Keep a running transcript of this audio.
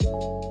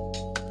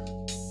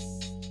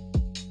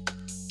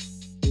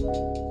I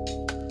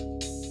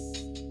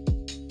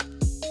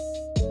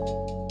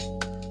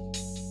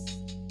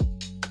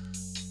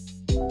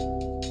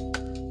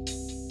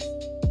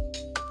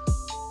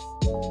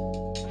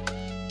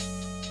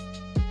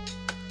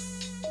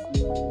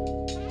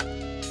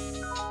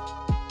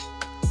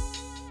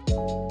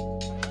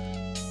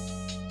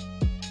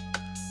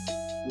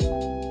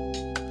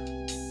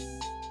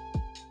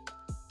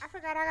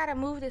gotta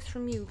move this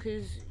from you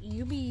because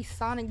you be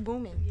sonic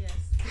booming. Yes,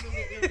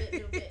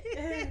 little bit.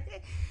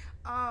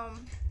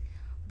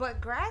 But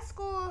grad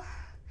school's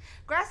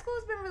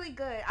been really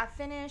good. I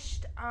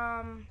finished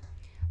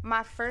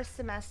my first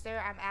semester.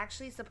 I'm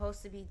actually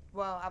supposed to be,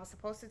 I was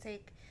supposed to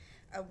take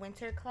a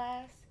winter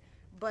class,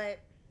 but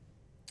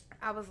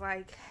I was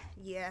like,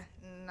 yeah,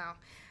 no.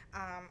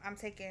 I'm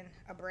taking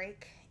a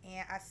break,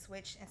 and I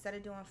switched. Instead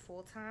of doing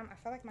full time, I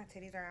feel like my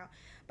titties are out,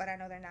 but I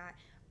know they're not.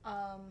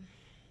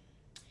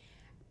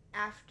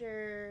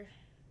 After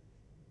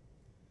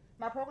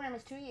my program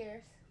is 2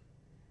 years,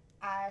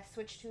 I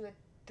switched to a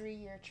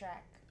 3-year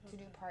track to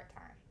do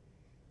part-time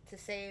to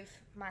save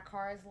my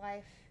car's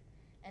life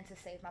and to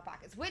save my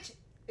pockets, which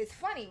is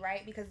funny,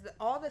 right? Because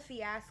all the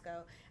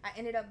fiasco, I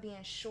ended up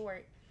being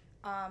short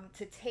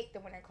to take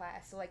the winter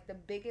class. So like the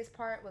biggest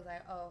part was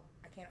like, oh,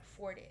 I can't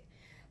afford it.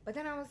 But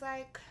then I was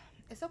like,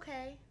 it's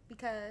okay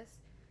because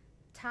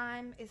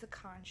time is a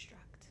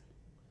construct.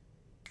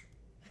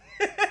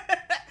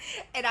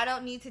 And I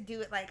don't need to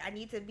do it, like, I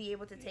need to be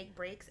able to take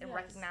breaks and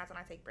recognize when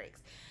I take breaks.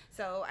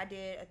 So I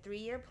did a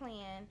 3-year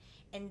plan,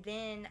 and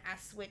then I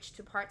switched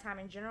to part-time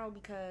in general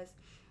because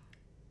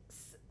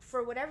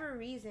for whatever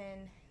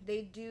reason,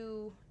 they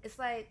do, it's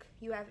like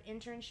you have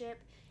internship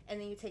and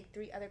then you take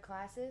 3 other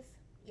classes.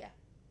 Yeah.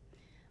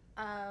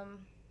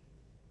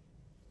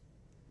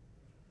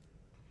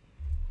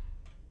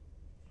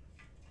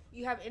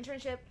 You have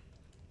internship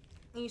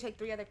and you take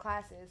 3 other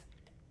classes.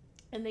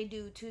 And they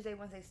do Tuesday,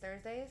 Wednesdays,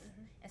 Thursdays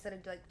instead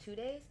of like 2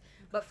 days.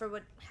 But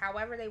for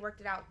however they worked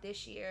it out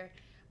this year,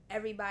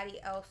 everybody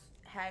else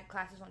had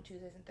classes on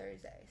Tuesdays and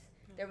Thursdays.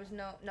 There was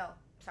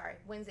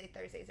Wednesday,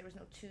 Thursdays. There was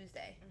no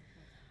Tuesday.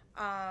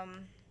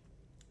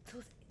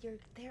 So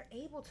they're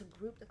able to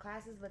group the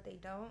classes, but they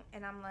don't.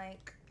 And I'm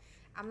like,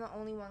 I'm the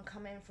only one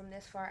coming from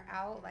this far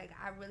out. Like,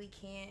 I really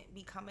can't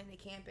be coming to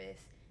campus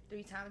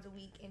 3 times a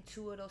week, and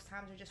 2 of those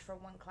times are just for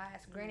one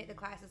class. Granted, the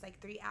class is like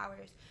 3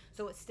 hours,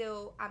 so it's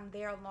still, I'm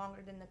there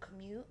longer than the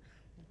commute,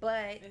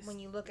 but when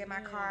you look at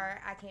my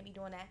car, I can't be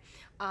doing that.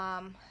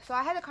 So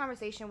I had a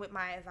conversation with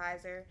my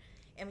advisor,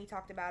 and we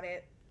talked about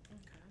it.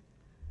 Okay.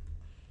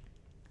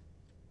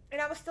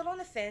 And I was still on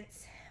the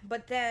fence,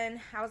 but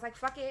then I was like,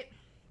 fuck it.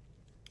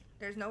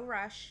 There's no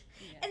rush.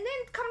 Yeah. And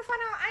then come to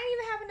find out, I didn't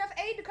even have enough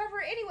aid to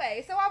cover it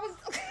anyway, so I was...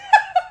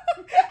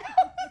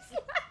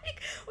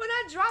 like, when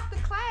I dropped the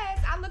class,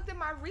 I looked at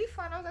my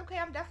refund. I was like, okay,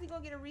 I'm definitely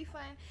gonna get a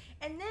refund.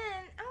 And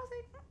then I was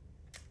like,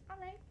 all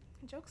right,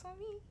 joke's on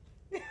me.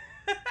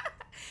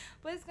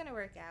 But it's gonna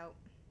work out.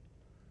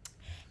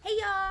 Hey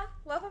y'all,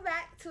 welcome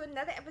back to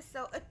another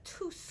episode of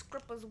 2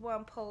 Scrippers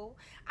 1 Pole.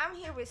 I'm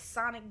here with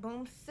Sonic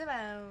Boom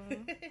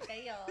Simone.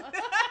 Hey y'all.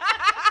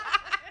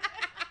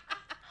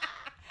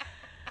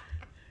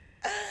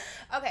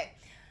 Okay,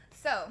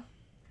 so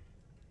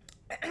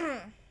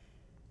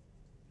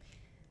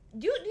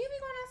do you be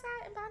going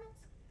outside in bonnets?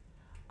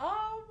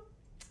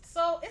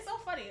 So it's so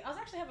funny. I was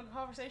actually having a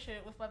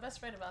conversation with my best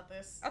friend about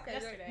this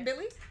yesterday.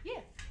 Billy? Yeah.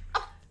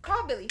 Oh,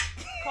 call Billy.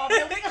 Call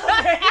Billy.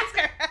 Okay. Ask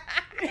her.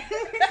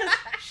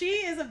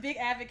 She is a big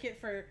advocate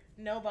for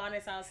no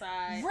bonnets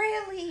outside.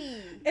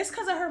 Really? It's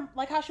because of her,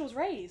 like how she was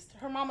raised.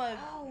 Her mama.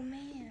 Oh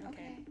man.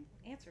 Okay.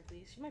 Answer,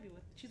 please.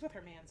 She's with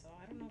her man, so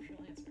I don't know if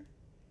she'll answer.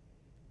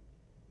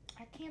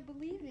 I can't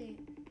believe it.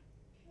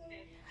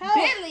 Help.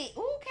 Billy.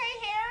 Okay,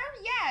 hair.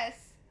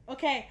 Yes.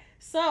 Okay,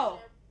 so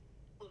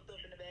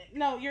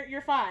no,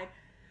 you're fine.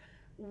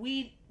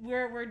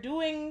 We're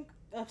doing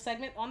a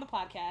segment on the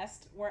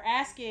podcast.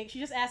 She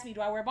just asked me,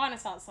 do I wear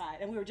bonnets outside?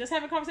 And we were just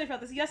having a conversation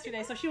about this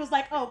yesterday. So she was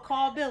like, "Oh,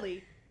 call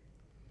Billy."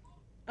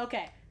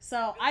 Okay,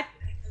 so I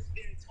has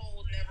been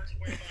told never to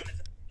wear bonnets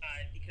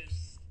outside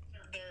because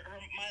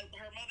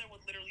her mother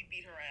would literally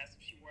beat her ass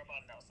if she wore a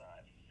bonnet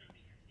outside.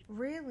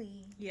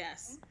 Really?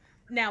 Yes.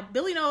 Now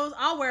Billy knows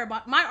I'll wear a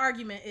bonnet. My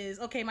argument is,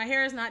 okay, my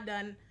hair is not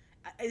done.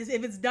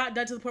 If it's not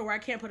done to the point where I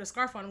can't put a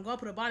scarf on, I'm going to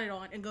put a bonnet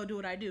on and go do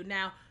what I do.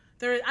 Now,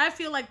 I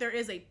feel like there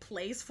is a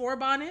place for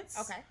bonnets.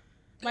 Okay.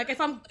 Like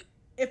if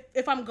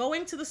I'm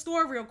going to the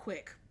store real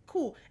quick,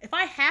 cool. If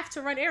I have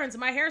to run errands and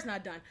my hair's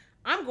not done,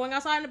 I'm going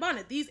outside in a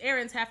bonnet. These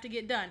errands have to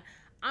get done.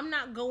 I'm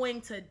not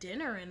going to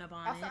dinner in a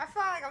bonnet. Also, I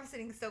feel like I'm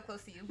sitting so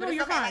close to you. But no,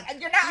 you're fine. Like,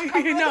 you're not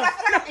uncomfortable. No, I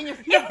feel like I'm in your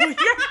no,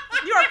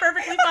 you are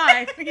perfectly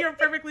fine. You're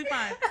perfectly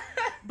fine.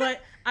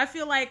 But I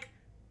feel like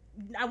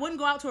I wouldn't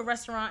go out to a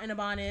restaurant in a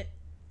bonnet.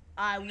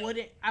 I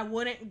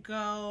wouldn't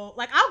go.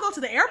 Like, I'll go to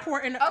the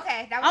airport and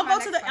okay. That was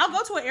I'll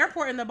go to an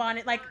airport in the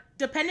bonnet. Like,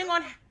 depending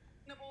on.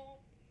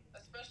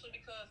 Especially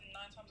because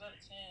 9 times out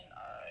of 10,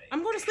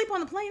 I'm going to sleep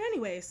on the plane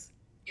anyways.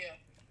 Yeah.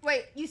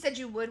 Wait, you said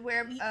you would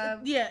wear...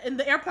 yeah, and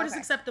the airport is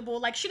acceptable.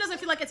 Like, she doesn't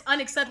feel like it's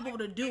unacceptable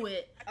to do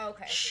it.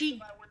 Okay.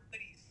 If I were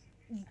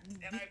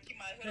and I keep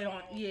my hood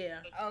on. Yeah.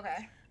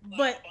 Okay.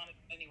 But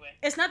anyway,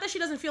 it's not that she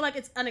doesn't feel like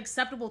it's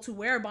unacceptable to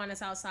wear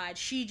bonnets outside.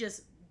 She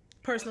just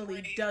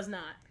personally does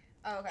not.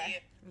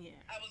 Okay. Yeah.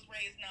 I was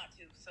raised not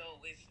to, so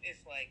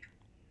it's like.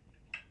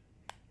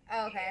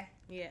 Okay.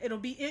 Yeah, it'll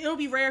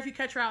be rare if you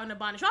catch her out in a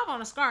bonnet. She'll have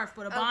on a scarf,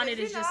 but a bonnet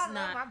is just I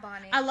not. Love my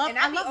bonnet. I love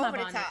my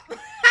bonnet.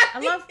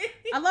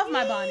 I love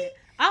my bonnet.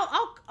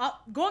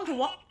 I'll going to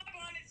walk.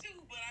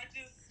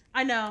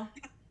 I know.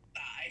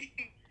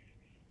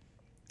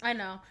 I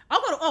know.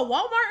 I'll go to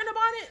Walmart in a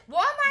bonnet.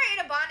 Walmart in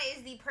a bonnet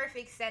is the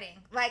perfect setting.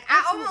 Like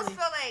absolutely. I almost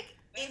feel like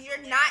if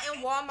you're not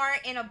in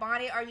Walmart in a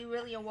bonnet, are you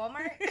really in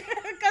Walmart?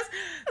 Because,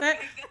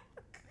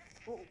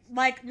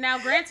 like, now,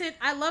 granted,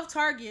 I love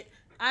Target.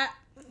 I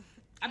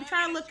be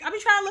trying to look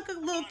a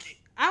little.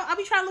 I'll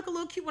be trying to look a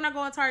little cute when I go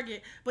on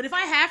Target. But if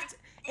I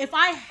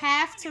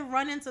have to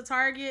run into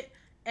Target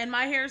and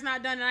my hair's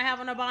not done and I have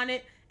on a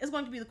bonnet, it's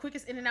going to be the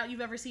quickest in and out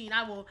you've ever seen.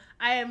 I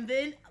am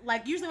then,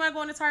 like, usually when I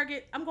go into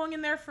Target, I'm going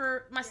in there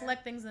for my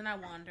select things and I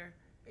wander.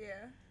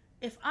 Yeah.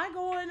 If I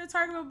go into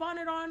Target with a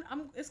bonnet on,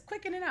 it's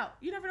quick in and out.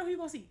 You never know who you're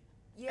going to see.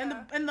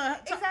 Yeah. And the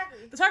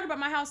exactly. The Target by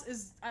my house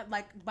is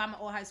like by my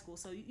old high school,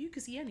 so you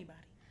can see anybody.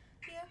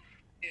 Yeah.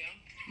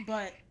 Yeah.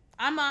 But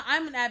I'm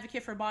an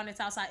advocate for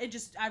bonnets outside.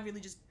 I really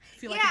just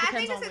feel like it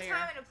depends on where. Yeah, I think it's a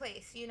time and a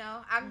place, you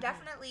know. I'm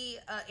definitely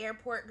an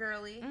airport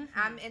girly.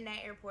 I'm in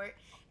that airport.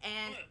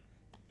 And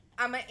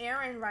I'm an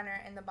errand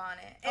runner in the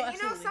bonnet. And,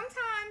 you know,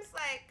 sometimes,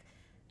 like,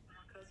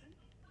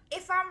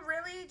 if I'm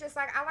really just,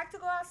 like, I like to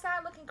go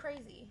outside looking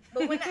crazy.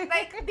 But when,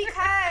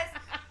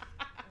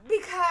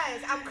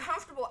 because I'm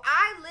comfortable.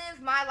 I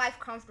live my life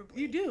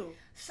comfortably. You do.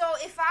 So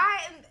if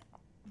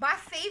my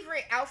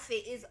favorite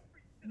outfit is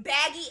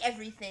baggy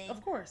everything.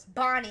 Of course.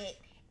 Bonnet,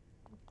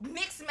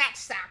 mixed match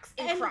socks,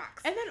 and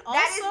Crocs. And then also,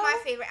 that is my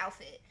favorite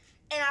outfit.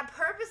 And I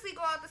purposely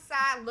go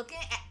outside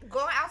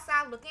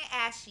looking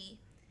ashy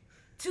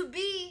to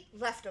be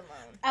left alone.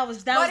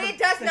 It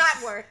does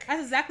not work.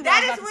 That's exactly what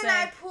I was about to say. That is when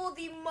I pull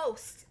the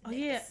most. Oh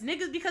yeah,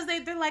 niggas, because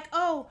they're like,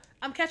 oh,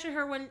 I'm catching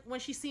her when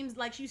she seems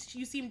like you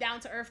seem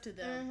down to earth to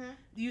them. Mm-hmm.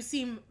 You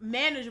seem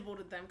manageable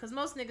to them, because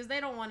most niggas, they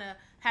don't want to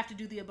have to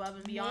do the above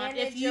and beyond.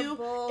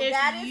 Manageable.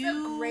 That is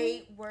a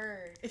great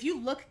word. If you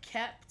look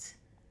kept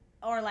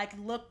or like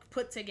look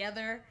put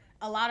together,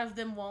 a lot of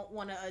them won't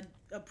want to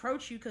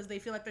approach you because they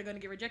feel like they're going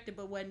to get rejected.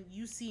 But when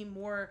you seem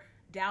more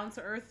down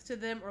to earth to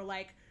them, or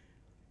like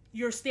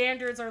your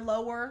standards are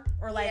lower,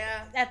 or like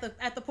at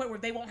the point where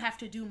they won't have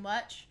to do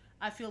much,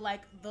 I feel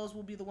like those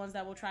will be the ones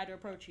that will try to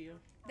approach you.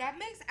 That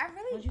makes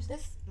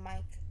this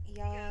mic,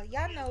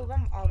 y'all know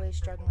I'm always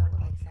struggling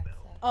with like sense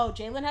stuff. Oh,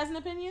 Jalen has an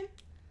opinion?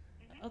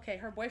 Okay,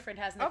 her boyfriend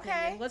has an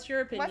opinion. What's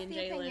your opinion,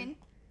 Jalen?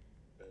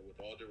 With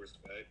all due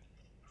respect,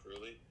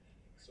 truly,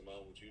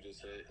 Simone, what you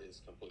just said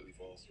is completely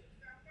false.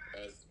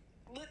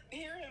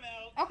 Hear him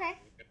out. Okay.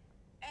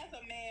 As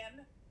a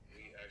man,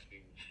 we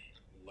actually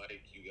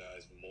like you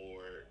guys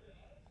more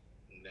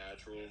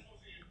natural.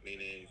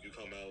 Meaning, if you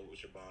come out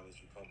with your bonnets,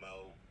 you come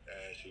out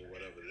ashy or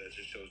whatever, that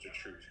just shows the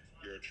truth,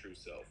 your true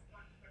self.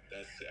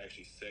 That's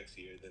actually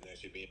sexier than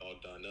actually being all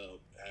done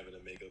up, having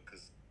the makeup,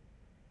 because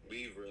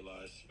we've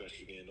realized,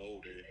 especially getting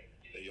older,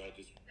 that y'all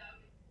just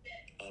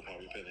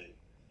unpopular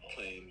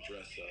plain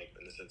dress up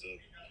in the sense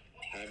of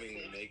having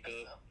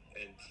makeup,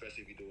 and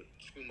especially if you do it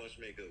too much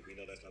makeup, we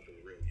know that's not the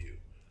real you.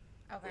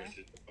 Okay.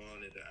 Versus the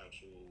bonnet, the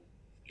actual,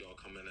 y'all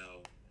coming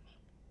out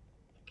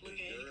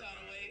looking any kind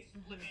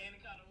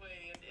of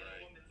way, and then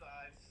a woman's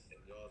eyes. And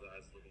y'all's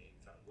eyes looking any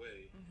kind of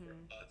way. For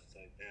us, it's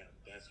like, damn,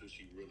 that's who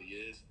she really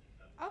is.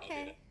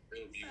 Okay.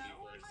 Real beauty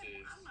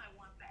versus. I might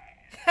want that.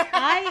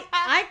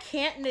 I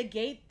can't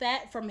negate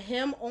that from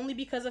him only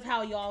because of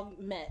how y'all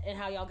met and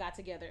how y'all got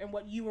together and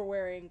what you were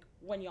wearing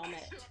when y'all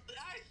met.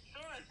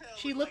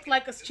 She looked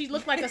like a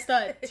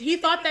stud. He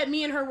thought that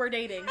me and her were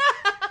dating.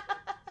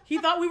 He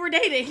thought we were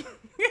dating,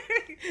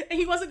 and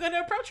he wasn't going to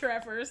approach her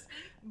at first,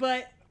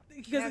 but.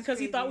 Because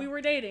he thought we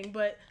were dating,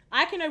 but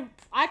I can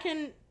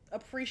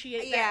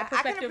appreciate that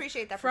perspective. I can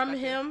appreciate that from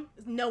him,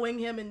 knowing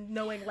him and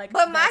knowing like.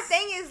 But my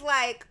thing is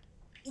like,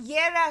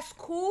 yeah, that's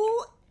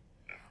cool,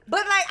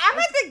 but like I'm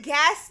at the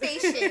gas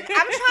station. I'm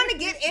trying to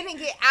get in and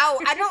get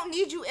out. I don't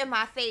need you in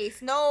my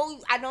face. No,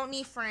 I don't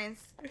need friends.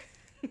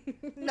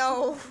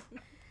 No,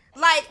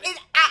 like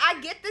I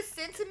get the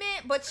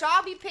sentiment, but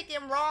y'all be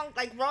picking wrong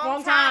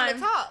time to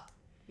talk.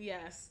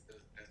 Yes.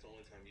 That's the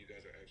only time you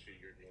guys are actually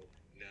your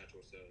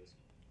natural selves.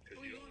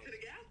 We going to the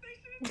gas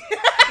station?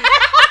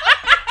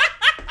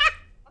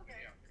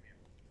 Okay. Yeah.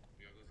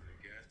 We all go to the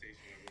gas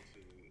station, we go to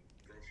the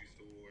grocery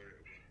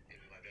store,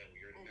 anything like that.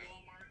 We are not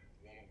Walmart.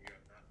 We are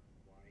not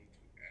wanting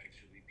to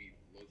actually be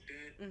looked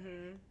at.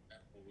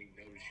 That's when we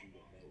notice you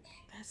the most.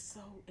 That's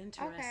so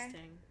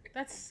interesting. Okay.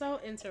 That's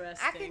so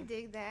interesting. I can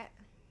dig that.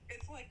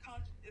 It's like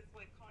contradict.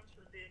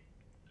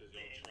 Because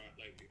y'all try,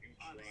 like if you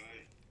try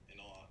and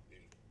all,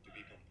 to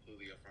be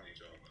completely upfront with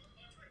y'all,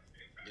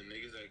 the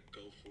niggas that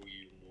go for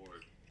you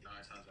more 9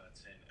 times out of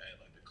 10 at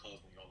like the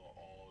clubs when y'all are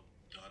all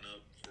done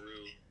up for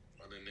real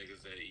are the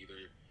niggas that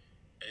either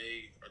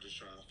A are just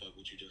trying to fuck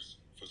with you just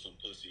for some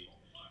pussy,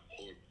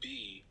 or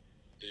B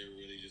they're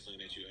really just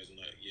looking at you as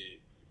like, yeah,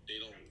 they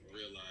don't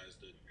realize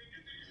the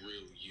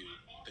real you.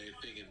 They're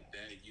thinking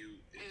that you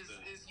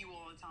is you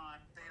all the time.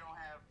 They don't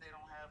have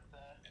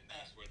the. And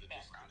that's where the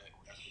disconnect.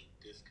 That's where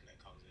the disconnect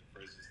comes in.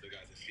 Versus the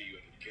guys that see you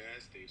at the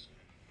gas station,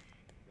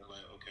 they're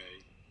like,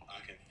 okay, I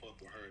can fuck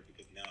with her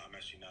because now I'm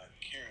actually not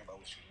caring about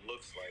what she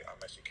looks like.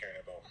 I'm actually caring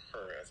about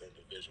her as an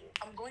individual.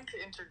 I'm going to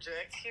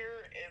interject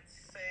here and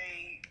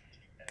say,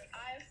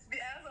 as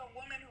a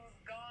woman who's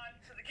gone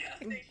to the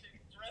gas station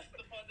dressed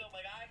the fuck up,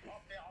 like I'm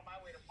up there on my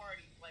way to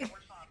party, like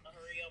we're trying to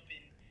hurry up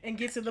and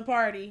get to the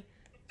party.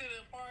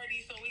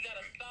 So we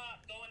gotta stop,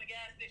 go in the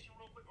gas station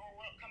real quick, or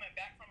we're coming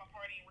back from a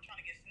party and we're trying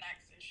to get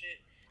snacks and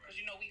shit, because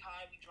you know we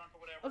high, we drunk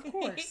or whatever. Of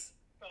course.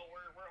 So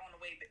we're on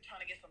the way trying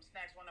to get some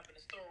snacks, run up in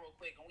the store real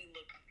quick, and we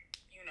look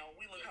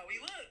how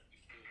we look.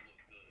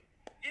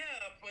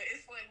 Yeah, but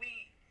it's like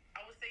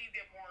I would say you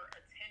get more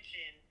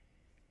attention,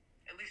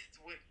 at least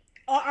with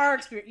our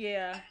experience.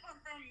 Yeah.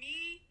 From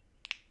me,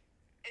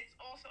 it's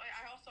also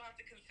I also have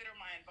to consider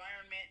my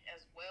environment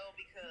as well,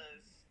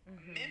 because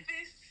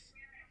Memphis,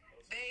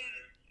 they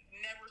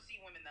never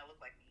see women that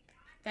look like me.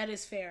 That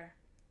is fair.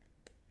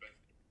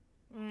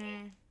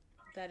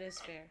 That is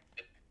fair.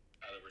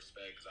 Out of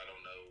respect, because I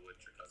don't know what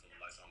your cousin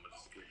was like, so I'm gonna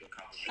just give you a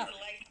compliment. She's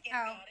light-skinned,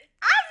 got it.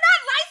 I'm not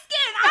light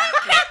skinned.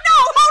 No,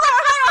 hold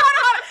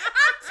on.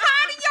 I'm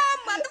tired of y'all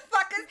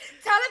motherfuckers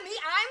telling me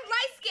I'm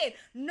light skinned.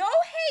 No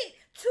hate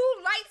to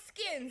light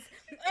skins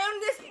on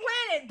this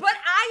planet, but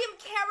I am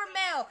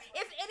caramel.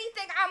 If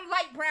anything, I'm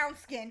light brown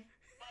skin.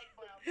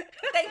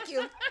 Thank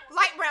you.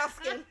 Light brown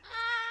skin.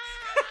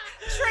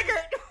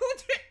 Triggered.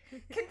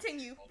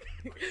 Continue.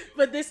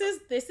 But this is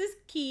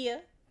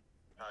Kia.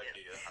 Hi,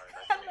 Kia.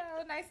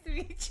 Hello, nice to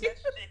meet you.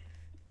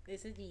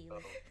 This is you. All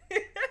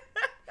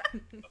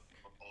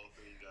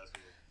three of you guys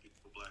are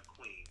beautiful black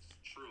queens,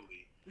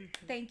 truly.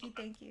 Thank you.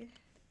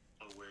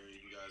 Where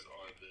you guys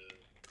are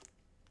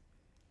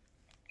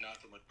not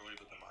the majority,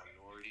 but the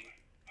minority.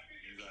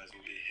 You guys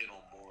will get hit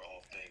on more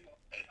often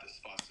at the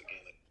spots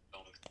again that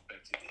don't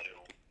expect to get hit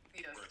on.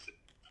 Yes. Versus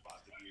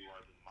spots that you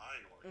are the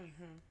minority,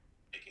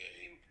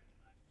 aka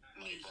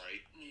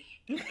bright.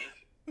 You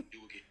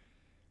will get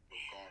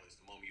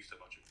regardless the moment you step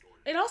out your door.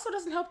 It also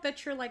doesn't help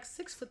that you're like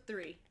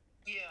 6'3".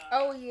 Yeah.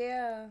 Oh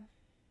yeah.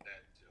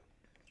 That too.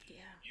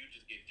 Yeah. You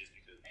just get just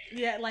because.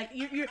 Yeah, like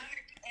you're.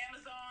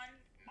 Amazon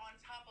on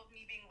top of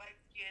me being light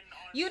skinned.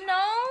 You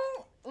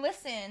know,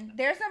 listen,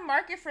 there's a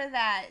market for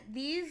that.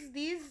 These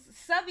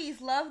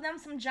subbies love them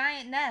some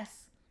giant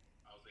nests.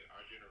 I would say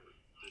our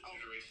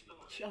generation of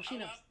She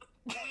knows.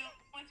 We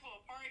went to a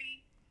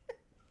party.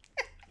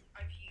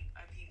 I peep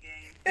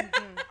game. I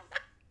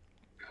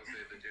would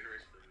say the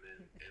generation of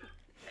men and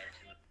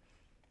actually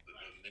the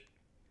men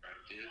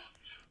did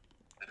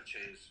have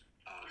changed.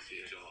 Obviously,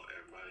 as y'all,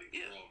 everybody,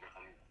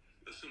 I'm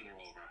assuming we're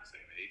all around the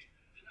same age.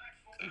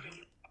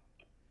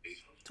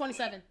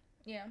 27.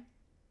 Yeah.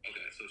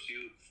 Okay, so she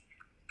was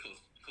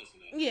close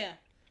enough. Yeah.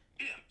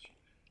 Yeah.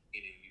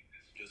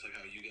 Just like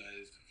how you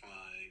guys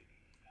find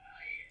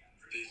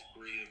this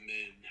breed of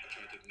men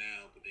attractive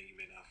now, but then you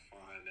may not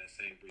find that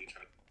same breed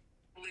attractive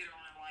Later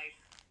on in life.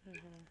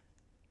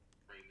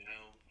 right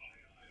now.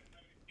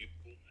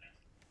 Beautiful,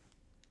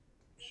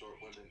 short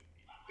women,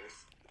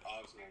 there's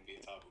obviously going to be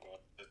a topic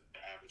about the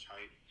average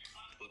height,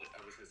 but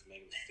ever since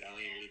Megan Thee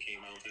Stallion really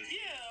came out,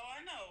 Yeah,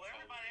 I know.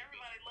 Everybody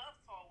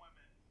loves tall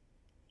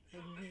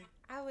women.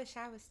 I wish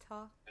I was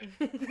tall. I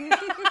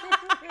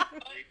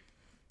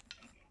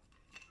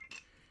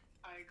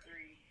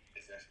agree.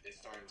 It's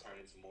starting to turn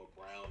into more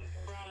brown and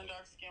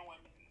dark skinned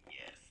women.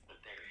 Yes,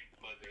 but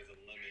there's a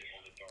limit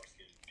on the dark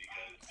skin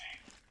because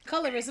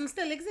Colorism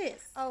still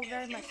exists. Oh,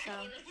 very much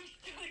so.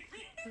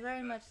 Very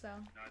much so.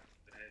 not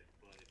that,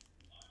 but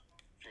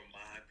from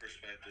my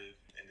perspective,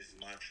 and this is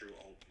my true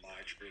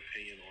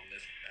opinion on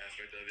this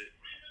aspect of it,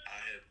 I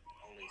have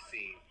only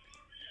seen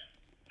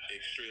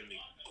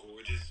extremely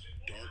gorgeous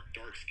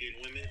dark skinned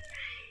women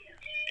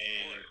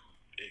and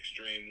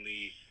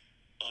extremely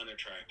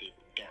unattractive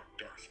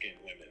dark skinned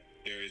women.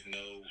 There is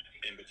no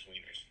in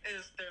betweeners.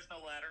 There's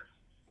no ladder.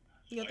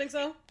 You don't think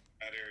so?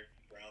 Ladder,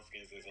 brown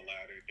skins, there's a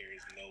ladder. There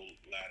is no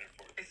ladder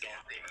for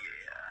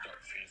dark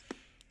skins.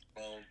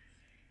 I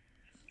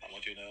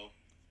want you to know,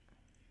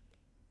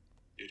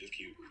 you're just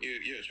cute.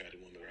 You're an attractive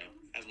woman around.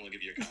 I just want to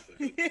give you a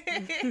compliment.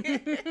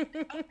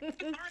 I'm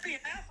already an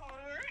asshole,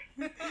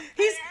 right?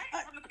 He's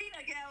from the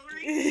peanut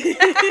gallery.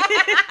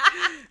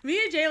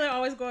 Me and Jayla are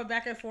always going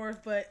back and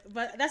forth, but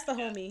that's the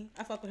homie.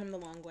 I fuck with him the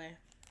long way.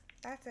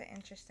 That's an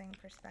interesting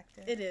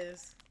perspective. It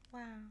is.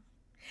 Wow.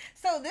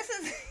 So this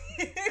is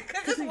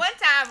because this one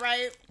time,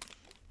 right?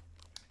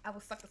 I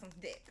was sucking some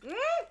dick.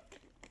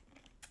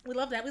 We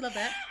love that. And I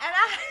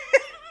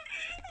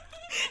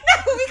no,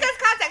 because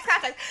context.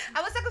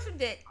 I was sucking some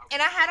dick,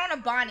 and I had on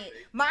a bonnet.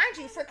 Mind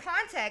you, for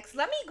context,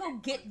 let me go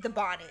get the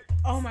bonnet.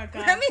 Oh my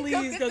God!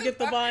 Please go get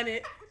the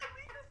bonnet.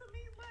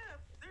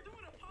 They're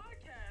doing a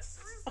podcast.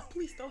 Oh,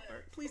 please don't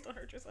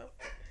hurt yourself.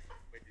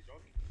 Wait,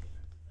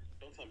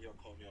 don't tell me y'all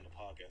called me on the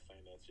podcast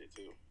saying that shit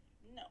too.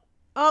 No.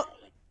 Oh,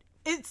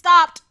 It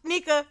stopped.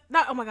 Nika.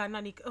 Oh my god,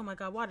 not Nika. Oh my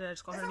god, why did I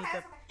just call her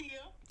Nika?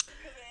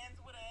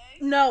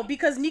 No,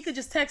 because Nika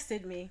just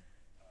texted me.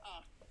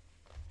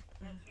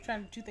 I'm trying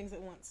to do two things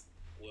at once.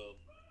 Well,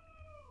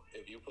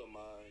 if you put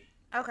mine.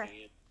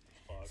 Okay.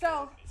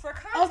 So for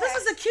context, oh, this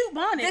is a cute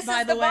bonnet,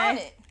 by the way.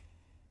 Bonnet.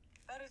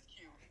 That is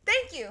cute.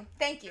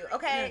 Thank you.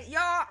 Okay,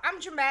 y'all, I'm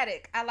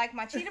dramatic. I like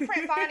my cheetah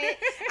print bonnet.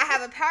 I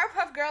have a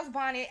Powerpuff Girls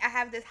bonnet. I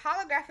have this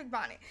holographic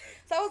bonnet.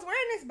 So I was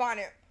wearing this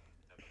bonnet.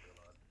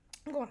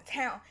 I'm going to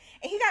town,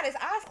 and he got his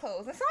eyes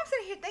closed, and so I'm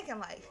sitting here thinking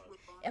like,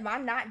 am I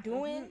not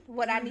doing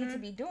what I need to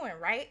be doing,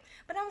 right?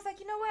 But I was like,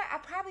 you know what? I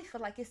probably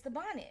feel like it's the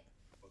bonnet.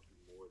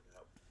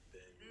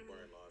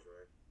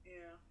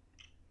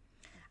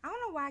 I don't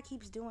know why it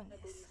keeps doing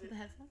this. The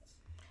headphones?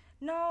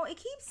 No, it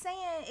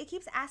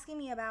keeps asking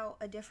me about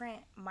a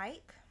different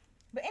mic.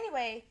 But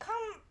anyway,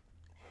 come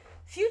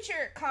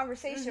future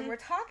conversation, we're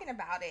talking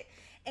about it.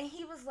 And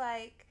he was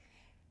like,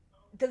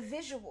 the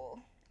visual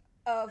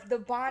of the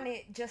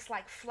bonnet just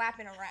like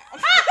flapping around.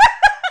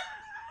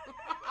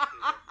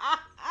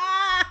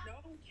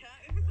 No,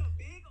 it was a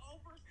big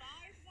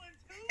oversized one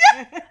too.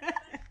 And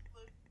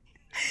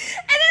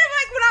then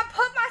like when I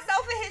put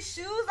myself in his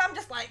shoes, I'm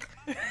just like,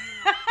 and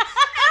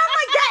I'm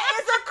like, that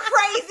is a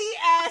crazy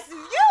ass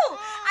view.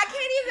 I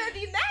can't even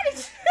be mad at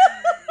you.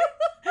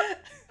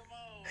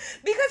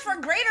 Because for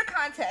greater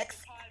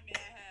context,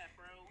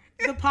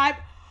 the pipe.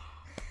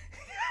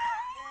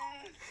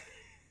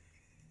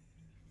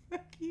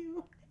 Fuck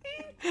you.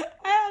 I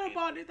had a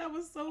bonnet that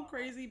was so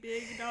crazy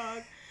big,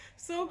 dog.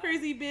 So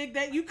crazy big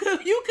that you could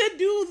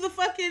do the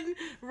fucking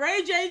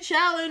Ray J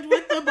challenge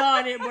with the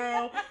bonnet,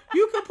 bro.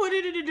 You could put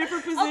it in a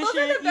different position. Oh, those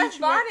are the best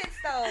bonnets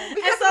though.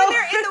 Because when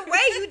they're in the way,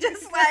 you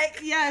just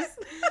like yes.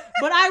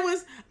 But I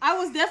was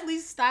definitely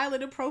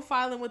styling and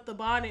profiling with the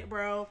bonnet,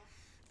 bro.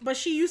 But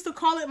she used to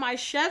call it my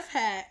chef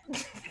hat.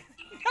 That's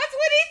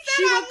what he said.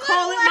 She would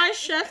call it my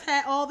chef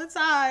hat all the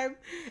time,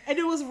 and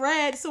it was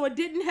red, so it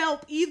didn't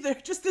help either.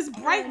 Just this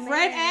bright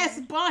red ass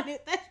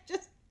bonnet that's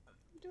just.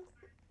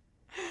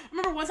 I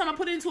remember one time I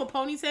put it into a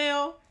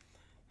ponytail.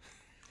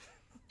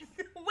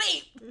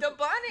 Wait, the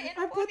bonnet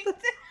in a ponytail?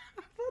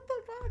 I put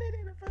the bonnet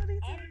in a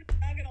ponytail. I'm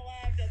not gonna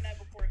lie, I've done that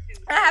before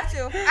too. I have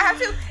to.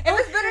 It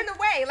was better in the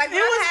way. Like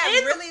when I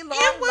had really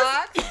long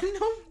locks,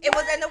 it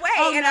was in the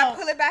way, and I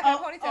pull it back in a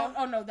ponytail.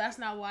 Oh no, that's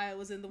not why it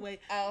was in the way.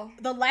 Oh,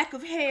 the lack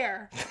of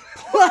hair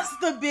plus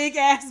the big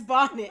ass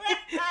bonnet.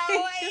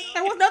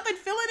 There was nothing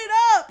filling it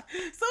up, so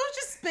it was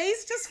just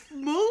space just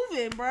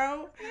moving,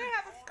 bro. You didn't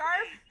have a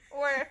scarf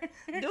or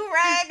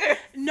do-rag?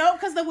 No,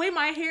 because the way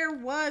my hair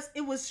was,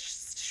 it was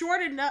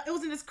short enough. It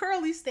was in this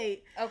curly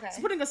state. Okay. So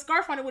putting a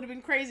scarf on it would have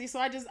been crazy. So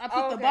I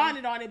put the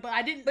bonnet on it, but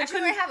I didn't. But you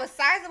didn't have a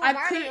size of a bonnet?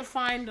 I couldn't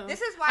find them. This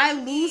is why I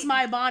lose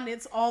my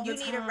bonnets all the time.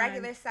 You need a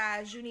regular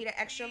size. You need an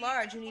extra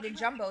large. You need a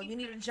jumbo. You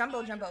need a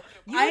jumbo.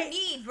 You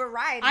need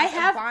variety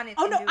of bonnets.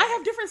 Oh no, I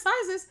have different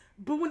sizes.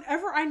 But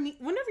whenever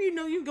you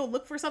know you go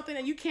look for something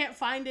and you can't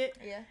find it,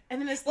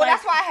 and then it's well,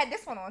 that's why I had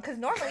this one on, because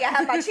normally I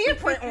have my cheetah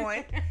print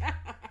on,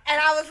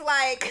 and I was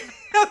like,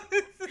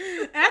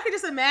 and I could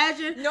just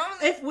imagine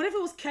what if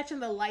it was catching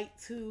the light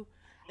too,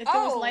 if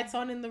there was lights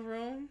on in the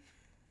room.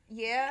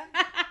 Yeah,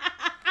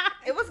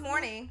 it was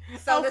morning,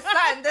 so the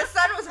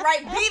sun was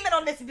right beaming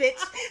on this bitch.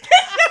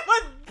 It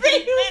was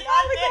beaming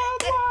on this.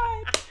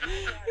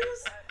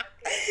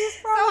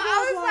 So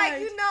I was like,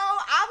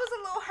 I was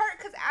a little hurt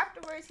because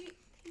afterwards he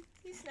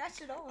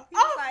snatched it off. He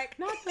was like,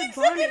 not the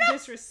bonnet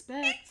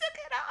disrespect. He took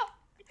it off.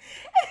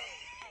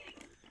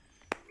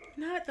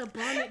 Not the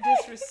bonnet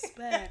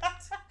disrespect.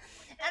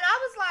 And I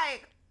was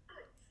like,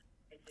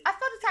 I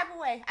felt the type of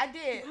way. I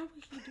did. Why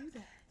would he do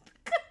that?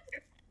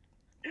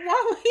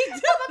 Why would he do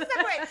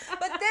that?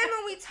 But then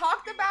when we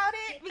talked about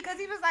it, because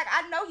he was like,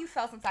 I know you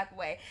felt some type of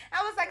way.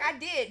 I was like, I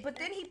did. But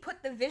then he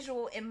put the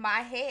visual in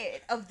my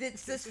head of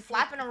this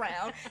flapping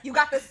around. You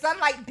got the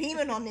sunlight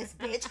beaming on this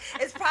bitch.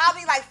 It's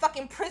probably like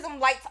fucking prism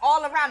lights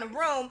all around the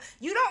room.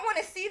 You don't want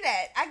to see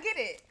that. I get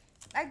it.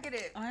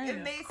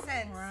 It made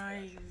sense.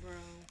 Right, bro.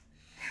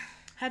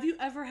 Have you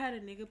ever had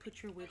a nigga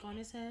put your wig on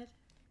his head?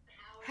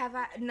 Have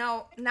I?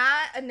 No,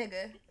 not a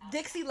nigga.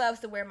 Dixie loves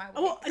to wear my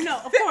wig. Well,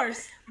 no, of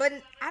course. But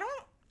I don't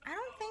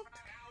think.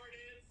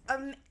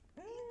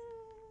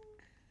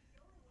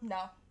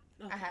 No,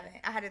 okay. I haven't.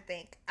 I had to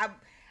think. I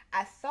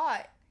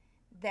thought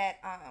that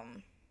I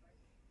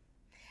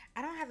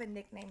don't have a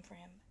nickname for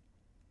him.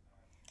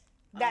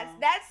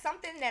 That's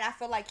something that I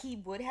feel like he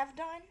would have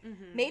done.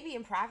 Mm-hmm. Maybe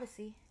in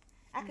privacy.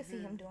 I could see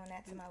him doing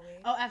that to my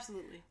wig. Oh,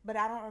 absolutely. But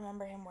I don't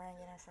remember him wearing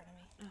it in front of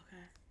me.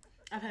 Okay.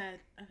 I've had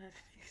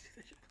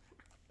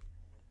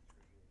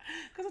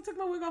because I took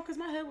my wig off because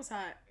my head was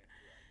hot.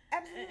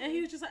 Absolutely. And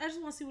he was just like, I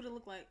just want to see what it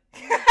looked like.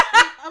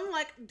 I'm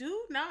like,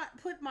 do not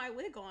put my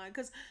wig on,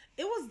 because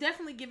it was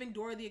definitely giving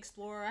Dora the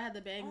Explorer. I had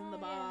the bangs and the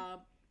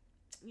bob,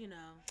 you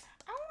know.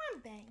 I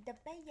want bang the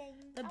bang.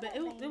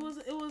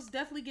 It was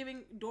definitely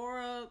giving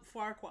Dora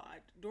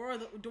Farquaad. Dora.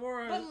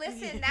 But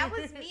listen, that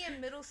was me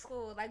in middle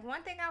school. Like,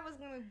 one thing I was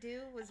gonna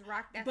do was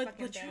rock that fucking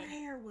bang. But your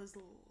hair was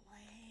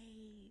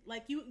laid.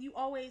 Like you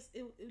always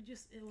it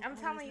was I'm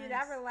telling you, nice.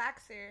 that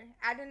relaxer,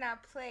 I did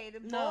not play. The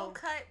bowl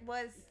cut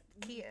was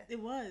Kia. It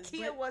was.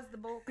 Kia was the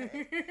bowl cut.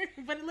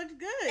 But it looked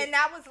good. And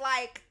that was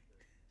like,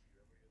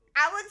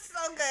 I looked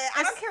so good.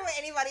 I don't care what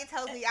anybody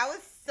tells me. I was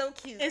so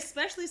cute.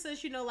 Especially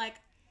since, like,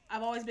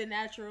 I've always been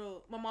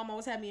natural. My mom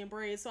always had me in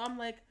braids. So I'm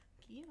like,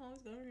 Kia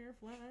always go in here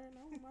flat iron.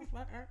 No, my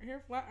flat iron, hair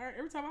flat iron.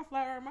 Every time I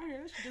flat iron my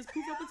hair, she just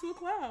poof up into a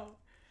cloud.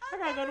 I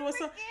gotta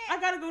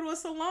go to a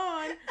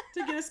salon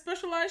to get a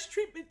specialized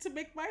treatment to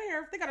make my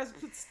hair. They gotta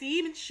put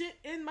steam and shit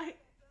in my hair.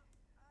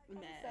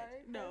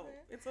 Sorry, no,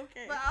 it's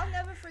okay. But I'll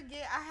never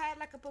forget, I had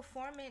like a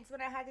performance when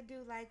I had to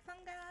do like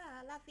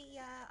Funga, La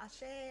Fia,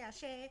 Ashe,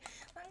 Ashe,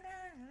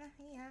 Funga, La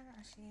Fia,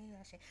 Ashe,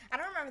 Ashe. I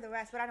don't remember the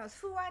rest, but I know it's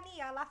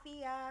Fuania, La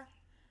Fia,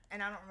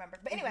 and I don't remember.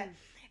 But anyway,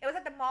 it was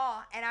at the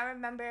mall, and I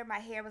remember my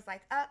hair was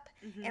like up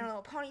in a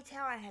little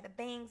ponytail, and I had the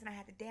bangs, and I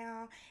had the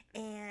down,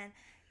 and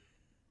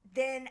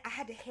then I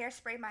had to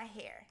hairspray my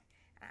hair.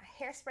 And I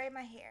hairsprayed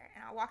my hair,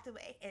 and I walked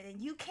away, and then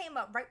you came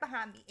up right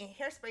behind me and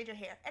hairsprayed your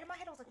hair. And in my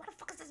head, I was like, "What the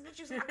fuck is this bitch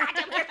using my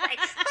goddamn hairspray?"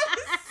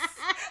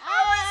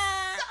 I was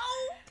so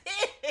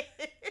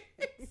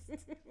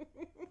pissed.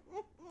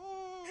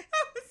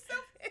 I was so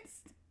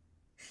pissed.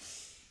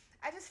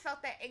 I just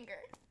felt that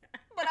anger,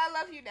 but I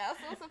love you now,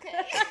 so it's okay.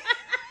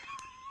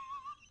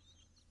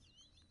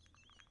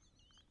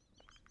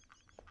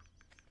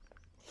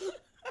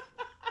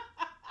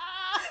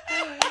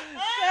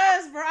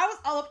 Bro, I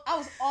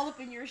was all up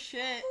in your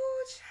shit.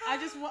 Ooh, I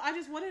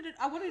wanted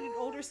an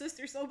older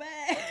sister so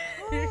bad.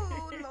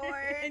 Oh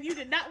Lord! And you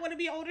did not want to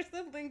be an older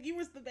sibling. You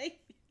was the baby.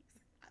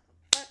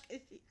 How the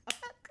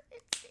fuck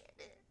is she?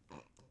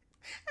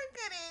 I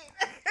couldn't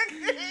stand it. I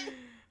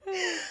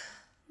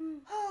couldn't.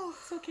 Oh,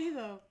 it's okay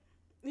though.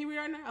 Here we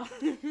are now.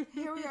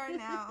 Here we are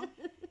now.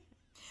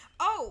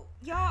 Oh,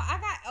 y'all! I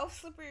got elf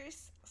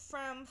slippers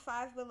from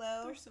Five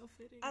Below. They're so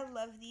fitting. I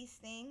love these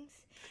things,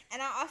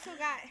 and I also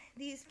got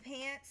these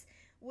pants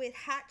with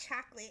hot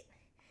chocolate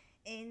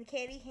and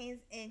candy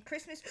canes and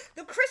Christmas.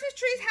 The Christmas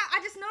trees.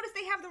 I just noticed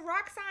they have the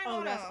rock sign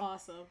on them. Oh, that's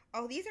awesome.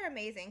 Oh, these are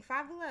amazing.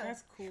 Five Below.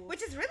 That's cool.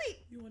 Which is really.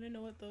 You want to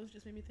know what those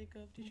just made me think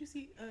of? Did you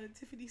see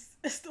Tiffany's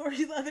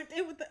story the other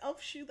day with the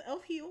elf shoe, the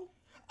elf heel?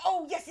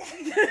 Oh yes, yes.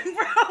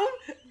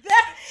 Bro,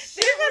 that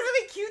these are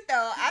really cute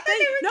though. I thought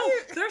they were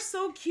cute. They're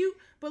so cute.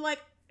 But like,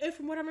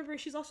 from what I remember,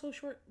 she's also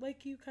short,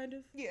 like you, kind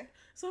of. Yeah.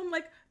 So I'm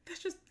like, that's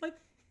just like.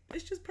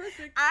 It's just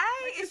perfect.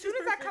 As soon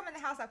as I come in the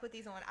house, I put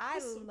these on.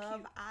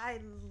 I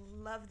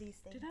love these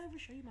things. Did I ever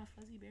show you my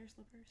fuzzy bear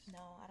slippers?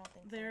 No, I don't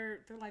think they're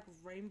like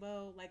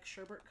rainbow, like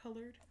sherbet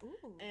colored.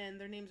 Ooh. And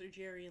their names are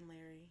Jerry and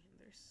Larry.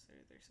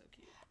 They're so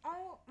cute.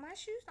 Oh, my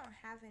shoes don't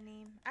have a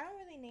name. I don't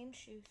really name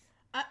shoes.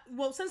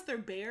 Well, since they're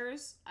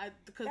bears,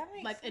 because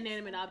like sense,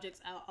 inanimate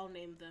objects, I'll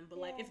name them. But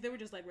like if they were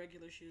just like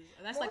regular shoes,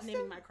 that's like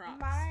naming my Crocs.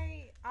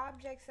 My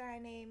objects that I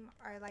name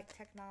are like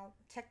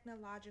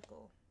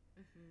technological.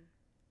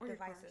 Or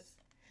devices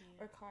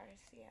or cars,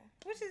 yeah.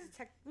 Which is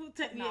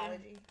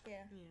technology,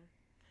 yeah.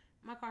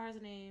 My car has a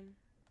name.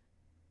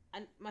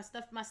 My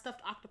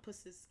stuffed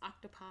octopus is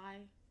octopi.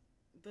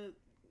 The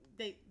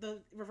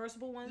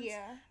reversible ones.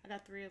 Yeah. I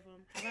got 3 of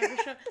them.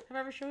 Have I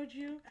ever showed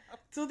you?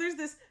 So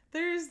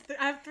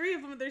I have 3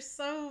 of them. They're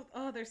so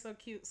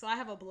cute. So I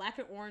have a black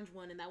and orange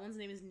one, and that one's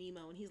name is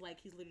Nemo, and he's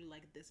literally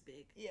like this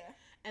big. Yeah.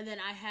 And then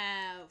I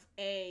have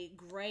a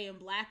gray and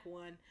black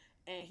one.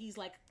 And he's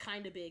like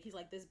kind of big. He's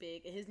like this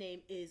big, and his name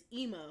is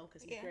Emo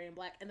because he's gray and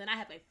black. And then I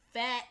have a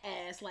fat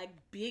ass, like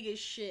big as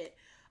shit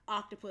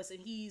octopus, and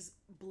he's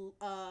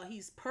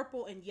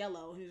purple and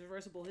yellow. He's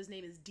reversible. His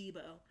name is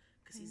Debo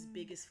because he's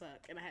big as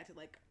fuck. And I had to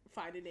like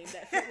find a name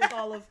that fit with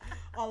all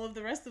of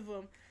the rest of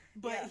them.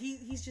 But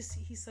he's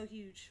so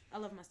huge. I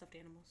love my stuffed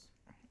animals.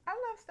 I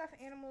love stuffed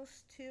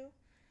animals too.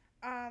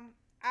 I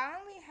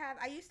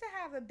used to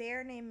have a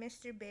bear named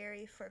Mr.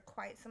 Berry for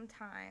quite some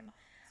time.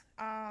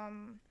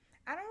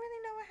 I don't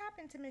really know what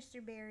happened to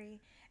Mr.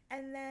 Berry.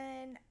 And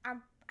then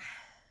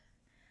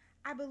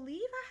I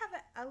believe I have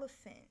an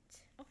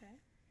elephant. Okay.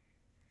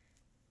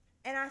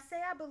 And I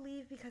say I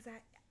believe because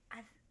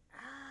I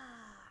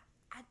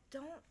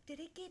don't, did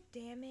it get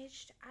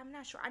damaged? I'm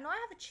not sure. I know I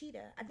have a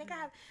cheetah. I think I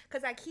have,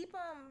 because I keep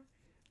them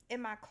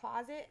in my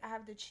closet. I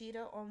have the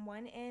cheetah on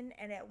one end,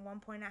 and at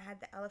one point I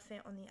had the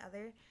elephant on the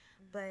other.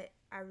 But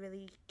I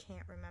really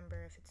can't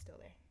remember if it's still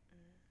there.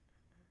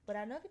 But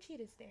I know the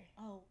cheetah's there.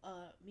 Oh,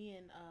 me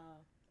and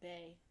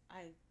Bae,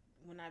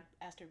 when I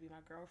asked her to be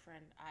my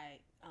girlfriend,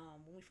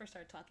 when we first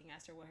started talking, I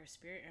asked her what her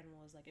spirit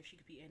animal was. Like, if she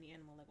could be any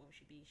animal, like, what would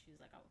she be? She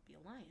was like, I would be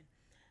a lion.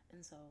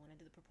 And so when I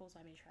did the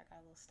proposal, I made sure I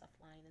got a little stuffed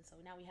lion. And so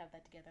now we have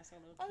that together. That's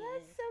our little kid. Oh,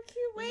 that's so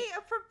cute. Wait,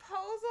 a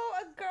proposal?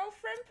 A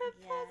girlfriend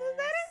proposal?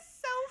 Yes. That is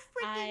so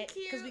freaking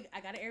cute. Because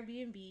I got an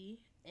Airbnb,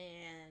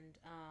 and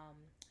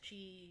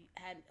she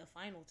had a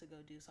final to go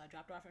do. So I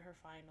dropped her off at her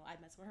final.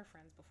 I'd met some of her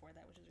friends before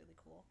that, which is really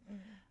cool.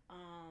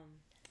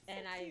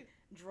 And I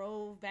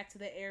drove back to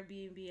the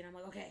Airbnb, and I'm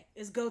like, okay,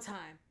 it's go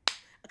time.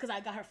 Because I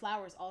got her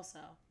flowers also.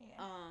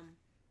 Yeah.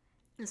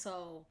 And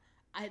so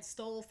I had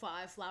stole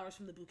 5 flowers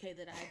from the bouquet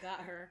that I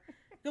got her.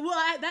 Well,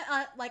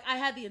 I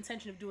had the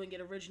intention of doing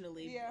it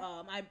originally.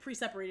 Yeah. I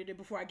pre-separated it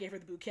before I gave her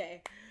the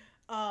bouquet.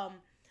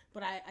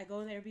 But I go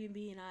in the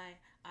Airbnb and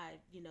I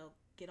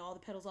get all the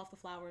petals off the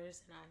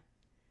flowers and I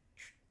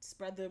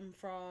spread them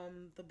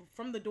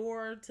from the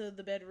door to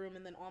the bedroom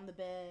and then on the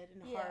bed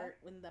and the heart,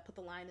 and I put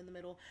the line in the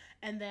middle.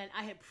 And then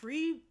I had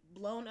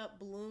blown up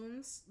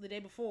balloons the day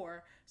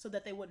before so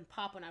that they wouldn't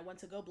pop when I went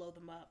to go blow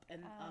them up,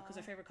 and because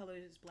her favorite color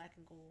is black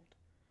and gold.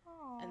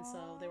 Aww. And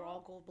so they were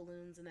all gold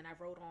balloons, and then I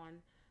wrote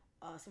on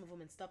some of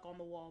them and stuck on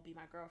the wall, "Be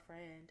my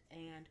girlfriend."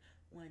 And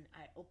when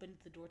I opened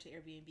the door to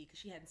Airbnb, because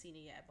she hadn't seen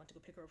it yet, I went to go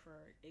pick her up for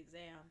her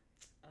exam.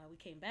 We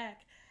came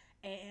back.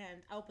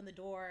 And I opened the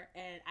door,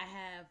 and I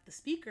have the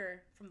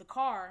speaker from the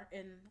car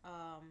in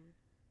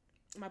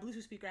my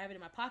Bluetooth speaker. I have it in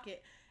my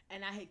pocket,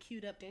 and I had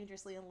queued up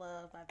 "Dangerously in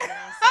Love" by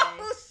Beyonce.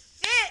 Oh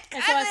shit!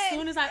 And so as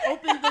soon as I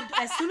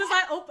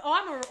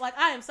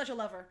I am such a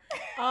lover.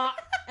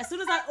 As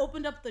soon as I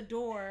opened up the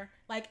door,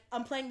 like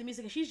I'm playing the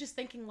music, and she's just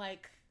thinking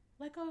like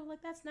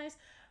that's nice,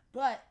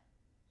 but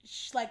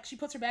she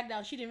puts her bag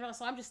down. She didn't realize,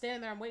 so I'm just standing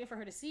there. I'm waiting for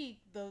her to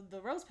see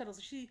the rose petals,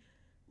 and she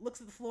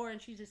looks at the floor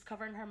and she's just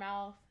covering her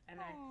mouth, and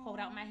I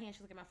hold out my hand.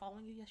 She's like, "Am I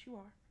following you?" "Yes, you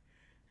are."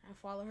 I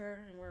follow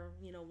her, and we're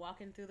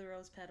walking through the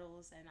rose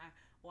petals, and I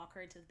walk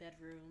her into the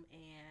bedroom,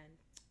 and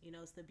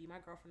it's the "Be my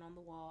girlfriend" on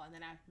the wall. And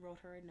then I wrote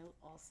her a note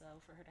also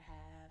for her to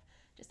have,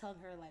 just telling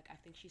her like I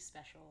think she's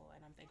special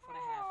and I'm thankful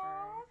to have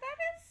her. That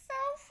is so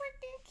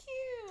freaking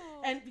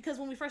cute. And because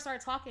when we first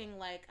started talking,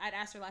 like I'd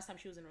asked her last time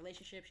she was in a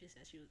relationship, she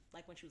said she was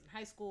like when she was in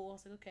high school. I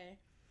was like, okay.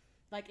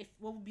 Like,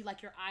 what would be,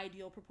 like, your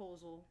ideal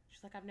proposal?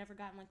 She's like, I've never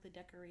gotten, like, the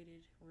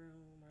decorated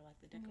room or, like,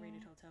 the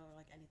decorated hotel or,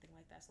 like, anything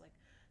like that. So, like,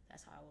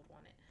 that's how I would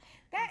want it.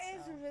 That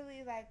is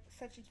really, like,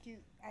 such a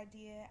cute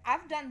idea.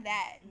 I've done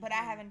that, but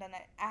I haven't done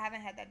that. I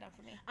haven't had that done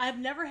for me. I've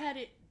never had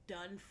it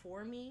done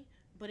for me,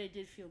 but it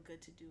did feel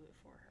good to do it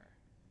for her.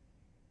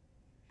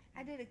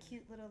 I did a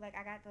cute little, like,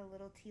 I got the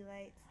little tea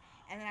lights,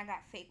 and then I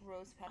got fake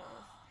rose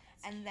petals.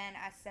 And then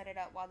I set it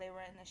up while they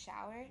were in the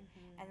shower,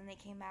 and then they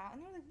came out,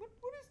 and they were like,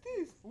 what is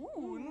this?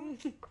 Ooh.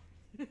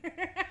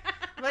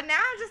 But now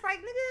I'm just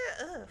like,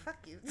 nigga, fuck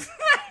you.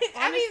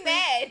 I be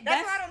mad.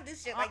 That's why I don't do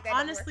shit like that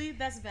honestly, anymore.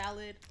 That's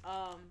valid.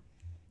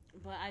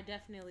 But I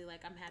definitely,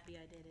 like, I'm happy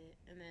I did it.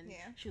 And then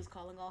she was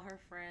calling all her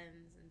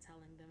friends and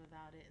telling them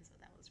about it, and so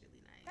that was really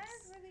nice.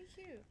 That's really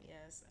cute.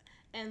 Yes.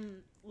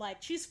 And,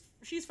 like, she's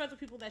friends with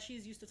people that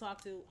she's used to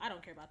talk to. I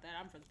don't care about that.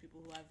 I'm friends with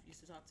people who I've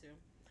used to talk to.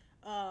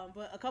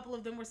 But a couple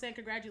of them were saying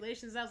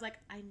congratulations. I was like,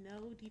 I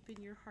know deep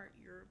in your heart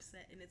you're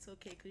upset, and it's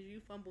okay because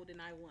you fumbled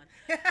and I won.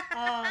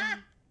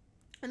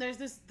 And there's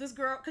this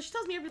girl, because she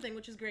tells me everything,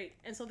 which is great.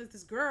 And so there's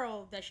this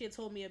girl that she had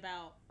told me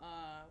about.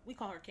 We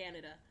call her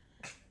Canada.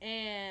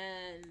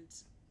 And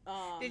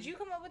did you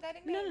come up with that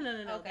nickname?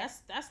 No. Okay.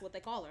 That's what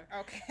they call her.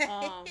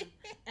 Okay.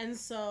 And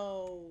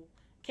so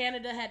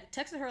Canada had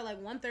texted her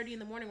like 1:30 in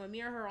the morning when me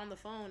and her were on the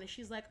phone, and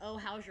she's like, "Oh,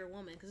 how's your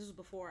woman?" Because this was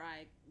before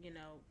I,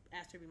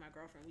 asked her to be my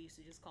girlfriend. We used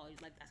to just call her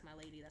like, "That's my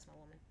lady, that's my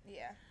woman."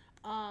 Yeah.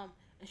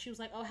 And she was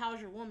like, "Oh, how's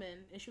your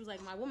woman?" And she was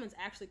like, "My woman's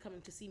actually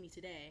coming to see me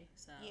today."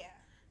 So yeah,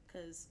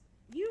 because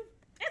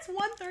it's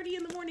 1:30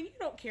 in the morning. You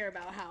don't care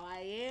about how I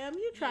am.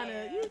 You trying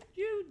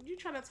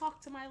to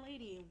talk to my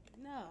lady?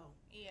 No.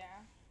 Yeah.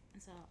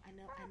 And so I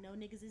know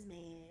niggas is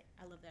mad.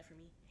 I love that for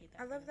me. Hate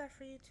that. I love that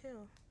for you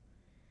too.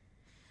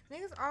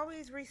 Niggas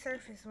always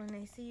resurface when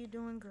they see you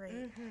doing great.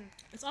 Mm-hmm.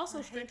 It's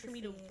also strange for me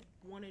to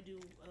want to do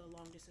a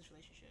long distance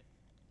relationship.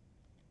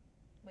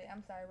 Wait,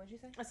 I'm sorry. What'd you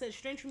say? I said it's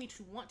strange for me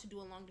to want to do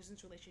a long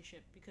distance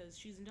relationship because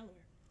she's in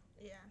Delaware.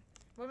 Yeah.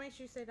 What makes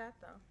you say that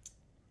though?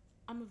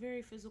 I'm a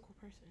very physical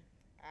person,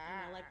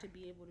 and I like to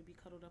be able to be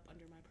cuddled up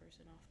under my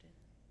person often.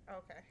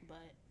 Okay.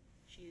 But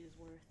she is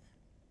worth,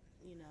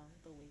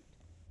 the wait.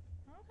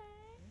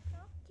 Okay.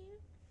 How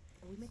cute.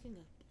 Are we making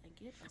a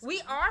blanket?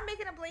 We are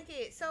making a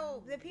blanket.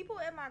 So the people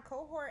in my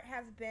cohort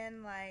have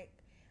been like,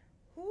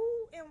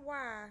 who and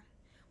why?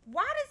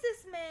 Why does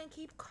this man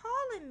keep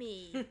calling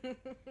me?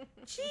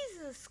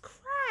 Jesus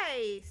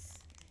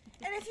Christ.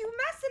 And if you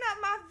messing up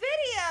my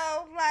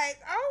video, like,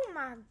 oh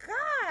my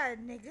God,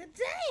 nigga,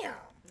 damn.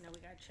 Now we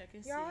gotta check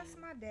and Y'all, see. it's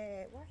my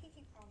dad. Why he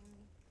keep calling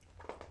me?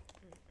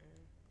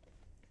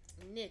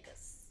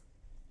 Niggas.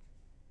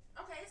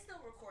 Okay, it's still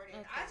recording.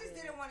 Okay, I just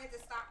didn't want it to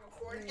stop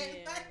recording.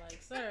 Yeah,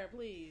 like, sir,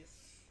 please.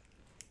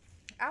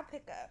 I'll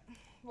pick up.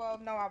 Well,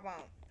 no, I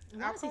won't.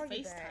 Why is he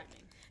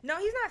FaceTiming? No,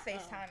 he's not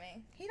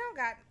FaceTiming. He don't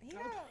got.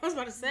 I was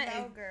about to say.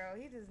 No, girl,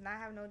 he does not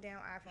have no damn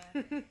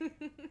iPhone.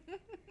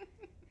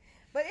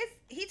 But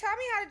he taught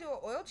me how to do an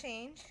oil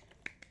change.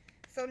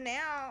 So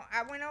now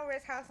I went over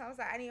his house and I was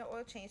like, I need an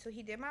oil change. So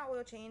he did my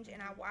oil change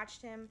and I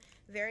watched him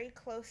very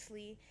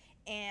closely.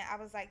 And I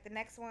was like, the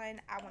next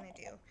one I want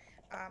to do.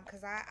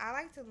 Because I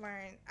like to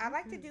learn. I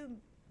like to do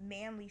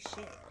manly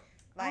shit.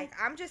 Like,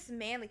 I'm just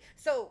manly.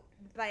 So,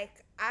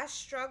 like, I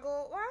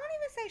struggle. Well, I don't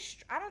even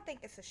say, I don't think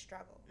it's a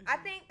struggle. I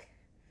think,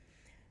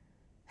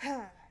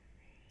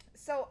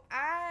 so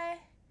I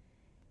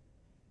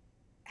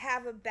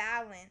have a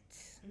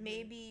balance,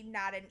 maybe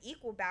not an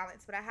equal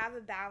balance, but I have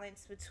a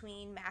balance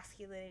between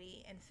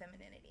masculinity and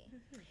femininity.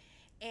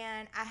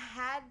 And I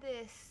had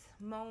this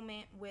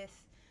moment with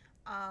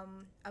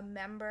a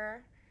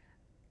member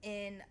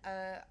in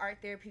a art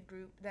therapy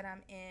group that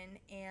I'm in,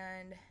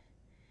 and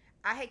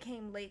I had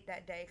came late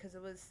that day because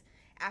it was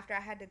after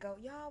I had to go.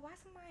 Y'all, why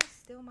somebody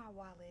steal my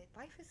wallet?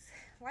 Life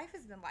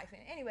has been life.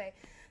 Anyway,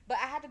 but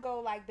I had to go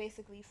like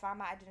basically find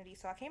my identity.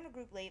 So I came to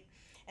group late,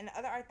 and the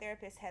other art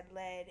therapist had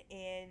led,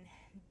 and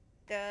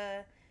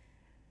the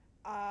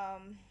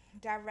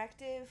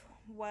directive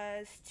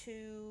was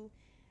to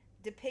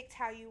depict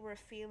how you were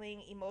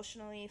feeling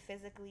emotionally,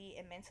 physically,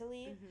 and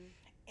mentally.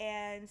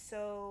 And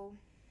so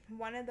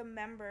one of the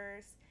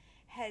members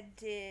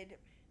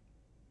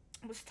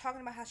was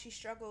talking about how she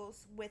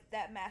struggles with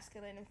that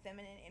masculine and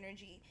feminine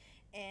energy.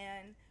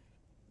 And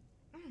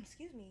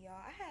excuse me, y'all,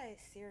 I had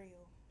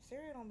cereal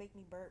don't make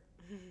me burp,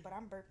 but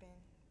I'm burping.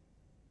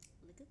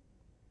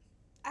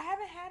 I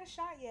haven't had a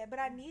shot yet, but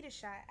I need a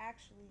shot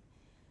actually.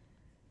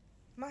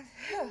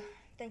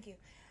 Thank you.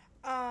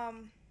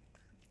 I'm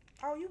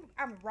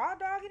raw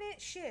dogging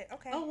it. Shit.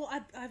 Okay. Oh well,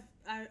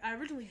 I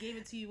originally gave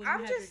it to you when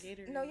you had your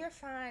Gatorade. No, you're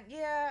fine.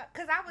 Yeah,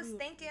 cause I was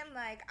thinking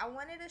like I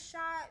wanted a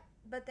shot,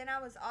 but then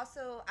I was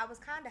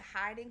kind of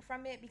hiding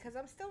from it because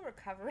I'm still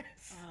recovering.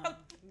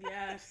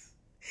 Yes.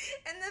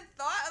 And the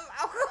thought of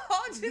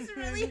alcohol just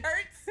really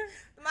hurts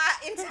my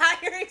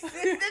entire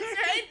existence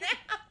right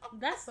now.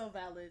 That's so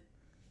valid.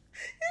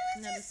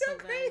 It's just so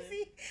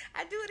crazy.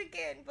 I do it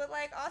again, but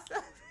like also.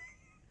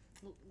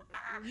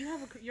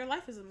 Your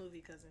life is a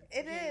movie, cousin.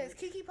 It is.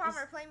 Keke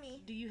Palmer, play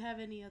me. Do you have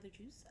any other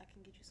juice? I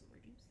can get you some more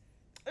juice.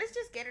 Let's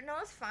just get it. No,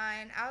 it's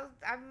fine.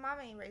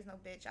 Mama ain't raised no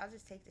bitch. I'll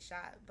just take the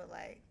shot. But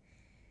like,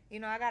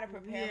 I gotta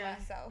prepare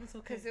myself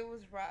because it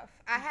was rough.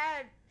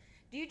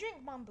 Do you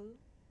drink bamboo?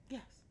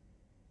 Yes.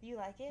 You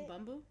like it?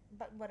 Bamboo?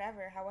 But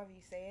whatever, however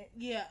you say it.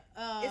 Yeah.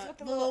 It's with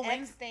the little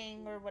X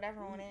thing or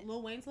whatever on it.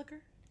 Lil Wayne's liquor?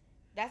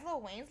 That's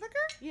Lil Wayne's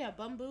liquor? Yeah,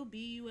 bamboo.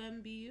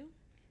 BUMBU.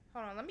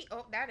 Hold on,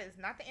 that is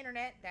not the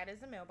internet. That is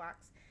the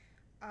mailbox.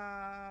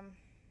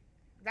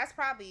 That's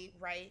probably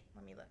right.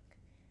 Let me look.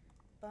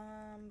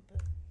 Bamboo.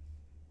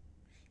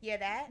 Yeah,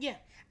 that? Yeah.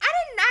 I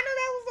did not know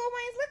that was Lil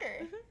Wayne's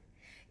liquor.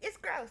 It's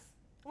gross.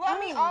 Well, I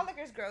mean, all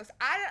liquor's gross.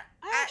 I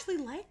actually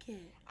like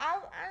it.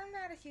 I'm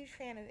not a huge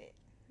fan of it.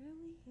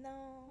 Really?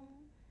 No.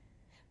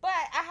 But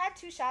I had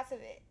 2 shots of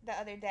it the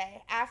other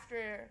day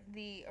after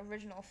the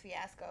original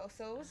fiasco.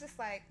 So it was just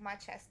like my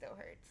chest still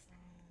hurts.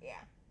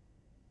 Yeah.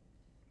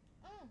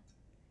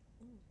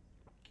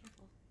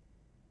 Careful.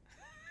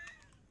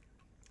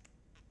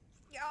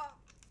 Y'all.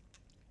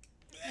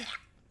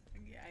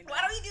 Yeah, I know. Why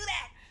do we do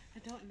that? I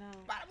don't know.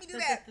 Why do we do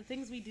that? The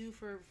things we do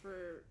for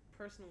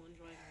personal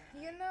enjoyment.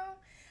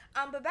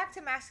 But back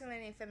to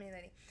masculinity and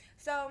femininity.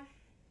 So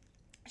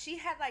she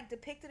had like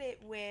depicted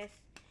it with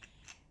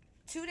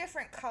 2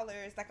 different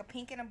colors, like a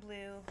pink and a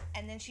blue,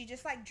 and then she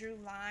just like drew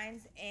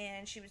lines,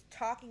 and she was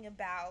talking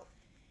about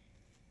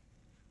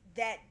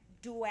that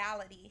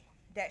duality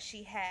that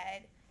she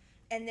had.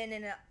 And then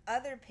in the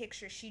other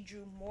picture, she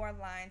drew more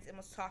lines and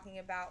was talking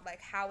about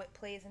like how it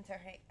plays into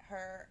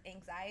her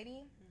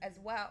anxiety as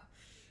well.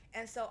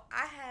 And so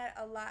I had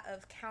a lot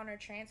of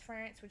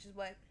counter-transference, which is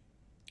what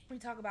we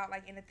talk about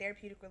like in a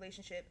therapeutic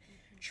relationship.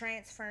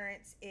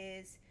 Transference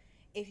is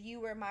if you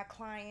were my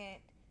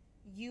client,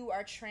 you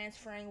are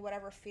transferring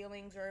whatever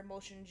feelings or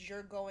emotions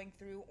you're going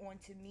through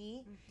onto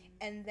me.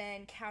 And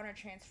then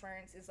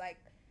counter-transference is like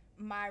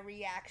my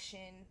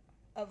reaction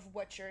of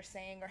what you're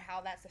saying or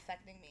how that's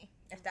affecting me,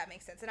 if that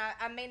makes sense. And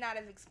I may not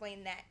have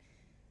explained that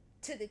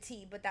to the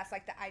T, but that's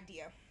like the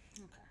idea.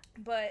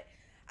 Okay. But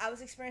I was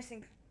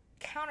experiencing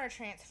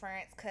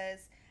counter-transference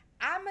because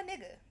I'm a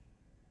nigga.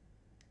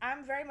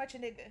 I'm very much a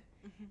nigga.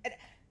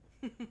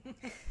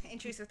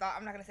 Intrusive thought.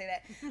 I'm not gonna say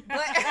that.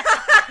 But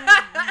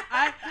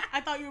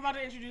I thought you were about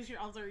to introduce your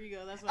alter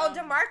ego. That's what. Oh,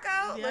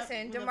 DeMarco. Yep,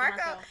 Listen,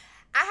 DeMarco.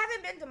 I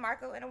haven't been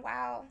DeMarco in a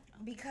while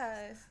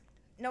because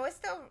it's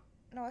still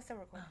recording.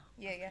 Oh,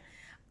 yeah, yeah.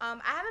 I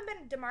haven't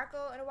been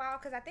DeMarco in a while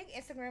because I think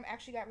Instagram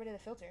actually got rid of the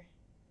filter.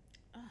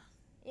 Oh.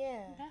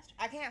 Yeah.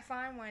 I can't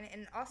find one,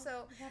 and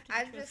also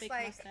I just fake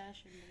like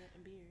mustache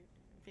and beard.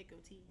 Fake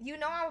goatee.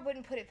 I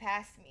wouldn't put it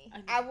past me.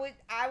 I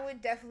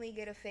would definitely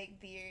get a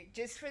fake beard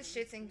just for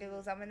shits and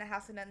giggles. I'm in the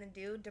house with nothing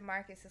to do.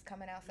 DeMarcus is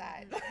coming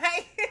outside.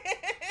 Like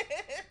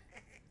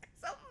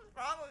something's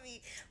wrong with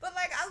me. But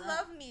like I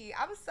love me.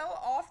 I'm so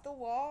off the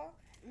wall.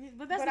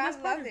 But that's the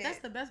best part of it. That's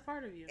the best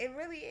part of you. It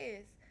really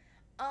is.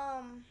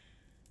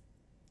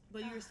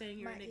 But you were saying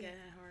you're a nigga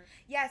at heart.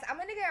 Yes, I'm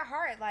a nigga at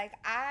heart. Like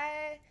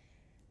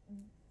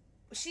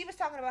she was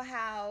talking about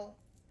how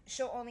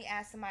she'll only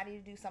ask somebody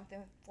to do something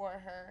for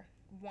her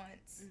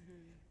once,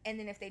 and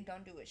then if they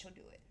don't do it, she'll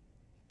do it.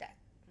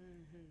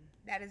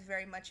 That is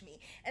very much me.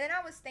 And then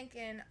I was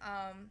thinking,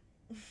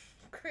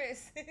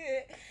 Chris,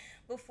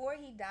 before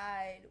he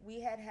died, we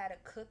had a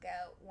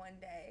cookout one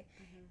day,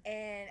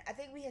 and I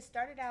think we had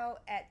started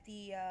out at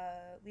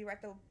we were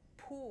at the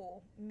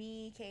pool,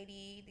 me,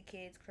 Katie, the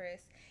kids,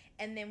 Chris,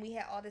 and then we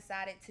had all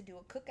decided to do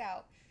a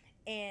cookout.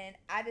 and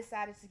I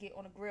decided to get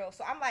on a grill.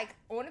 So I'm like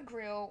on a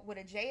grill with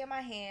a J in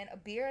my hand, a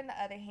beer in the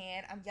other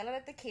hand. I'm yelling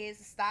at the kids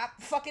to stop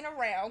fucking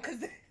around because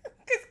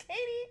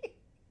Katie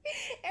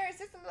and her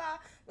sister-in-law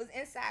was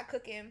inside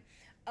cooking.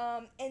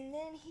 And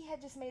then he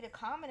had just made a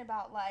comment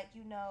about, like,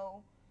 you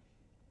know,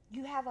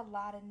 you have a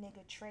lot of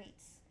nigga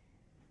traits.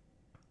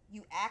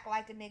 You act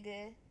like a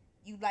nigga.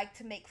 You like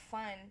to make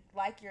fun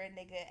like you're a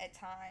nigga at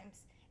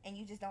times. And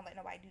you just don't let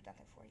nobody do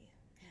nothing for you.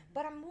 Mm-hmm.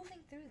 But I'm moving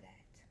through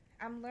that.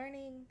 I'm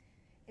learning.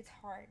 It's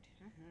hard.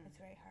 Mm-hmm. It's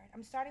very hard.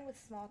 I'm starting with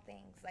small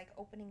things, like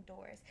opening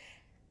doors.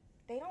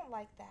 They don't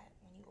like that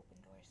when you open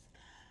doors.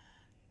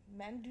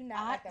 Men do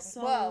not like that.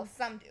 Well,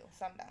 some do.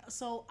 Some don't.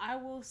 So I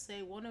will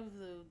say one of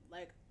the,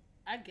 like,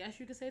 I guess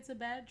you could say it's a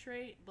bad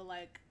trait, but,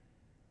 like,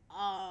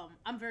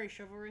 I'm very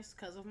chivalrous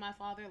because of my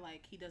father.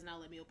 Like, he does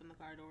not let me open the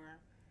car door.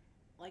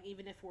 Like,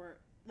 even if we're,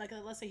 like,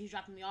 let's say he's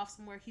dropping me off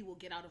somewhere, he will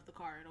get out of the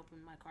car and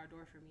open my car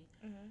door for me.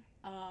 Mm-hmm.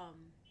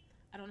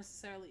 I don't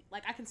necessarily,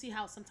 like, I can see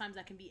how sometimes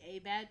that can be a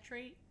bad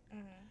trait,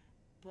 mm-hmm.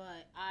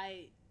 but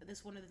this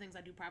is one of the things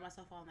I do pride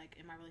myself on, like,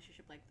 in my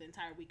relationship. Like, the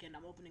entire weekend,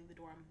 I'm opening the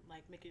door. I'm,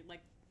 like, making,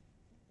 like,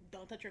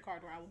 don't touch your car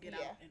door. I will get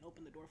out and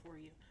open the door for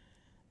you.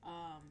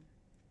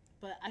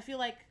 But I feel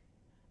like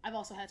I've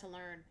also had to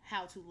learn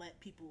how to let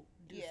people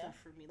do stuff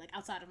for me, like,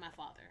 outside of my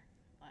father.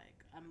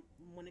 Like,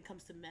 when it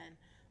comes to men,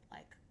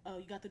 like, oh,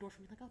 you got the door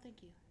for me? Like, oh,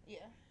 thank you.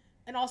 Yeah.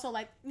 And also,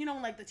 like, you know,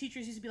 like, the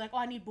teachers used to be like, oh,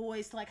 I need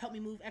boys to, like, help me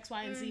move X,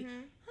 Y, and Z. Mm-hmm.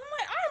 I'm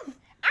like,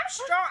 I'm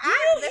strong.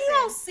 You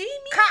don't see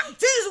me. Cotton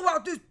tease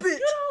about this bitch. You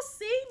don't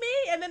see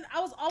me. And then I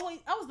was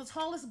the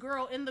tallest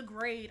girl in the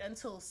grade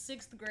until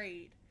 6th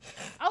grade.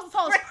 I was the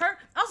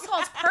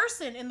tallest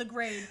person in the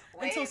grade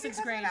until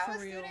 6th grade, for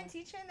real. When I was student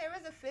teaching, there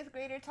was a 5th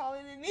grader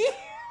taller than me. He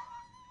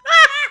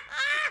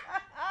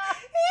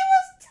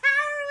was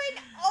towering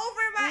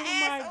over my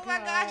ass. Oh my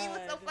god, he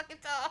was so fucking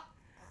tall.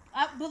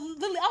 But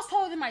literally, I was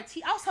taller than I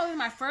was taller than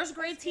my first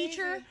grade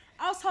teacher.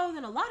 I was taller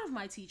than a lot of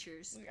my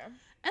teachers. Yeah.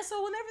 And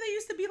so whenever they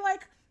used to be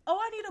like, "Oh,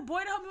 I need a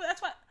boy to help me with,"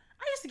 that's why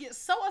I used to get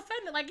so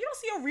offended. Like, you don't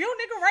see a real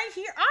nigga right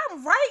here?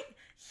 I'm right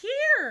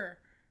here.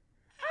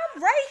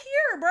 I'm right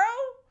here, bro.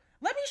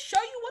 Let me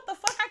show you what the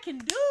fuck I can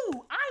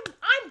do.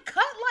 I'm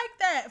cut like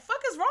that.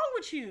 Fuck is wrong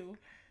with you?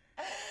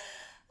 I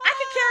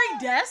can carry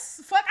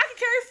desks. Fuck, I can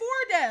carry 4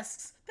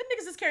 desks. Them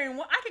niggas is carrying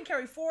one. I can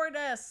carry 4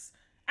 desks.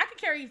 I can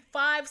carry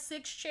 5,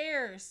 6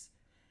 chairs.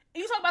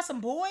 And you talk about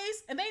some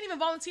boys, and they ain't even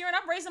volunteering.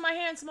 I'm raising my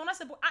hand, Simone. I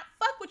said,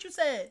 fuck what you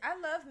said. I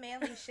love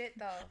manly shit,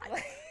 though. I'm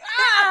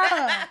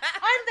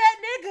that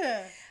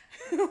nigga.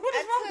 What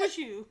is wrong with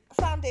you?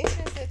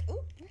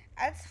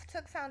 I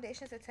took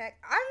Foundations of Tech.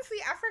 Honestly,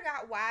 I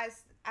forgot why.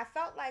 I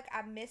felt like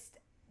I missed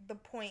the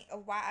point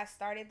of why I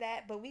started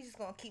that, but we just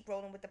gonna keep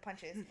rolling with the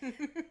punches.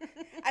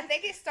 I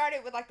think it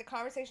started with, like, the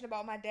conversation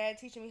about my dad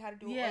teaching me how to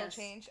do an oil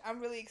change. I'm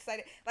really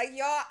excited. Like,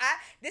 y'all,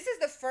 this is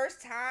the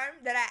first time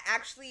that I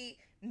actually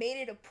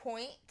made it a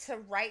point to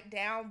write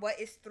down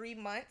what is 3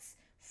 months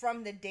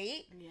from the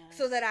date,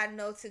 so that I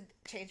know to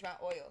change my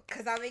oil,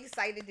 because I'm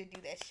excited to do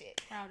that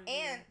shit.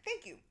 And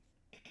thank you.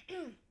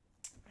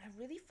 I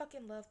really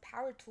fucking love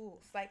power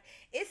tools. Like,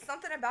 it's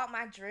something about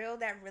my drill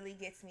that really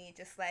gets me.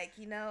 Just, like,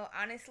 you know,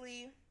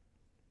 honestly,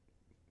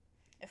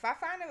 if I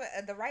find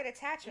the right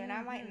attachment,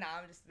 I might.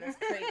 That's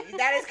crazy.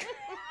 That is crazy.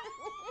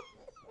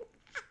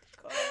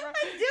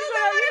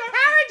 Dildo on a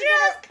power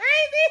drill is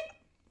crazy.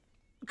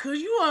 Could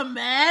you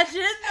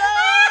imagine,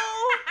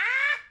 though?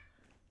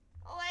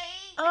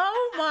 Wait.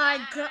 Oh my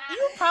god,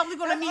 you're probably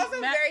gonna meet. That's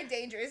also very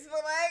dangerous,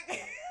 but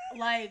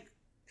like.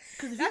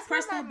 Because if you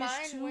press that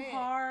bitch too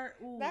hard,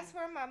 ooh, that's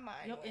where my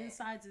mind your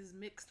insides is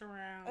mixed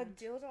around. A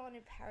dildo on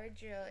a power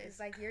drill is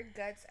like your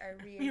guts are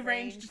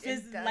rearranged,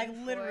 like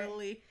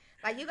literally.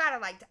 Like, you gotta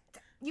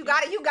you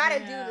gotta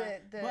do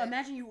the. Well,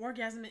 imagine you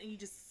orgasm and you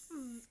just.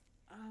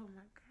 Oh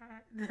my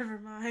god! Never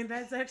mind.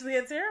 That's actually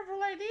a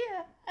terrible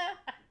idea.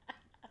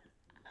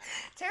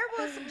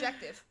 Terrible is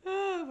subjective.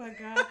 Oh my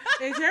god!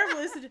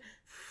 Terrible is subjective.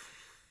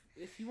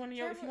 If you want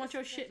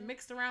your shit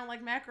mixed around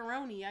like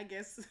macaroni, I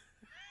guess.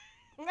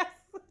 That's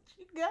what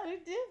you gotta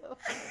do.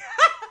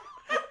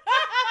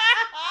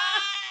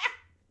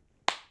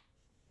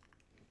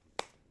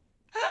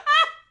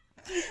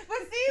 But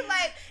see,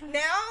 like,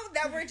 now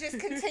that we're just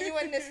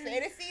continuing this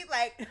fantasy,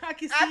 like, I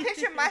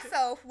picture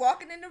myself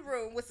walking in the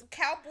room with some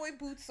cowboy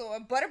boots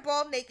on,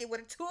 butterball naked,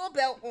 with a tool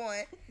belt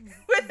on,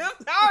 with a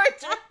power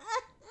drill.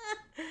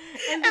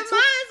 And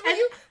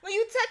mine's when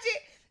you touch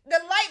it, the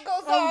light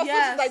goes off, which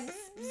is like.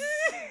 Bzz,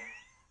 bzz.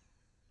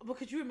 But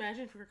could you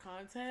imagine for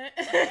content?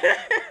 Oh,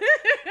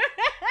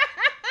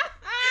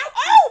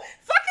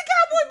 fuck the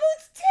cowboy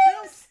boots,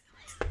 Tim's.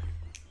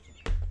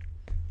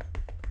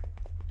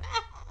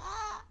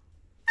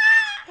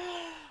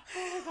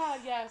 Oh my god,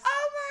 yes.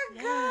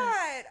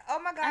 Oh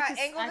my god.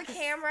 Angle the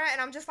camera,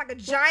 and I'm just like a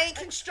giant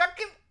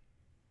constructive.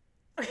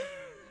 Wait,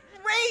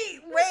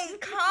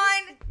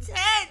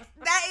 content.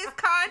 That is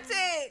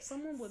content.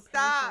 Someone would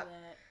stop.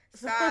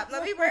 Stop.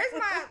 Let me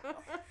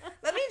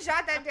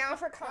jot that down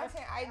for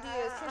content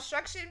ideas.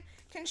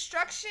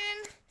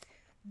 Construction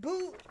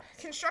Boot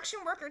construction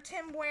worker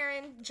Tim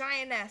wearing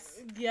giantess.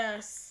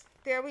 Yes.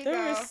 There we go.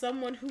 There is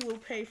someone who will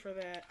pay for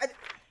that.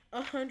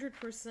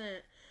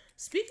 100%.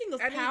 Speaking of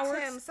power,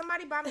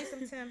 somebody buy me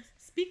some Tims.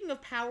 Speaking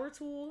of power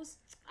tools,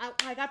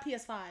 I got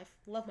PS5.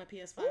 Love my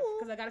PS5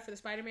 because I got it for the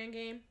Spider-Man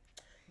game.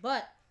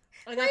 But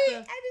I got I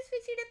just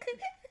pictured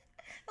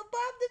a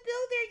Bob the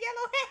Builder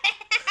yellow hat.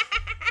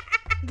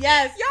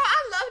 Yes. Yo,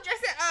 I love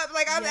dressing up.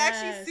 Like I'm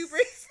actually super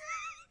excited.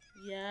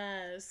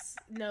 Yes.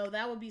 No,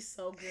 that would be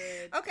so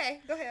good.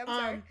 Okay, go ahead. I'm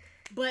sorry.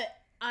 But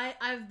I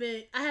have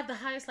the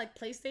highest like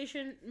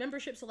PlayStation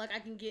membership, so like I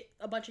can get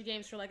a bunch of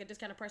games for like a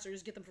discounted price or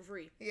just get them for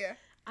free. Yeah.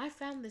 I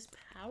found this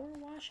power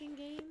washing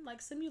game,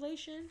 like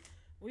simulation,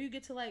 where you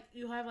get to like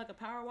you have like a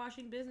power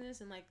washing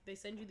business and like they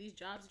send you these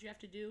jobs that you have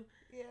to do.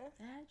 Yeah.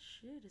 That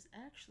shit is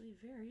actually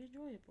very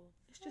enjoyable.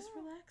 It's just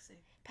relaxing.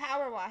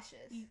 Power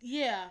washes.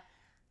 Yeah.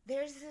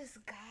 There's this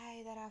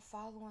guy that I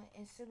follow on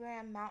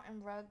Instagram,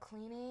 Mountain Rug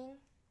Cleaning.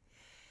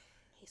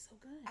 He's so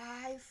good.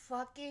 I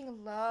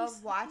fucking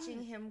love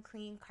watching him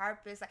clean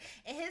carpets. Like,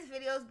 and his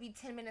videos be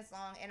 10 minutes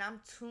long, and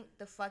I'm tuned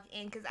the fuck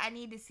in because I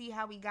need to see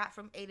how we got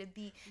from A to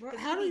D. Bro,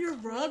 how do your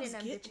rugs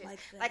get like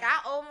that? Like,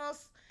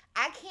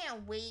 I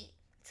can't wait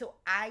till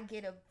I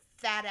get a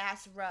fat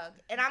ass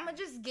rug, and I'm gonna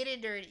just get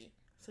it dirty.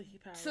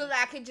 So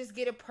that I can just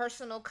get a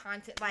personal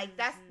content. Like,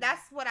 that's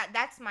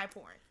my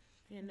porn.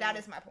 You know, that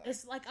is my porn.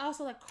 It's like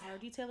also like car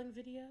detailing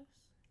videos.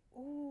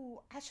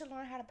 Ooh, I should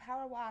learn how to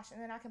power wash,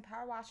 and then I can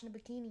power wash in a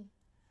bikini.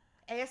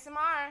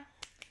 ASMR.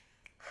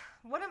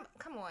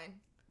 Come on.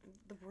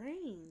 The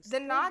brains. The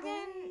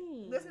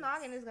noggin. This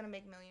noggin is gonna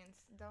make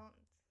millions. Don't.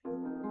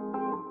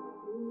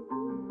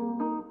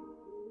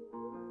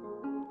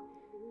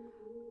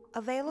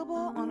 Available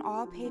on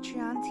all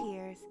Patreon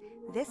tiers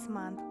this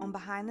month on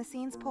Behind the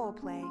Scenes Pole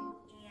Play.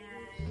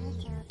 And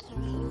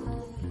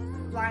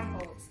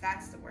blindfolds,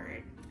 that's the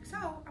word.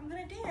 So I'm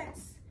gonna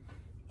dance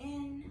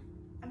in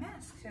a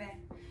mask today.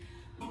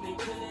 Been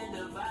killing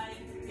the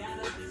vibe,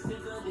 gotta be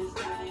sick of this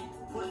guy.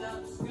 Pull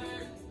up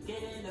skirt,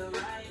 get in the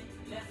right.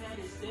 Left hand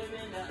is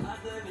steering, the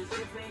other is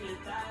tripping your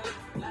thigh.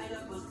 Light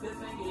up a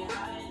spiff and get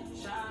high.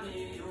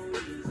 Shawty, you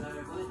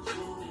deserve what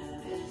you been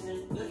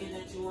missing. Looking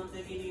at you, I'm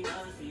thinking he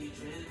must be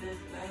tripping.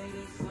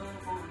 Lady, so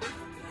for me,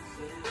 that's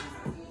it.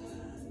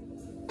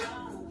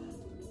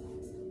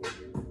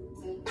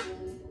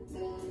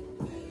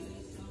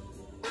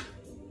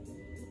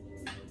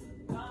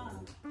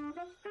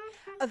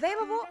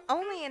 Available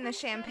only in the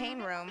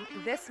Champagne Room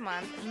this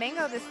month,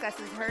 Mango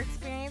discusses her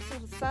experience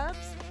with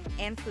subs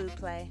and food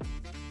play.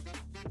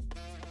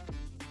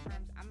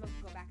 I'm going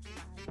to go back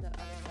to the other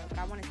stuff, but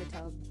I wanted to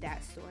tell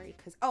that story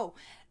because,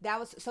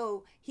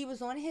 so he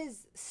was on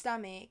his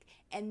stomach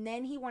and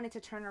then he wanted to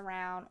turn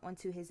around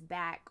onto his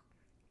back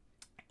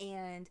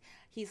and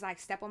he's like,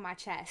 step on my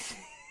chest.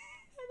 And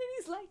then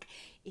he's like,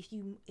 if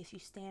you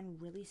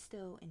stand really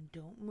still and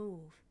don't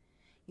move,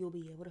 you'll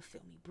be able to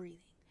feel me breathing.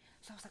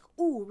 So I was like,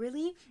 ooh,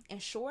 really?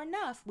 And sure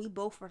enough, we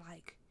both were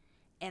like,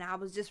 and I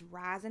was just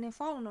rising and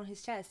falling on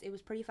his chest. It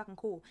was pretty fucking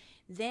cool.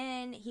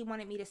 Then he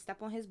wanted me to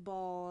step on his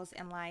balls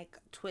and like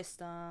twist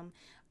them.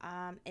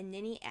 And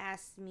then he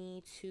asked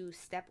me to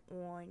step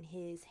on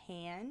his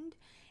hand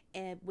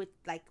and with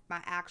like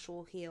my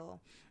actual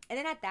heel. And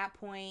then at that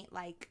point,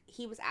 like,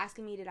 he was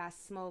asking me, did I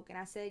smoke? And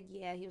I said,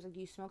 yeah. He was like, do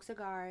you smoke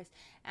cigars?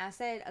 And I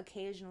said,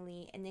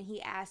 occasionally. And then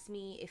he asked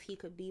me if he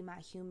could be my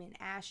human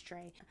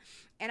ashtray.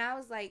 And I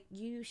was like,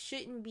 you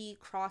shouldn't be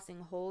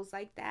crossing holes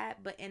like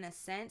that. But in a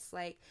sense,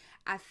 like,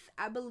 I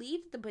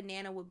believe the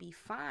banana would be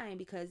fine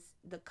because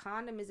the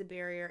condom is a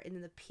barrier and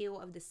then the peel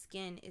of the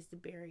skin is the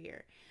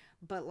barrier.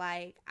 But,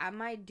 like, I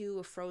might do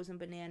a frozen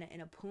banana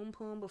in a poom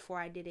poom before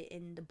I did it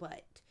in the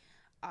butt.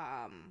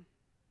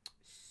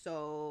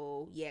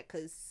 So, yeah,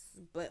 because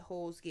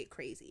buttholes get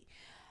crazy.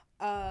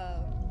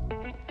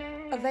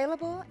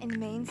 Available in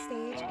Main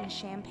Stage and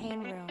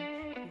Champagne Room.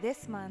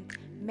 This month,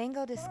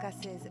 Mango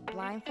discusses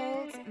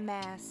blindfolds,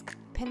 masks,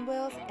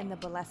 pinwheels, and the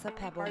Bellessa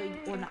Pebble.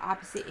 On the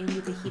opposite end,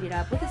 you can heat it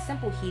up with a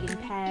simple heating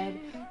pad.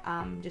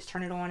 Just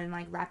turn it on and,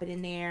 like, wrap it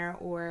in there.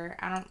 Or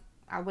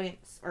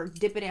or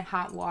dip it in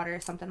hot water,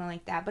 something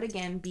like that. But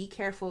again, be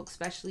careful,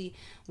 especially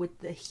with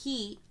the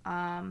heat.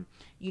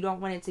 You don't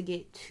want it to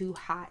get too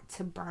hot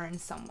to burn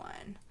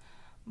someone.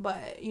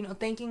 But, you know,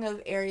 thinking of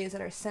areas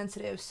that are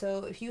sensitive.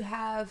 So if you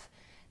have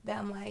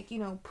them, like, you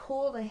know,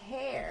 pull the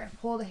hair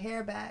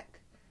back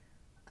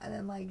and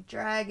then, like,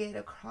 drag it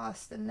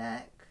across the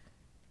neck.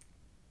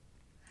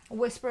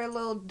 Whisper a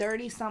little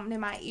dirty something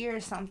in my ear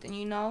or something,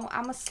 you know.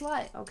 I'm a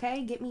slut,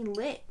 okay? Get me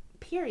lit,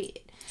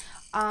 period.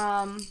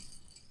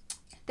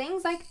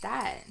 Things like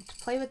that.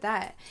 Play with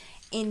that.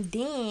 And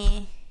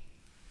then,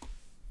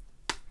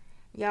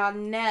 y'all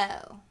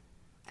know,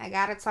 I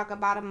gotta talk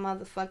about a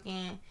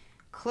motherfucking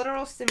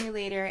clitoral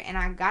stimulator, and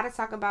I gotta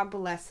talk about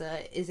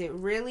Bellessa. Is it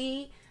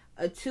really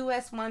a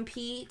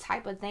 2S1P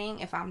type of thing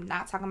if I'm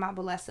not talking about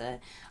Bellessa?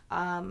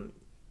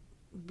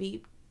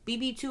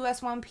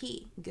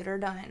 BB2S1P. Get her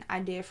done. I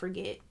did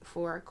forget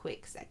for a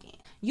quick second.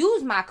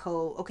 Use my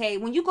code, okay?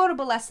 When you go to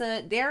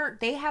Bellessa,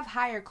 they have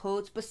higher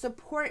codes, but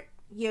support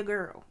your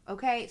girl,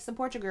 okay?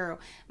 Support your girl.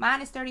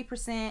 Mine is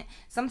 30%.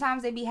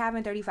 Sometimes they be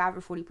having 35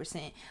 or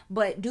 40%.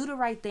 But do the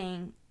right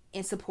thing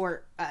and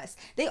support us.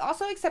 They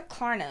also accept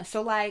Klarna.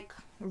 So, like,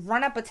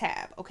 run up a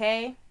tab,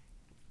 okay?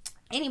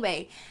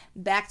 Anyway,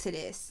 back to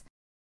this.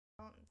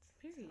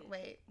 Period.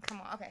 Wait, come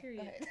on. Okay, Period.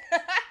 go ahead.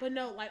 But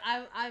no, like,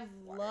 I've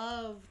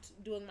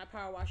loved doing my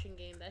power washing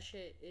game. That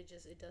shit, it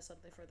does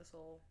something for the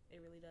soul.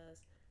 It really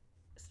does.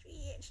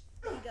 Stretch.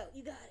 There you go.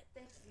 You got it.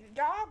 Thank you.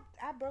 Dog,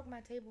 I broke my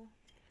table.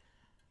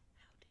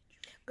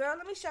 Girl,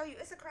 let me show you.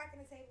 It's a crack in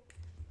the table.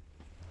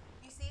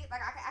 You see? Like,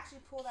 I can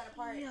actually pull that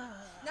apart. Yeah.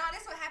 No,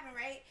 this what happened,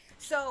 right?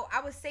 So,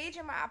 I was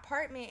saging my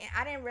apartment, and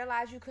I didn't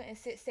realize you couldn't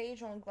sit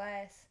sage on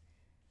glass.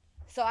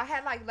 So, I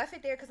had, like, left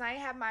it there because I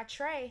didn't have my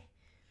tray.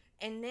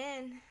 And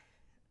then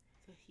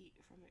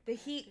the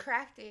heat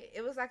cracked it.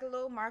 It was, like, a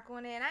little mark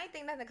on it. And I didn't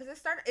think nothing because it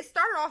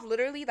started off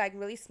literally, like,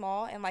 really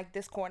small in, like,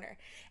 this corner.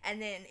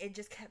 And then it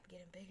just kept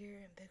getting bigger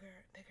and bigger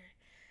and bigger.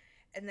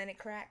 And then it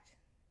cracked.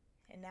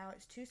 And now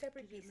it's two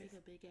separate pieces. Did it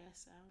make a big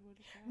ass sound when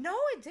it cracked? No,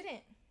 it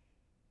didn't.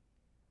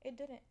 It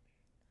didn't.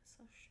 That's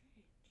so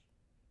strange.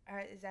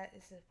 Alright, is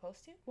it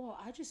supposed to? Well,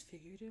 I just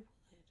figured it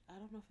would.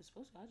 I don't know if it's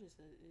supposed to. I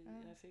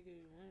figured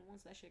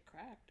once that shit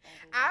cracked.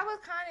 I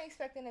was kind of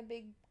expecting a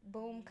big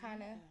boom,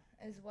 kind of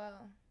as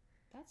well.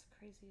 That's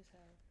crazy as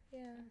hell.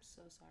 Yeah. I'm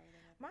so sorry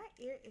that happened. My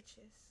ear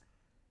itches.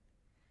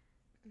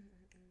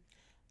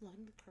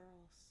 Loving the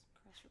curls.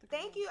 Curls for the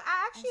Thank girls. you.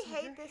 I actually Also,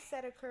 hate this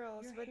set of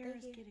curls, Your but hair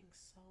thank is you. getting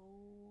so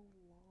long.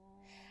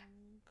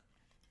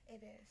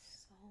 It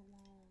is. So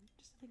long.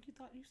 Just think you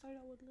thought you started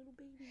out with little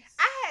babies.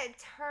 I had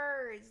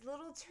turds,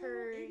 little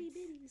turds, Little itty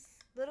bitties.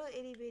 little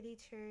itty bitty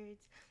turds,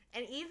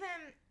 and even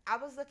I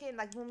was looking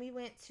like when we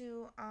went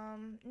to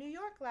New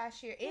York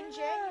last year in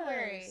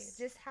January,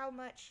 just how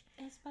much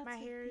my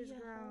hair has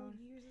grown.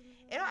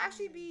 It'll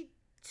actually be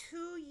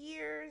 2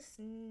 years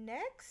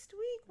next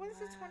week. When is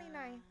the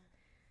 29th?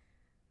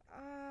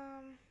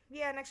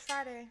 Yeah, next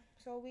Friday.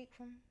 So a week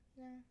from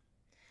now.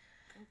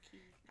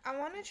 Okay. I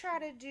want to try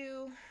to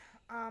do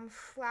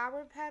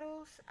flower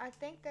petals. I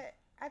think that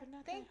But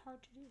not that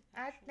hard to do.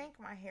 I think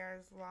my hair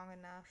is long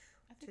enough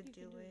to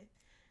do it.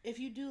 If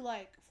you do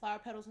like flower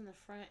petals in the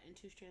front and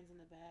 2 strands in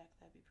the back,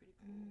 that'd be pretty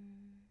cool.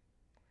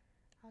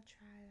 I'll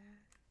try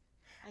that.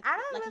 Like, I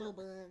don't like really,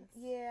 little buns.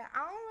 Yeah, I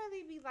don't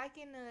really be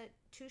liking the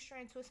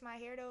 2-strand twist my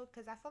hair though,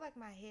 because I feel like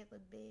my head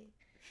look big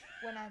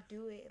when I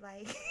do it.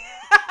 Like,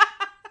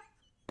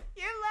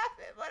 you're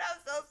laughing, but I'm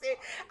so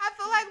serious. I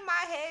feel like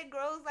my head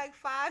grows like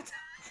 5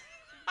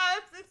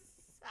 times the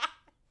size.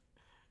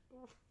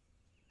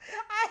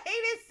 I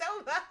hate it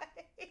so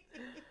much.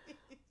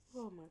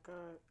 Oh my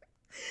god.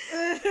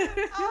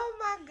 Oh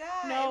my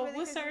god. No, really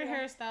with certain pisses me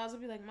off. hairstyles, it'll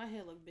be like my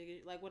head look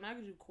bigger. Like when I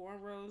could do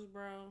cornrows,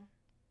 bro.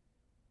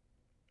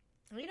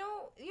 You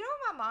know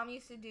what my mom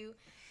used to do?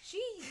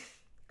 She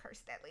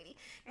cursed that lady.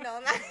 No,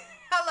 not,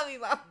 I love you,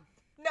 Mom.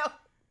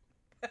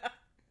 No.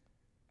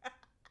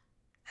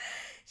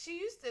 She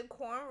used to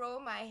cornrow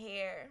my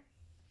hair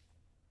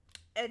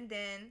and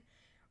then,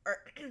 or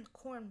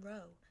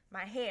cornrow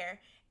my hair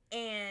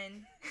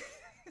and.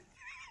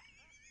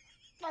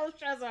 I was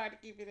trying so hard to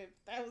keep it in.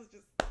 That was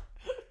just.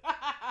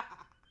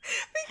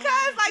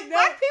 Because, like,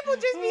 black people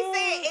just be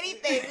saying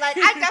anything. Like,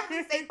 I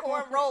definitely say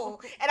corn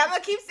roll. And I'm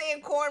going to keep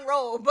saying corn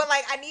roll. But,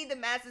 like, I need the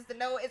masses to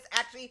know it's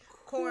actually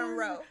corn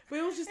roll. But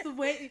it was just the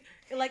way,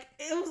 like,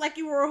 it was like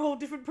you were a whole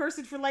different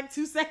person for, like,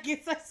 2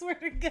 seconds. I swear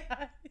to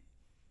God.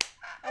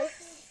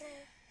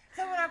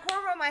 So, when I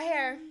corn roll my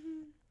hair,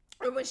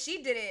 or when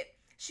she did it,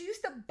 she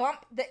used to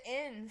bump the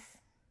ends.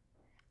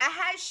 I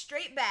had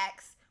straight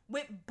backs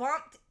with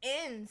bumped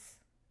ends.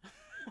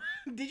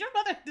 Did your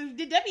mother,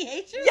 did Debbie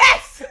hate you?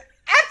 Yes!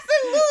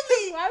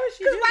 Absolutely. Why would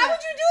she do that?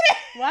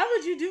 Why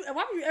would you do that?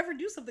 Why would you ever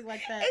do something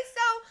like that? And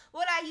so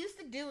what I used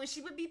to do is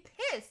she would be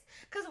pissed.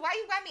 Because why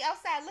you got me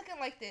outside looking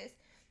like this?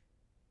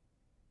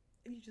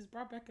 And you just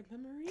brought back a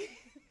memory?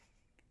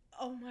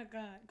 Oh my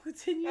God.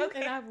 Continue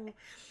Okay. and I will.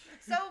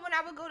 So when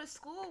I would go to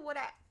school,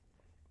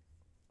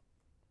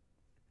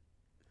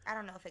 I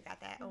don't know if it got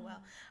that. Oh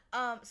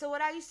well. So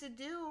what I used to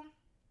do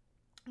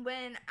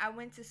when I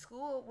went to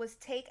school was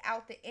take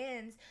out the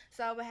ends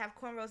so I would have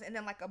cornrows and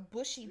then like a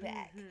bushy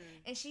back.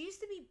 And she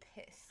used to be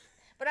pissed.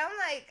 But I'm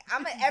like,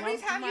 every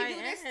time you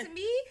do this to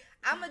me,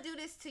 I'm going to do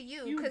this to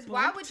you. Because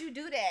why would you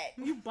do that?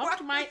 You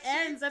bumped my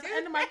ends at the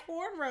end of my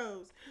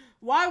cornrows.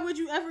 Why would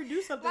you ever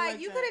do something like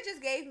that? You could have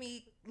just gave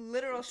me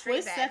literal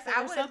straight backs.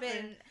 I would have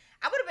been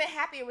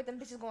happier with them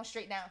bitches going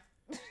straight down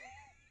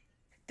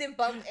than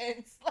bumped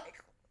ends. Like,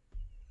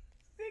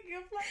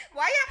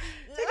 why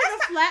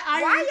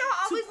y'all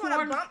always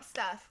want to bump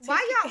stuff?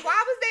 Why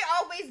was they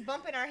always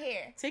bumping our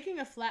hair? Taking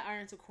a flat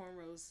iron to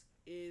cornrows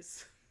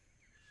is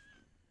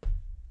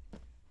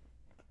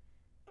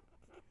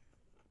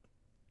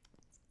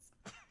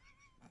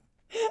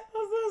I'm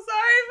so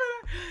sorry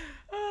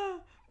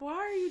for why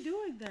are you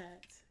doing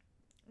that?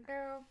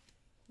 Girl,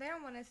 they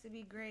don't want us to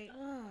be great.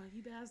 Oh,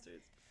 you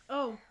bastards.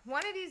 Oh.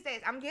 One of these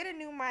days, I'm getting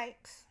new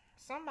mics.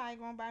 Somebody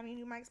gonna buy me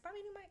new mics. Buy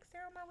me new mics.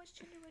 They're on my wish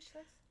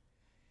list.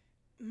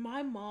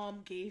 My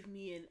mom gave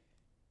me an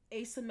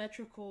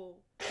asymmetrical.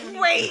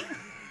 Wait.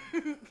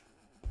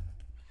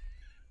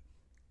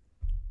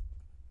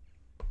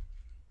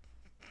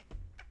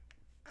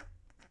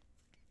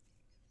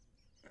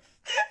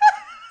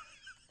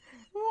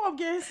 Oh, I'm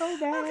getting so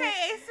bad. Okay,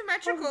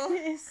 asymmetrical. I'm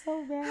getting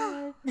so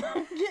bad.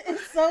 I'm getting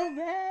so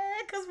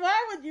bad. Because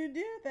why would you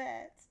do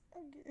that?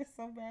 I'm getting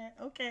so bad.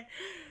 Okay.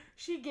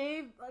 She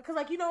gave, because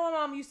like, you know, my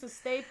mom used to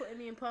stay putting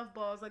me in puff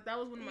balls. Like, that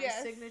was one of my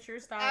signature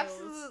styles.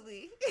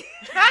 Absolutely.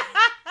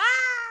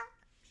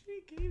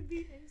 She gave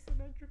me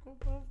asymmetrical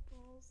puff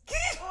balls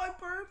on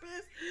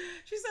purpose.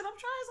 She said, I'm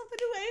trying something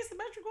new.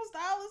 Asymmetrical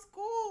style is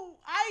cool.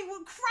 I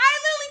would cry.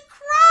 Literally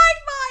cried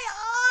my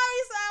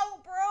eyes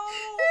out, bro.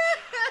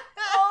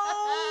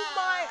 Oh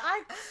my.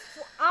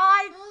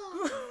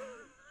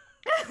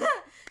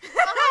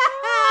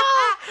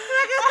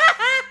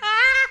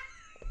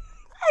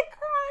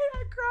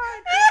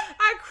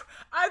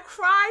 I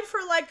cried for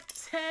like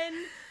 10,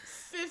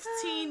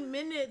 15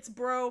 minutes,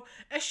 bro.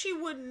 And she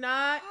would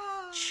not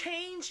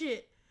change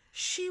it.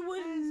 She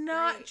would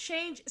not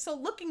change it. So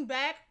looking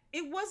back,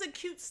 it was a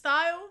cute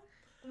style.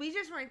 We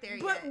just weren't there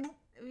but yet.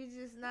 We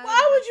just not.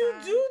 Why would you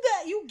do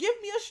that? You give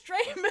me a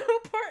straight middle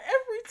part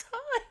every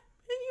time.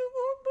 And you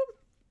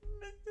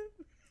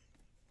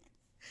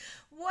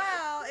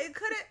Well, it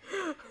couldn't.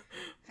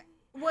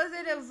 Was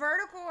it a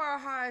vertical or a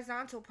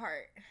horizontal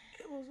part?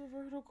 It was a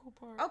vertical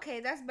part. Okay,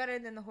 that's better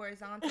than the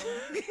horizontal.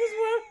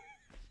 I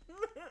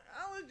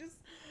was just.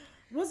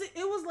 Was it?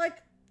 It was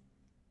like.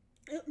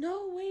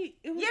 No, wait.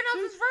 It was. Yeah,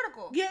 no, it was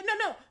vertical. Yeah,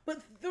 no.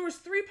 But there was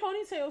 3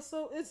 ponytails,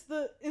 so it's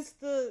the.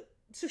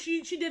 So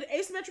she did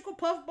asymmetrical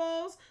puff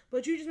balls,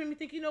 but you just made me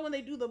think, you know, when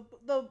they do the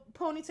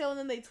ponytail and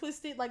then they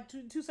twist it, like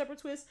two separate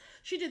twists.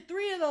 She did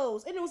 3 of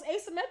those, and it was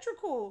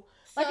asymmetrical.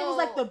 Like, it was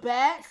like the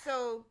back.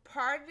 So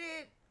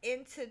parted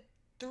into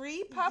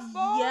 3 puff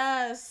balls?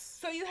 Yes.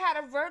 So you had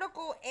a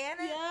vertical and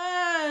a...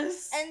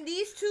 Yes. And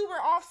these 2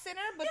 were off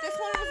center, but this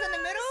one was in the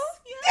middle?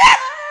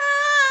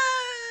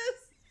 Yes.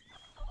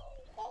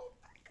 Oh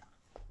my God.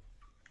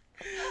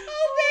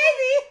 Oh,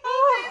 baby.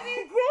 Oh,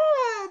 baby.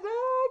 God,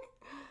 dog.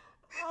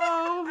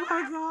 Oh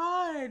my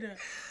God.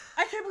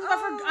 I can't believe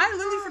I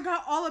literally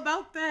forgot all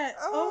about that.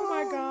 Oh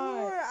my God.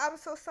 Lord, I'm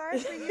so sorry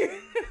for you.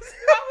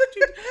 How would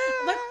you?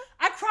 Like,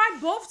 I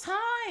cried both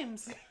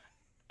times.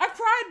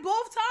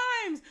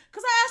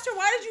 Because I asked her,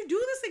 why did you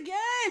do this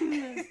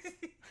again?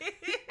 Adding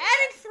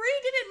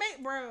 3 didn't make,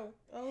 bro.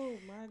 Oh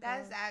my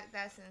God.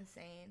 That's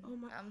insane. Oh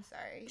my, I'm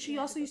sorry. She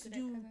also used to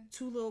do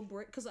 2 little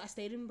braids, because I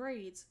stayed in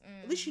braids.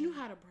 At least she knew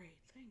how to braid.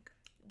 Thank God.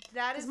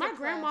 That is my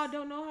grandma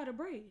don't know how to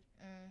braid.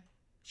 Mm.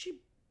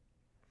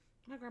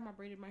 My grandma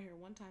braided my hair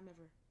one time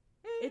ever.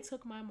 It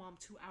took my mom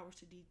 2 hours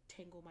to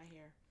detangle my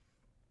hair.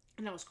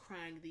 And I was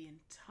crying the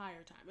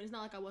entire time. And it's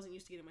not like I wasn't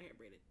used to getting my hair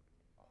braided.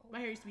 My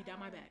hair used to be down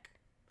my back.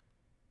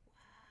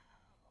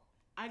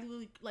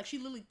 Wow. She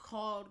literally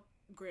called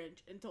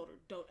Grinch and told her,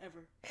 don't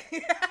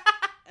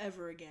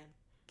ever again.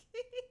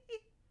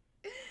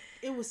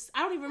 It was,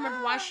 I don't even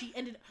remember why she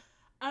ended,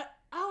 I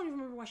don't even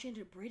remember why she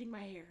ended up braiding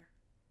my hair.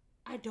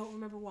 I don't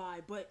remember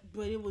why, but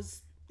it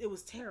was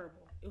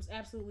terrible. It was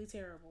absolutely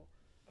terrible.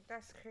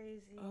 That's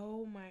crazy.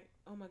 Oh my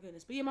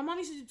goodness. But yeah, my mom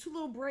used to do 2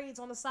 little braids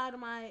on the side of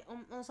my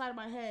on the side of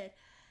my head.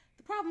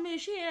 The problem is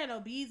she had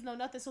no beads, no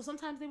nothing. So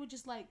sometimes they would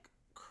just like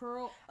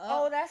curl up.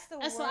 Oh, that's the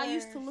worst. And so I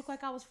used to look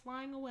like I was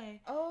flying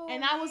away. Oh,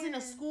 and I was in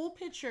a school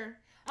picture.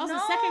 I was in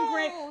 2nd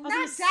grade.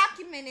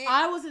 Documented.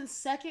 I was in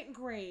 2nd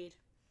grade.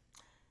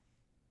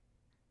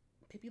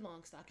 Pippi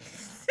Longstocking.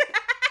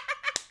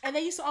 And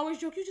they used to always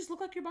joke, you just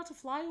look like you're about to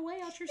fly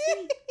away out your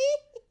seat.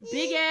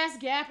 Big ass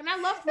gap. And I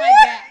loved my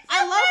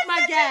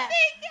gap.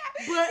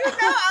 But you know,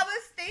 I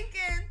was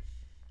thinking,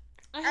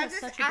 I have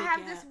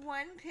this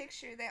one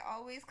picture that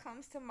always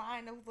comes to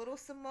mind of little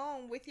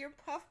Simone with your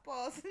puff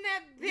balls and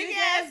that big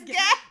ass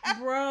gap.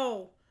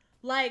 Bro.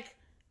 Like,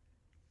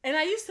 and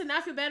I used to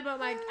not feel bad about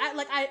my,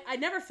 I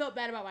never felt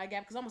bad about my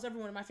gap because almost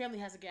everyone in my family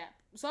has a gap.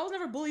 So I was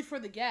never bullied for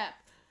the gap.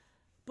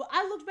 But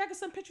I looked back at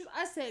some pictures.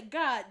 I said,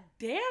 God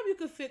damn, you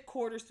could fit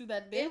quarters through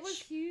that bitch. It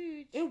was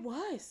huge. It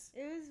was.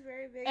 It was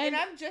very big. And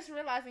I'm just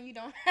realizing you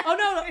don't have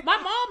no. My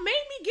mom made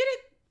me get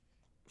it.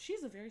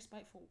 She's a very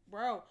spiteful.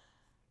 Bro,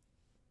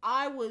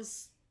 I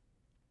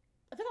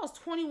think I was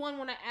 21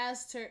 when I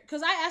asked her.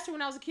 Because I asked her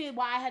when I was a kid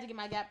why I had to get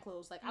my gap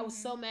closed. Like, I was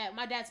so mad.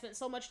 My dad spent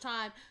so much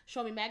time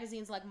showing me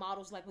magazines, like,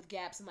 models, like, with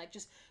gaps. And, like,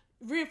 just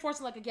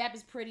reinforcing, like, a gap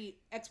is pretty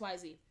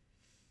XYZ.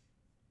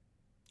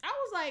 I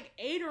was like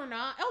 8 or 9.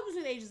 I was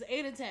between the ages of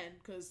 8 and 10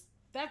 because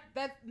that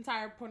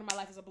entire point of my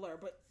life is a blur.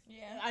 But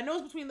yeah, I know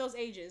it's between those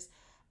ages.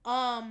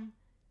 And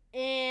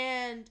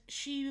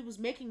she was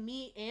making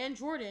me and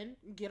Jordan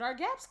get our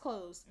gaps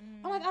closed.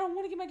 I'm like, I don't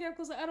want to get my gap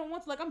closed. Like, I don't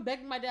want to. Like, I'm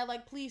begging my dad,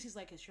 like, please. He's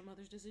like, it's your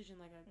mother's decision.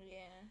 Like,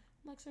 yeah.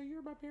 I'm like, sir,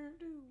 you're my parent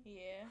too.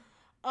 Yeah.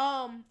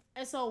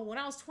 And so when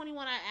I was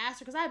 21, I asked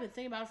her because I had been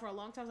thinking about it for a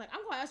long time. I was like,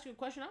 I'm gonna ask you a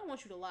question. I don't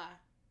want you to lie.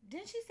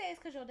 Didn't she say it's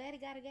because your daddy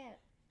got a gap?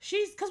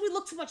 Because we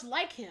look too much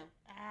like him.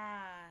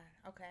 Ah,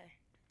 okay.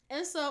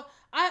 And so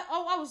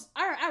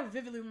I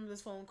vividly remember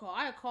this phone call.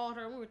 I had called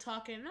her and we were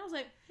talking and I was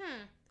like,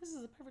 this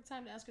is the perfect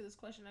time to ask her this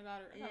question. I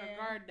got her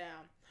guard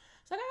down.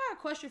 So I got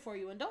a question for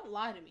you and don't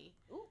lie to me.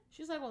 Ooh.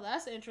 She's like, well,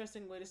 that's an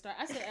interesting way to start.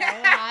 I said,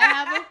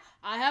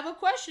 I have a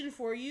question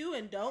for you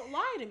and don't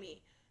lie to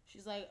me.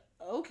 She's like,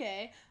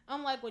 okay.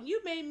 I'm like, when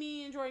you made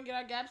me and Jordan get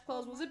our gaps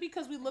closed, was it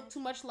because we looked too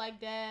much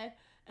like Dad?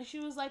 And she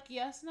was like,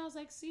 yes. And I was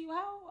like, see,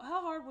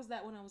 how hard was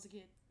that when I was a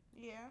kid?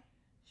 Yeah.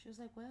 She was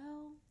like,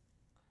 well.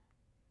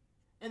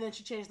 And then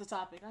she changed the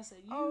topic. I said,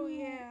 oh,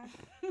 yeah.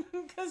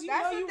 Because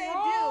that's what they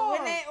wrong.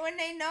 do. When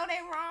they know they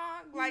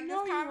wrong. Like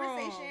this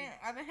conversation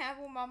I've been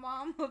having with my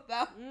mom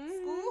about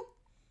school.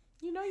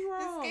 You know you're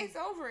wrong. Just skates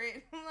over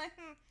it. I'm like,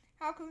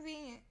 how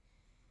convenient.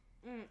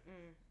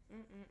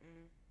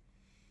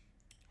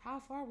 How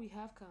far we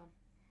have come.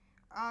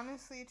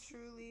 Honestly,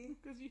 truly.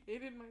 Because you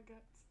hated my guts.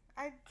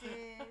 I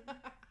did.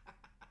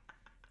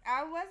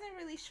 I wasn't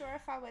really sure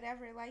if I would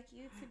ever like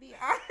you, to be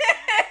honest.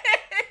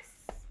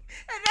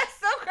 And that's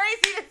so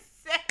crazy to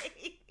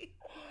say.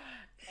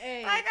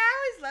 Hey. Like,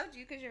 I always loved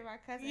you because you're my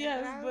cousin.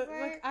 Yes, but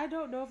like, I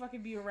don't know if I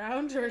can be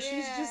around her. Yeah.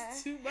 She's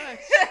just too much.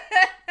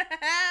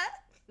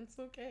 It's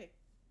okay.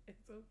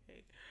 It's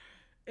okay.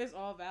 It's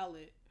all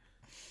valid.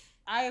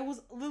 I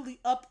was literally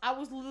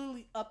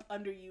up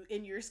under you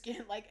in your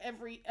skin. Like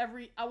every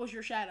I was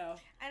your shadow.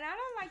 And I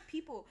don't like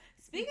people.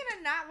 Speaking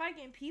of not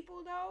liking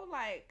people though,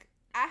 like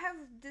I have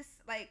this,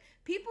 like,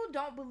 people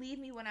don't believe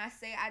me when I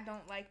say I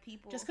don't like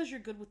people. Just because you're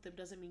good with them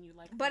doesn't mean you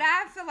like them. But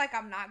I feel like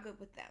I'm not good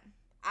with them.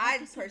 I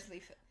personally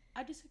feel.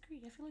 I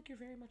disagree. I feel like you're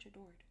very much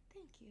adored.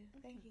 Thank you.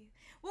 Thank you.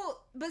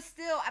 Well, but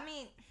still, I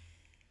mean,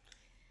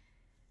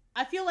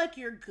 I feel like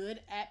you're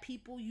good at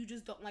people. You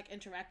just don't like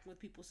interacting with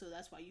people, so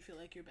that's why you feel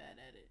like you're bad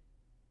at it.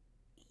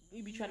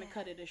 You be trying to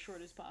cut it as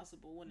short as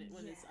possible when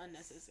it's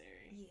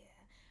unnecessary. Yeah.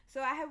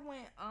 So I had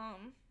went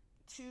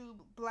to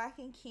Black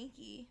and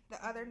Kinky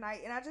the other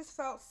night, and I just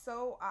felt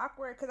so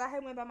awkward because I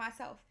had went by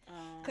myself.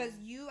 Because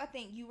I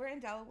think you were in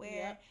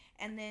Delaware,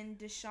 and then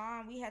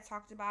Deshawn, we had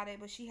talked about it,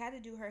 but she had to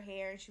do her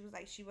hair, and she was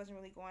like, she wasn't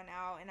really going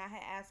out, and I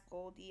had asked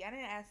Goldie. I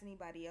didn't ask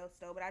anybody else,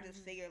 though, but I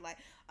just figured, like,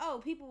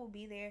 oh, people will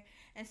be there.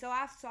 And so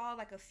I saw,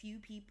 like, a few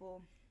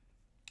people,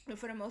 but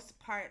for the most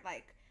part,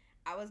 like,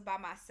 I was by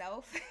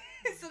myself.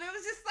 So there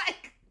was just,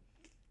 like,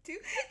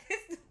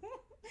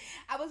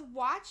 I was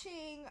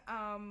watching,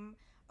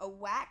 a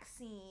wax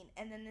scene,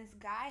 and then this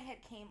guy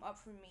came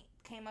up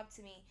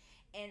to me,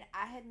 and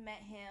I had met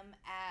him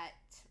at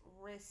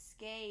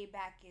Risque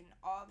back in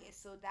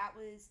August, so that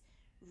was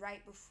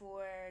right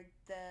before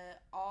the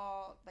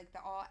all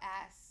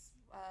ass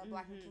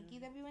Black and Kinky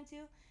that we went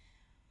to.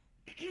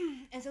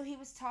 And so he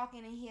was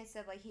talking, and he had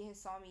said, like, he had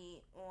saw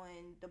me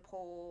on the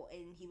pole,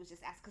 and he was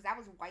just asking, because that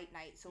was white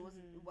night, so it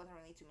wasn't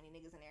really too many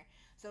niggas in there.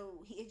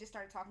 So he just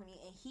started talking to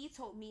me, and he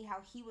told me how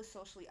he was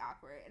socially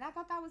awkward. And I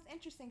thought that was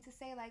interesting to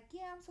say, like,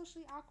 yeah, I'm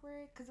socially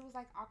awkward, because it was,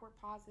 like, awkward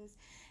pauses.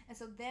 And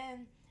so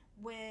then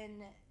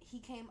when he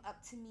came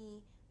up to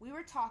me, we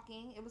were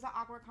talking. It was an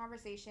awkward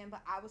conversation,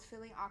 but I was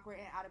feeling awkward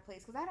and out of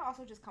place, because I had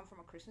also just come from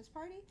a Christmas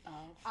party.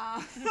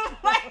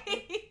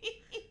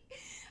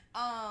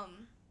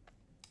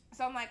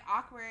 So I'm, like,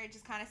 awkward,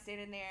 just kind of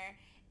sitting there,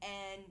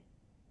 and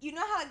you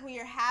know how, like, when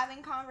you're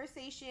having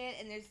conversation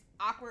and there's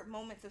awkward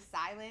moments of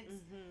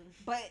silence,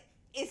 but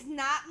it's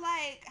not,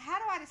 like, how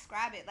do I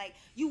describe it? Like,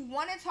 you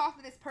want to talk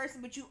to this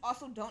person, but you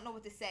also don't know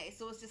what to say,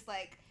 so it's just,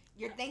 like,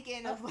 you're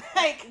thinking of,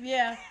 like,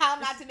 how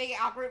not to make it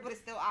awkward, but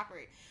it's still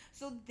awkward.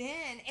 So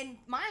then, and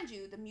mind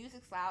you, the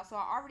music's loud, so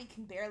I already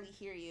can barely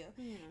hear you.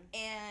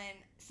 And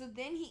so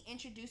then he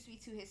introduced me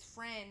to his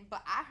friend,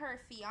 but I heard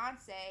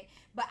fiance,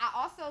 but I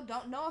also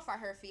don't know if I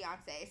heard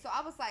fiance. So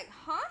I was like,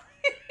 huh?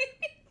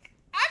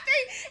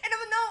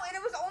 And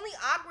it was only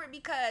awkward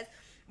because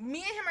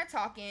me and him are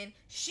talking.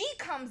 She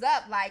comes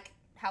up like,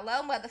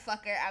 hello,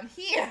 motherfucker, I'm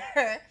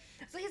here.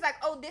 So he's like,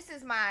 oh, this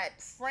is my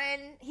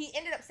friend. He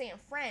ended up saying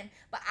friend,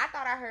 but I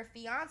thought I heard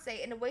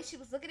fiance, and the way she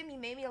was looking at me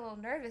made me a little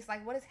nervous,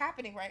 like, what is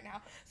happening right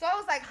now? So I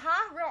was like,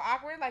 huh, real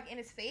awkward, like, in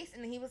his face,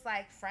 and then he was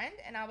like, friend,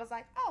 and I was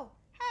like, oh,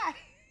 hi.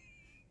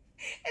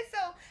 And so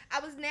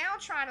I was now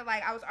trying to,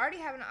 like, I was already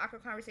having an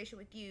awkward conversation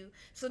with you,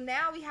 so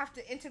now we have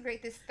to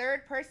integrate this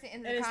third person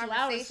in the conversation.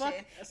 Loud as fuck,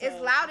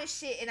 it's loud as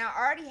shit, and I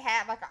already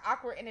had, like, an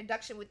awkward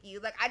introduction with you.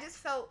 Like, I just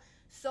felt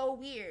so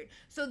weird.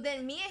 So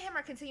then me and him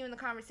are continuing the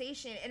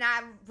conversation, and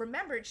I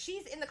remembered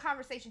she's in the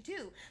conversation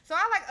too. So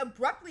I, like,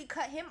 abruptly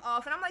cut him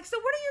off, and I'm like, so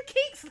what are your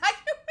kinks? Like,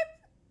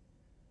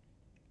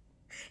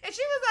 and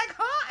she was like,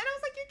 huh? And I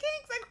was like, your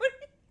kinks? Like, what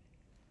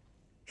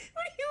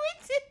are you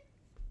into?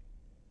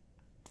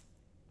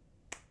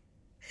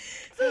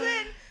 So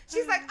then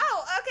she's like,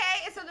 oh,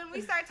 okay. And so then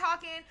we start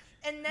talking,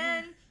 and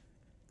then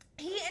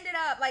he ended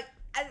up, like,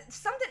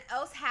 something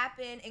else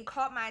happened and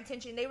caught my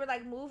attention. They were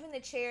like moving the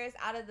chairs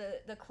out of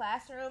the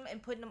classroom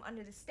and putting them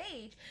under the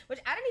stage, which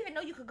I didn't even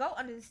know you could go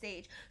under the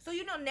stage. So,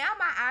 you know, now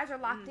my eyes are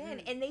locked in,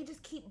 and they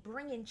just keep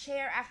bringing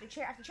chair after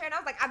chair after chair. And I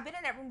was like, I've been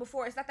in that room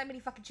before. It's not that many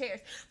fucking chairs.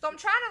 So I'm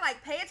trying to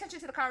like pay attention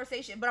to the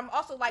conversation, but I'm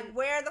also like,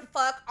 where the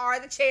fuck are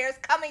the chairs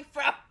coming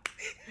from?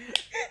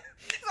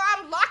 So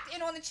I'm locked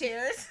in on the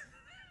chairs.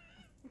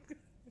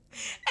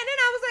 And then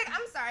I was like,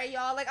 I'm sorry,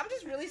 y'all. Like, I'm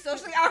just really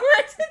socially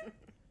awkward.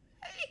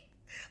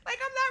 Like,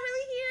 I'm not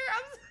really here.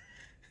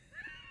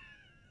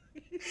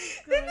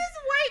 Then this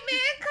white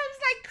man comes,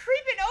 like,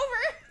 creeping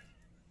over.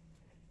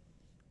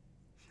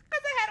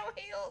 Because I had on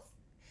heels.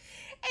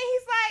 And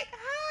he's like,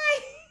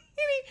 hi.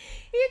 And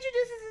he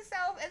introduces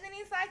himself. And then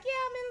he's like,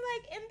 yeah, I'm in,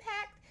 like,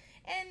 Impact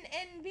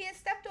and being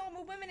stepped on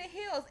with women in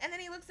heels. And then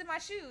he looks at my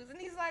shoes. And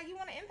he's like, you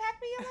want to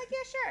impact me? I'm like,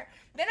 yeah, sure.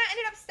 Then I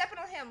ended up stepping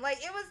on him. Like,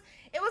 it was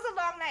a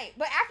long night.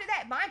 But after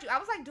that, mind you, I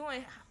was, like,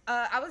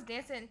 I was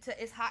dancing to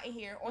It's Hot in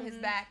Here on his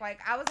back. Like,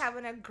 I was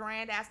having a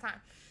grand-ass time.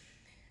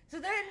 So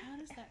then... How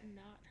does that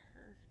not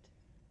hurt?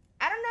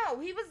 I don't know.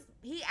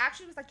 He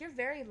actually was like, you're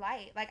very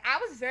light. Like, I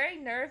was very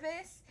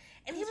nervous.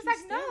 And he was like,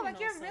 no, like,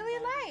 you're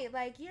really light.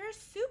 Like, you're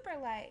super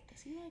light.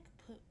 Does he, like,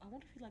 I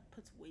wonder if he, like,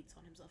 puts weights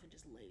on himself and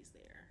just lays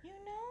there. You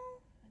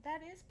know,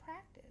 that is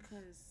practice.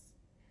 Because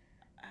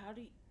how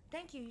do you...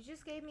 Thank you. You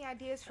just gave me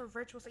ideas for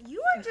virtual. So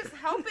you are just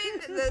helping.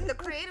 The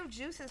creative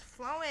juice is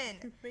flowing.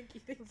 Thank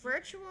you.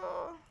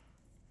 Virtual.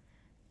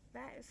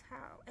 That is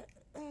how.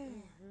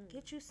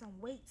 Get you some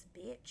weights,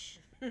 bitch.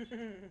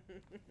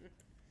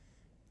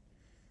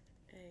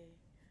 Hey.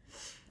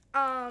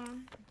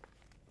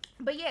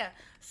 But yeah.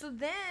 So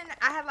then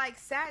I had like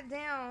sat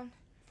down,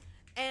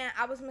 and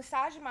I was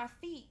massaging my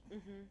feet,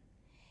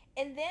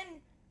 and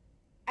then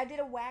I did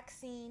a wax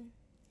scene,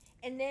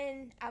 and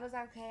then I was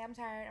like, okay, I'm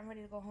tired. I'm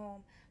ready to go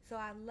home. So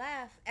I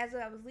left. As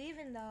I was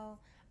leaving, though,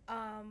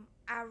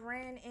 I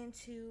ran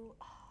into...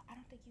 I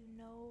don't think you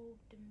know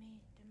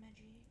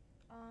Demeji.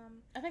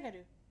 I think I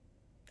do.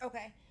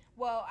 Okay.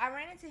 Well, I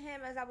ran into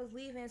him as I was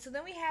leaving. So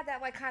then we had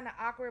that, like, kind of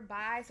awkward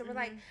bye. So we're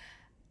like...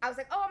 I was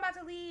like, oh, I'm about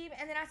to leave.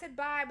 And then I said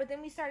bye. But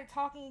then we started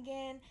talking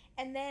again.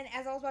 And then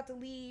as I was about to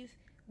leave...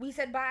 we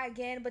said bye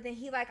again, but then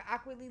he, like,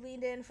 awkwardly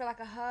leaned in for,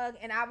 like, a hug,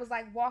 and I was,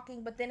 like,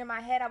 walking, but then in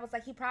my head, I was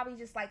like, he probably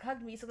just, like,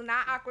 hugged me, so then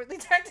I awkwardly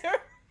turned to her.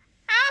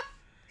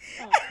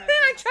 And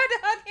then I tried to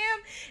hug him,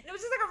 and it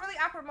was just, like, a really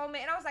awkward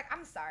moment, and I was like,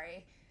 I'm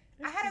sorry.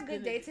 I had a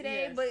good day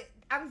today, but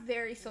I'm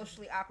very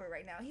socially awkward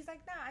right now. He's like,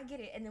 nah, I get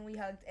it, and then we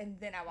hugged, and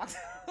then I walked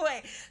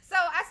away. So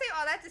I say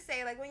all that to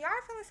say, like, when y'all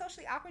are feeling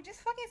socially awkward,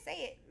 just fucking say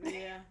it.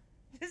 Yeah.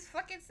 Just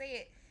fucking say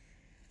it.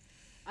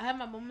 I have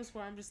my moments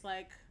where I'm just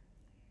like,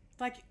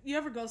 you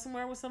ever go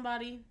somewhere with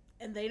somebody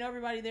and they know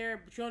everybody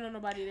there, but you don't know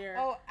nobody there?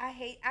 Oh, I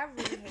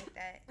really hate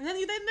that. And then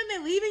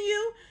they're leaving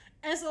you,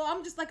 and so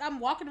I'm just like, I'm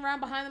walking around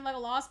behind them like a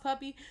lost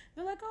puppy.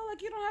 They're like, oh,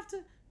 like, you don't have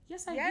to.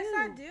 Yes, I do. Yes,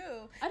 I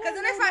do. Because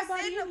then if I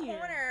sit in the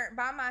corner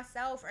by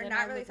myself or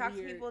not really talk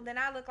to people, then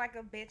I look like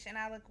a bitch and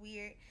I look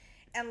weird.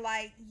 And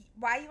like,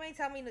 why you ain't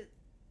tell me to?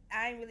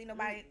 I ain't really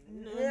nobody.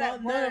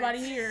 Nobody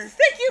here.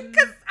 Thank you,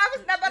 because I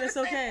was not about to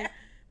say okay. that.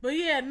 But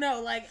yeah,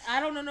 no, like, I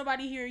don't know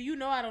nobody here. You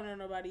know I don't know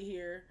nobody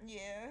here.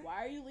 Yeah.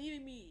 Why are you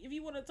leaving me? If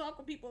you want to talk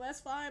with people, that's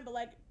fine. But,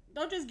 like,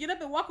 don't just get up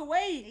and walk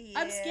away. Yeah.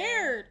 I'm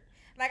scared.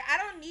 Like, I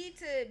don't need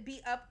to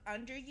be up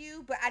under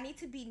you, but I need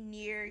to be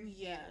near you.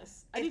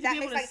 Yes. I need to be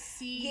able to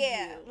see you.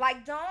 Yeah.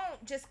 Like,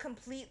 don't just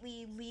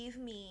completely leave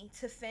me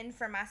to fend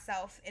for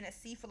myself in a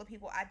sea full of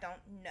people I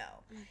don't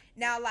know. Mm-hmm.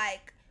 Now,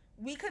 like...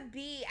 I could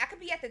be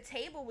at the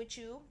table with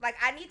you. Like,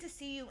 I need to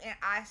see you in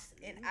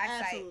eyesight.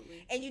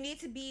 Absolutely. And you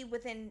need to be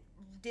within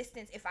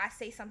distance. If I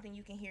say something,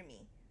 you can hear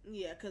me.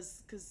 Yeah,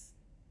 because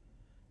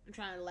I'm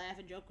trying to laugh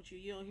and joke with you.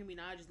 You don't hear me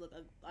now. I just look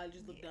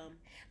dumb.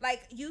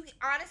 Like, you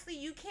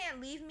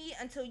can't leave me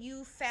until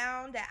you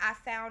found that I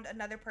found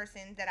another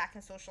person that I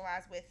can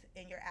socialize with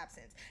in your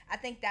absence. I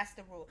think that's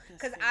the rule.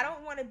 Because I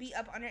don't want to be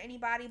up under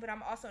anybody, but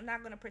I'm also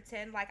not going to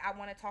pretend like I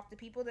want to talk to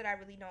people that I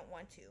really don't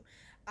want to.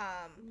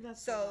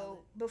 So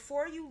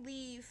before you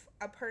leave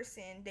a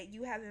person that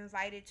you have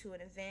invited to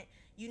an event,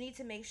 you need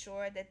to make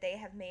sure that they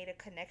have made a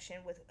connection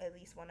with at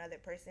least one other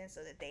person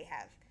so that they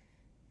have.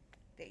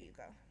 There you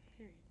go.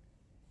 Period.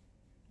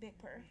 Big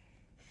purr.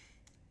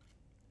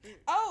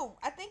 Oh,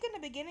 I think in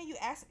the beginning you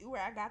asked me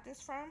where I got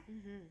this from.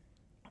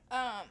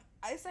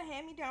 It's a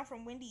hand-me-down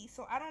from Wendy's,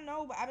 so I don't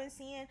know, but I've been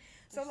seeing.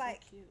 So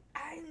like, cute.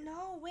 I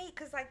know. Wait,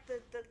 cause like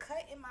the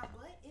cut in my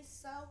butt is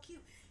so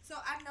cute. So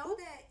I know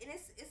that, and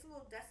it's a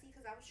little dusty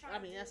because I was trying. I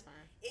mean, that's fine.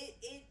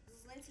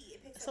 It's linty.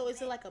 It picks so up.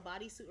 Is it like a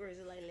bodysuit or is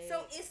it like legs?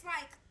 So it's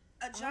like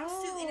a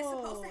jumpsuit, and it's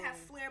supposed to have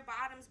flare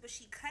bottoms, but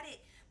she cut it.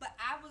 But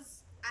I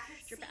had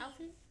stripper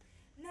outfit.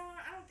 No,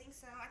 I don't think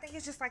so. I think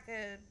it's just like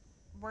a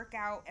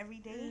workout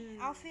everyday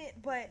outfit.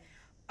 But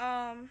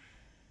I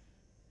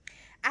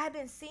had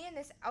been seeing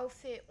this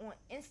outfit on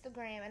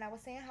Instagram, and I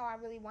was saying how I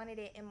really wanted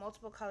it in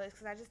multiple colors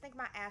because I just think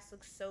my ass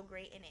looks so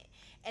great in it.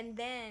 And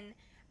then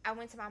I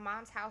went to my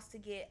mom's house to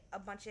get a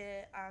bunch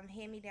of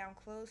hand-me-down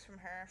clothes from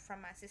her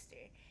from my sister.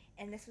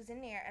 and this was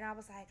in there, and I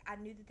was like, I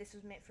knew that this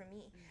was meant for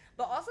me.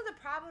 But also the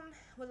problem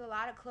with a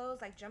lot of clothes,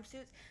 like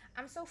jumpsuits,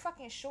 I'm so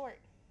fucking short.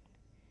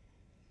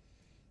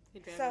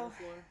 It drags on the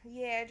floor.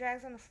 Yeah, it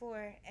drags on the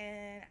floor,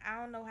 and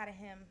I don't know how to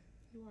hem.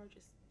 You are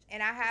just.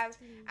 And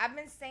I've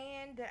been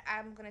saying that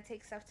I'm gonna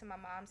take stuff to my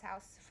mom's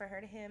house for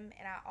her to hem,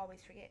 and I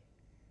always forget.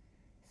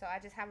 So I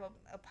just have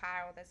a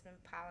pile that's been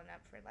piling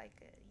up for like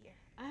a year.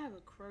 I have a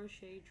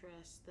crochet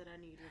dress that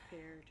I need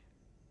repaired,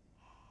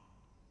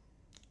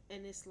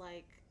 and it's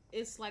like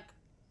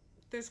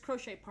there's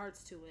crochet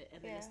parts to it,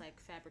 and then it's like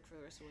fabric for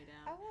the rest of the way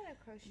down. I want a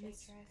crochet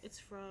dress. It's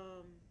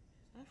from,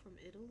 is that from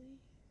Italy?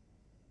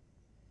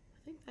 I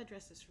think that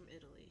dress is from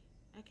Italy.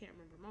 I can't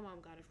remember. My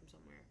mom got it from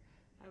somewhere.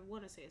 I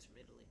want to say it's from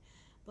Italy.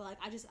 But like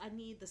I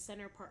need the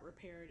center part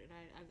repaired, and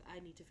I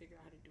need to figure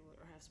out how to do it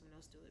or have someone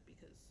else do it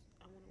because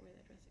I want to wear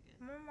that dress again.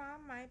 My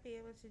mom might be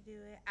able to do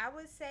it. I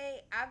would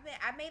say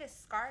I made a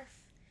scarf,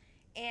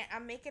 and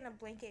I'm making a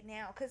blanket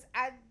now because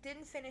I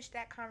didn't finish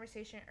that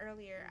conversation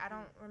earlier. I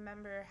don't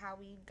remember how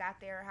we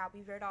got there or how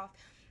we veered off,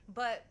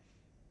 but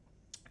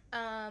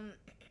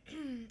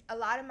a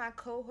lot of my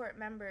cohort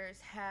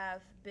members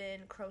have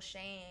been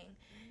crocheting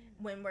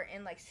when we're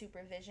in like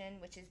supervision,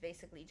 which is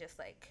basically just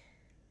like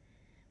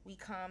we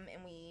come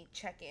and we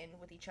check in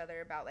with each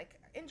other about like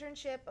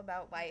internship,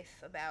 about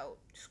life, about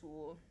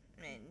school,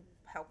 and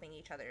helping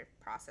each other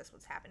process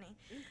what's happening.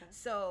 Okay.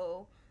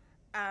 So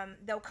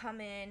they'll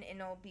come in and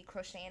they'll be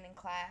crocheting in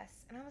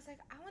class, and I was like,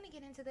 I want to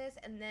get into this.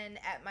 And then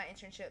at my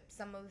internship,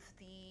 some of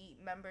the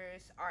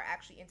members are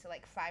actually into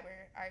like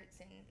fiber arts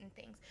and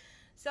things.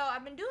 So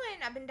I've been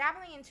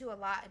dabbling into a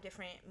lot of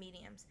different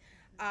mediums,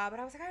 but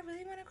I was like, I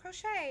really want to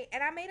crochet,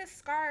 and I made a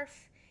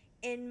scarf.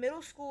 In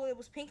middle school, it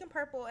was pink and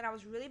purple, and I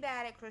was really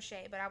bad at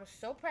crochet, but I was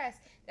so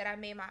pressed that I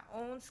made my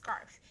own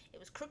scarf. It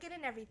was crooked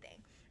and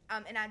everything,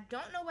 and I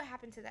don't know what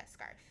happened to that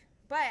scarf,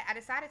 but I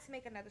decided to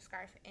make another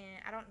scarf,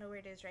 and I don't know where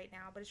it is right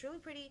now, but it's really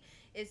pretty.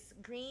 It's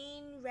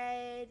green,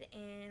 red,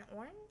 and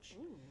orange.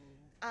 Ooh.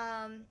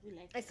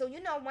 And so,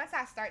 once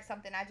I start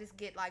something, I just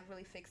get like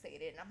really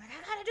fixated, and I'm like,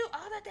 I gotta do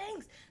all the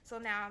things. So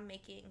now I'm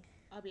making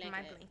my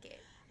blanket.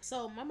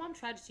 So my mom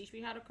tried to teach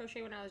me how to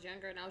crochet when I was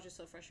younger, and I was just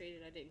so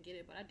frustrated I didn't get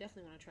it. But I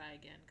definitely want to try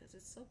again because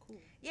it's so cool.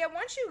 Yeah,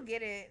 once you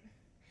get it,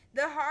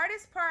 the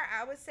hardest part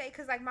I would say,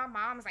 because like my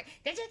mom was like,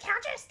 "Did you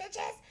count your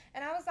stitches?"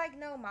 And I was like,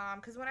 "No, mom,"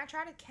 because when I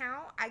try to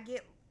count, I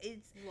get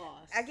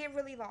lost. I get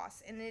really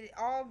lost, and it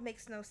all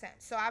makes no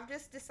sense. So I've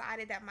just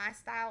decided that my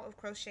style of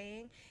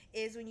crocheting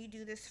is when you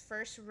do this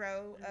first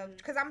row of,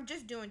 because I'm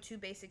just doing 2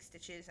 basic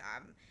stitches.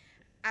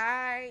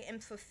 I am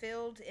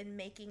fulfilled in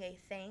making a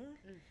thing.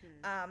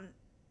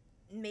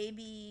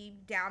 Maybe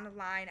down the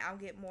line I'll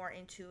get more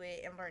into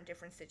it and learn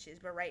different stitches,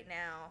 but right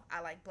now I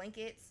like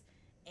blankets,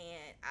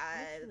 and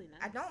really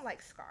nice. I don't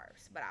like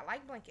scarves, but I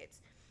like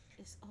blankets.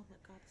 Oh my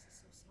god, this is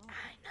so soft.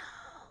 I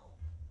know.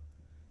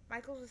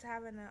 Michael's was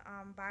having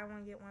a buy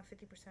one get one 50%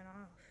 off.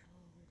 Oh,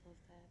 I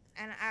love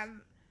that.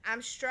 And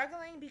I'm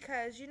struggling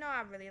because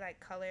I really like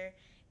color,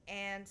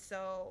 and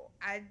so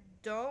I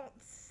don't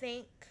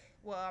think,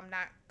 well, I'm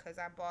not, because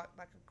I bought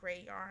like a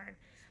gray yarn.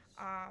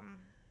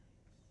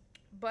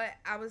 But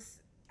I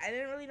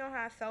didn't really know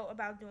how I felt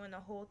about doing the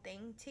whole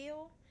thing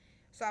teal,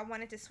 so I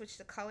wanted to switch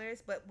the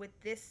colors. But with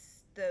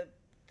this, the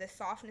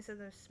softness of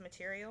this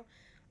material,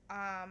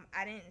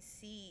 I didn't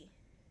see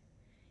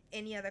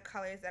any other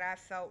colors that I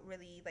felt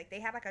really like. They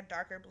had like a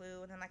darker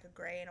blue and then like a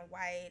gray and a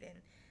white,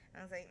 and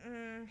I was like,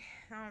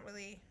 I don't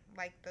really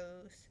like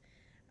those.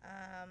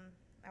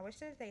 I wish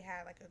that they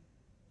had like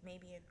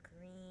maybe a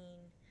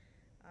green,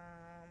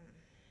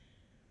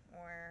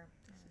 or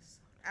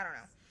I don't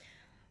know.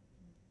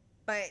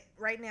 But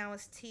right now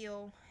it's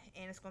teal,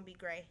 and it's going to be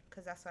gray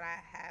because that's what I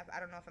have. I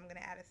don't know if I'm going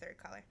to add a third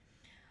color.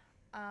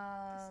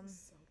 This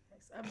is so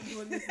nice. I've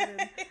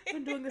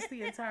been doing this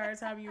the entire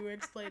time you were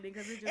explaining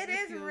because it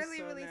is feels really,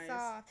 so really nice.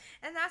 Soft.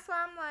 And that's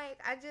why I'm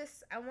like,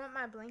 I want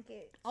my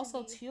blanket.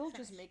 Also, teal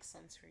just makes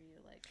sense for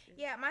you.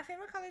 Yeah, my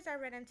favorite colors are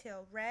red and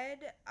teal. Red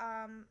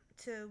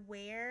to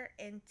wear,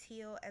 and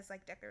teal as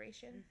like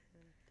decoration. This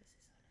is so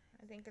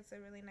nice. I think it's a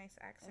really nice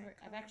accent.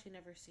 I've actually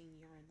never seen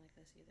yarn like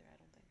this either, I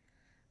don't think.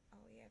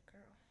 Oh yeah,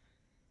 girl.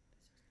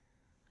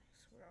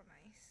 This is real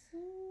nice.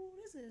 Ooh,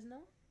 this is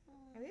no.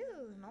 This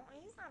is no.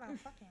 He's not a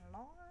fucking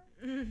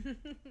lord.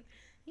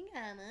 He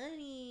got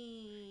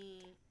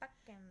money.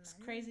 Fucking money. It's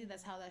crazy.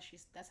 That's how she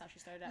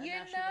started out. And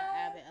now she got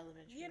Abbott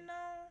Elementary.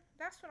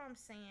 That's what I'm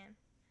saying.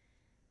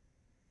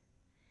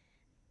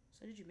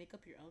 So did you make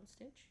up your own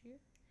stitch here?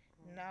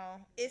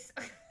 No, it's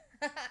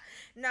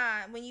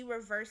nah. When you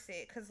reverse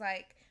it, cause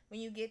like when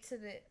you get to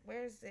the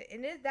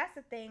that's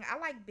the thing. I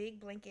like big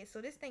blankets,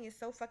 so this thing is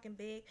so fucking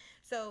big.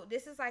 So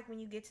this is like when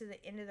you get to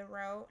the end of the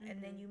row,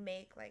 and then you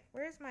make like,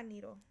 where's my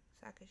needle?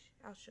 So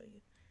I'll show you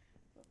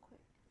real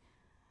quick.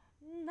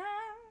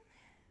 Now,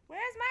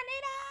 where's my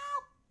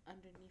needle?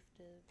 Underneath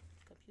the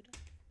computer.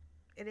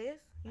 It is.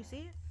 You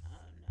see it? No,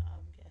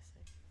 I'm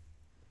guessing.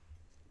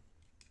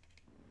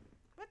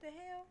 What the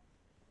hell?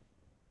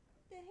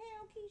 The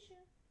hell, Keisha?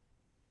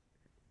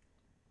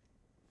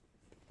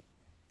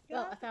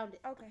 Oh, I found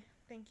it. Okay,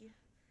 thank you.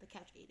 The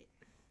couch ate it.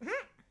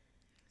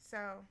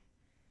 So,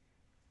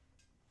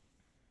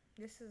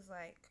 this is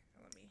like,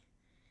 let me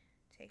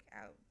take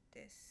out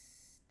this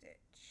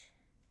stitch.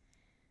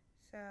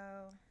 So,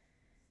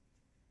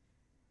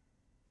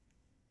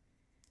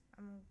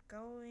 I'm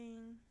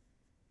going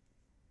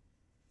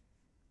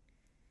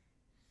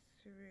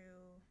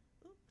through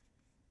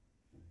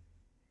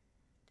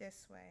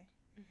this way.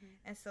 Mm-hmm.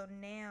 And so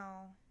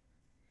now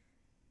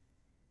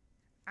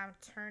I'm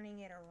turning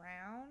it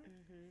around.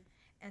 Mm-hmm.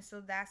 And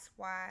so that's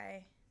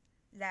why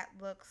that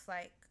looks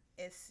like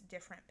it's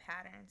different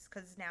patterns,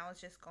 because now it's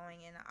just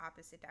going in the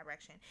opposite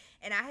direction.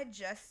 And I had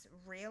just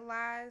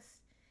realized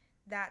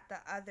that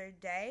the other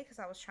day, because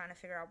I was trying to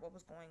figure out what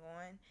was going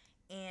on,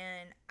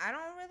 and I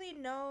don't really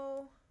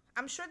know.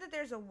 I'm sure that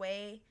there's a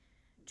way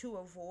to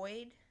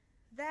avoid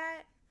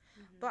that.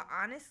 Mm-hmm. But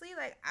honestly,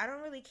 like, I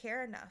don't really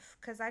care enough,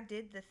 because I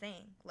did the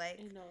thing. Like,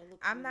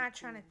 I'm really not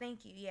trying to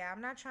thank you. Yeah,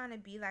 I'm not trying to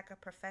be like a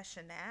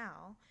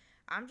professional.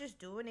 I'm just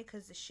doing it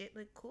because the shit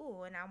looked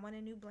cool and I want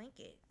a new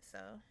blanket.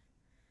 So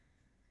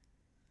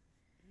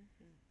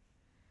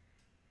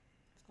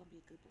it's gonna be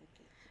a good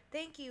blanket.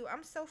 Thank you.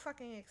 I'm so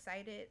fucking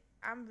excited.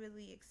 I'm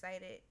really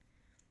excited.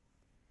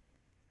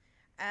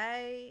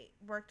 I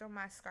worked on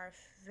my scarf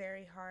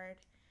very hard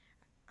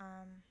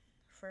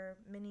for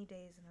many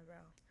days in a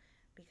row,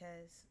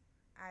 because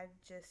I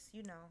just,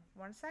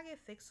 once I get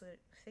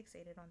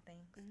fixated on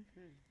things, they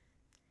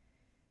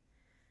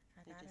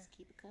just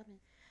keep it coming.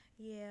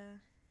 Yeah.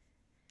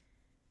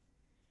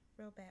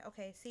 Real bad.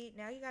 Okay, see,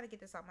 now you got to get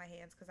this off my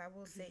hands, because I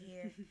will sit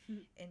here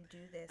and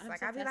do this.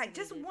 Like, I'll be like,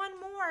 just one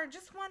more.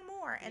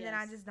 And then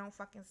I just don't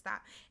fucking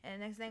stop. And the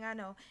next thing I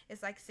know,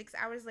 it's like 6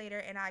 hours later,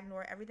 and I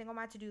ignore everything on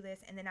my to-do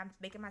list, and then I'm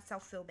making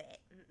myself feel bad.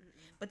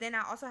 But then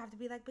I also have to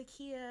be like, but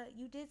Kia,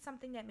 you did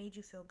something that made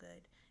you feel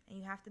good. And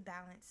you have to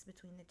balance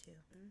between the two.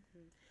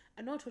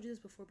 I know I told you this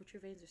before, but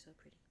your veins are so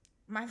pretty.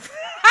 My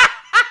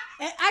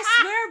And I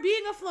swear,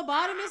 being a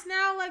phlebotomist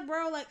now, like,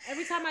 bro, like,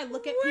 every time I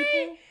look at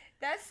people...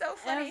 That's so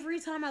funny. Every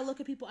time I look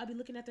at people, I be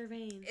looking at their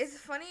veins. It's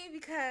funny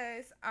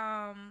because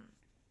I'm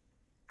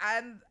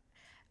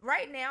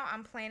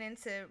planning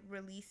to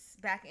release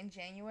back in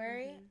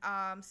January.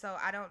 So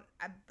I don't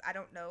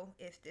know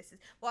if this is,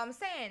 well, I'm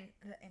saying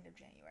the end of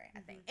January,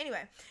 I think.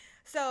 Anyway,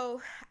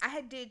 so I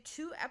had did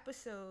 2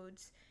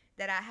 episodes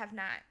that I have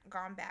not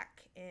gone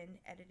back and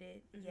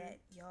edited yet,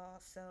 y'all.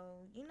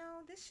 So,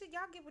 this shit,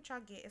 y'all get what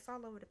y'all get. It's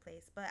all over the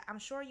place. But I'm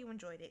sure you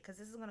enjoyed it, because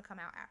this is going to come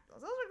out after.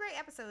 Those were great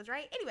episodes,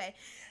 right? Anyway,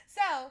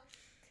 so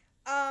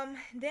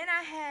then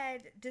I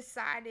had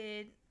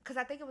decided, because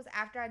I think it was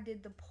after I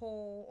did the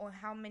poll on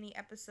how many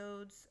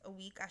episodes a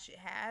week I should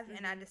have,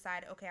 and I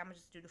decided, okay, I'm going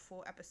to just do the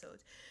full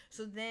episodes.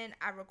 So then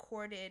I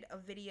recorded a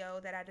video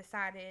that I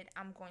decided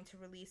I'm going to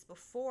release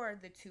before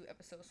the 2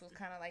 episodes, so it's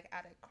kind of like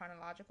out of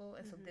chronological,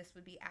 and so this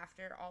would be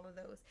after all of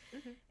those.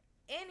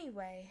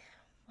 Anyway,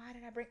 why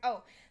did I bring,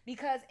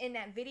 because in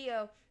that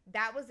video,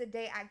 that was the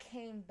day I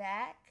came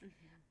back,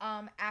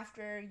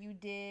 after you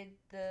did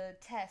the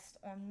test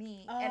on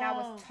me, and I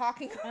was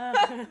talking about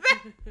that. I was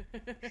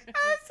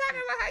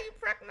talking about how you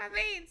prepped my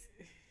veins.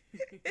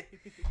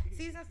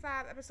 Season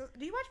 5, episode.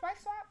 Do you watch Wife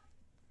Swap?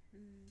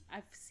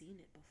 I've seen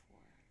it before.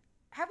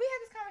 Have we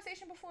had this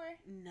conversation before?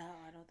 No,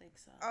 I don't think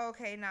so.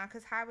 Okay, nah,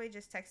 because Highway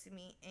just texted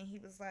me, and he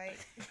was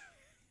like,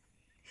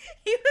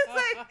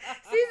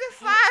 season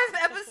 5,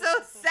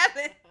 episode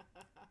 7.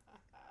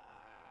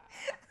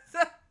 So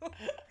that's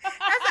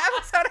the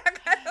episode I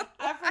got.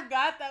 I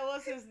forgot that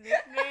was his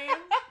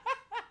nickname.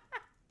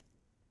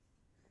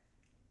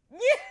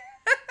 Yeah.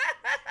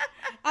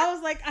 I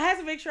was like, I had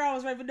to make sure I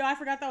was right, but no, I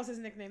forgot that was his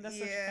nickname. That's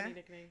such a funny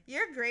nickname.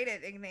 You're great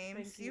at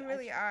nicknames. You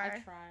really are.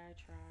 I try.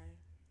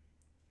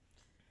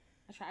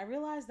 I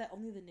realized that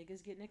only the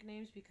niggas get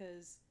nicknames,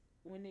 because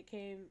when it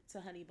came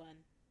to Honey Bun,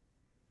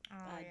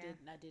 I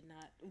did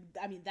not.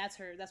 I mean, that's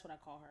what I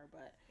call her,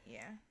 but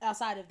yeah.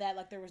 Outside of that,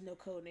 like, there was no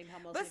code name. How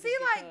most but niggas see,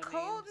 get like,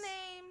 code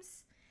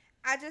names,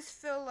 I just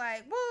feel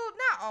like, well,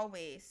 not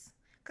always,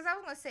 because I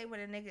was gonna say when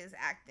a nigga is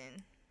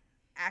acting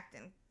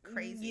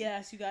crazy.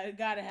 Yes, you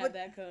gotta have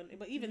that code.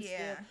 But even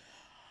still,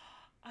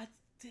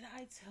 did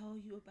I tell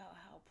you about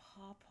how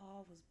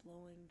Pawpaw was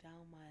blowing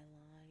down my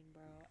line,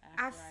 bro?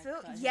 After I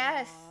cut him off?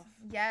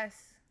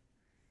 Yes.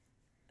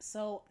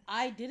 So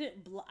I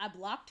didn't. I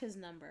blocked his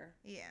number.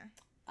 Yeah.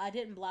 I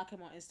didn't block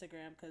him on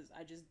Instagram because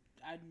I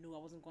knew I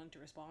wasn't going to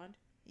respond.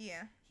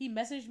 Yeah. He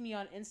messaged me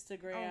on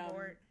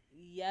Instagram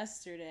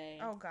yesterday.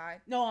 Oh,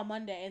 God. No, on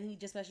Monday, and he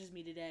just messaged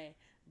me today.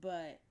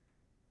 But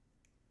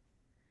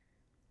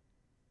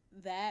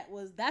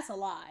that's a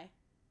lie.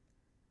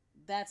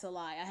 That's a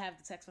lie. I have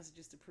the text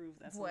messages to prove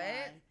that's a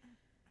lie.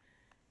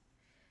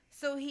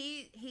 So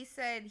he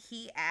said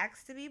he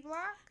asked to be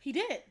blocked? He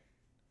did.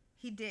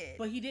 He did.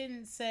 But he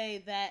didn't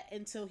say that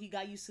until he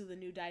got used to the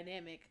new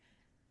dynamic.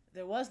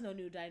 There was no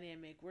new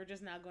dynamic. We're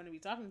just not going to be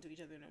talking to each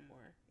other no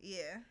more.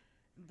 Yeah.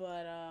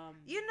 But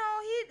you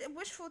know,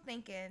 wishful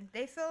thinking.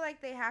 They feel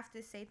like they have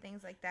to say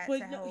things like that but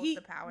to hold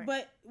the power.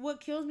 But what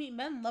kills me,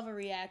 men love a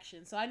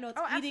reaction. So I know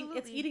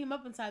it's eating him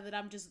up inside that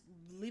I'm just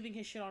leaving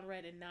his shit on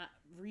red and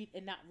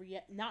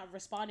not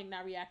responding,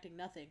 not reacting,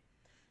 nothing.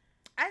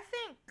 I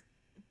think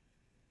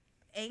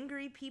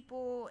angry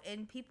people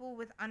and people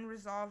with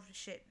unresolved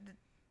shit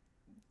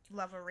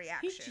love a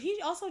reaction. He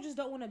also just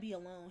don't want to be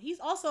alone. He's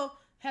also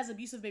has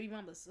abusive baby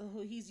mamas.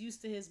 So he's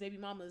used to his baby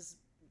mamas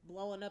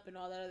blowing up and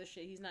all that other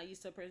shit. He's not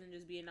used to a person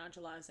just being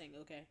nonchalant and saying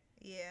okay.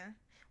 Yeah.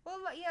 Well,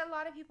 yeah, a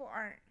lot of people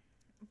aren't.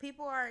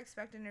 People are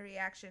expecting a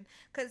reaction.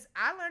 Because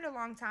I learned a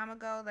long time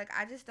ago, like,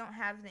 I just don't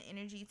have the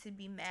energy to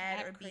be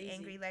mad or be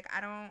angry. Like,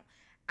 I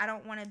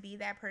don't want to be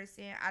that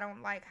person. I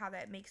don't like how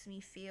that makes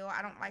me feel.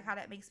 I don't like how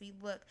that makes me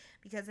look.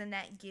 Because then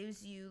that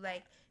gives you,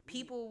 like,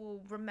 people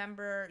will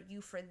remember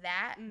you for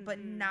that,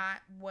 but not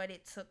what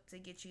it took to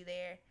get you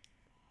there.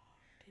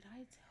 Did I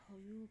tell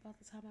you about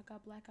the time I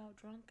got blackout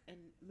drunk and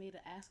made an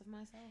ass of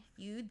myself?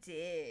 You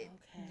did.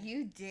 Okay.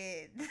 You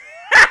did.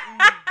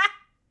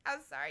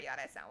 I'm sorry, y'all.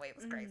 That sound wave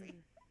was crazy.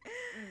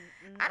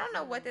 I don't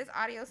know what this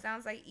audio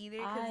sounds like either,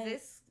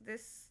 because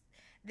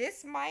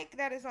this mic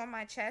that is on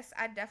my chest,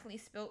 I definitely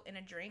spilled in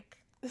a drink.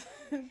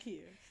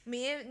 Cute.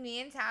 Me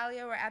and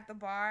Talia were at the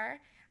bar.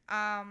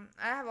 I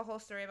have a whole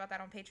story about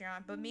that on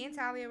Patreon, but me and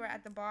Talia were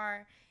at the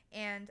bar,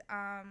 and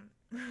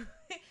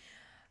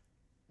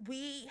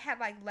we had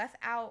like left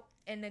out,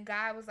 and the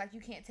guy was like, you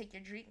can't take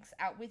your drinks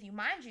out with you.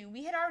 Mind you,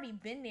 we had already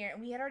been there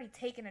and we had already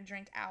taken a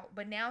drink out,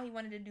 but now he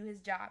wanted to do his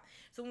job.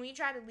 So when we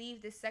tried to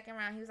leave this second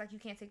round, he was like, you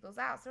can't take those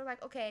out. So we're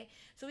like, okay.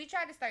 So we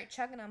tried to start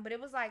chugging them, but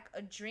it was like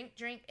a drink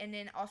and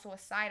then also a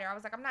cider. I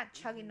was like, I'm not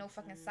chugging no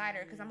fucking cider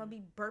because I'm gonna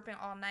be burping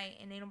all night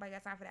and ain't nobody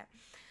got time for that.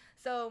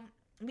 So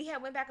we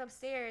went back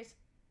upstairs.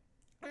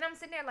 And I'm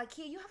sitting there like,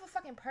 Kia, you have a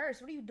fucking purse.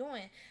 What are you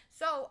doing?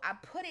 So I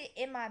put it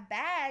in my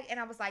bag and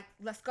I was like,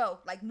 let's go.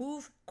 Like,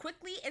 move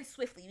quickly and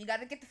swiftly. We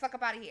got to get the fuck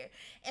up out of here.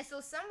 And so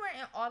somewhere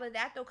in all of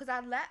that, though, because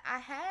I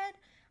had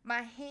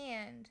my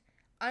hand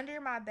under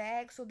my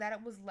bag so that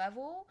it was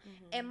level.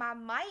 And my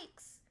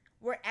mics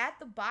were at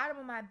the bottom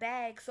of my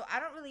bag. So I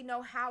don't really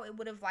know how it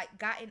would have, like,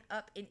 gotten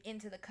up and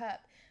into the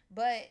cup.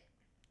 But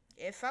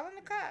it fell in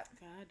the cup.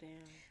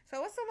 Goddamn.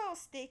 So it's a little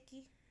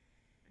sticky.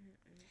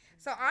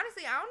 So,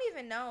 honestly, I don't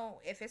even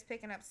know if it's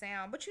picking up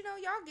sound. But, you know,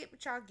 y'all get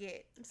what y'all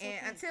get. And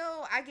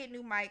until I get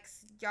new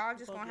mics, y'all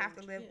just going to have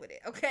to live with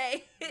it,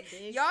 okay?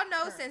 Y'all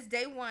know since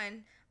day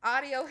one,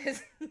 audio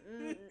has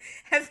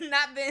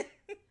not been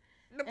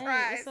the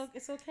prize.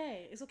 It's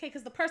okay. It's okay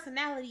because the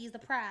personality is the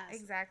prize.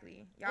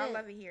 Exactly. Y'all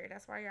love it here.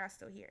 That's why y'all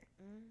still here.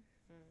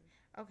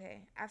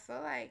 Okay. I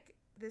feel like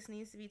this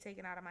needs to be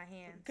taken out of my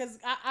hands. Because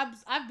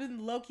I've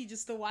been low-key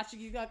just still watching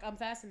you. Like, I'm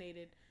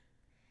fascinated.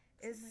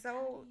 It's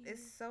so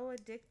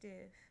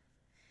addictive,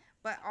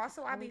 but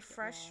also I be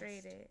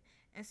frustrated,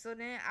 and so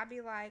then I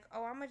be like,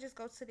 oh, I'm gonna just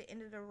go to the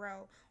end of the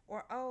row,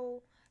 or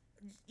oh,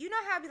 you know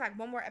how I be like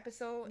one more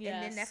episode, and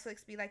then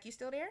Netflix be like, you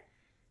still there?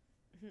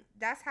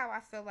 That's how I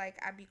feel like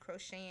I be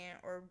crocheting,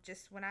 or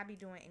just when I be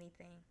doing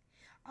anything.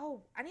 Oh,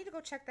 I need to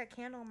go check that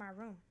candle in my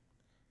room.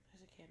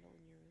 There's a candle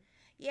in your room.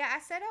 Yeah, I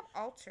set up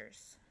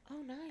altars.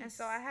 Oh, nice. And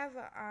so I have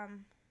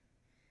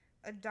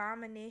a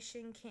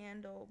domination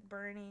candle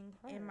burning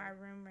in my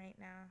room right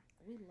now.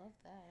 We love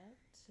that.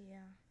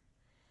 Yeah.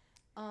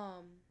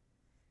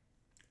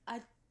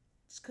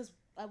 Because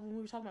when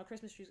we were talking about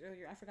Christmas trees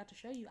earlier, I forgot to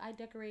show you. I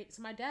decorate.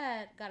 So my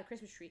dad got a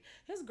Christmas tree.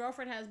 His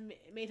girlfriend has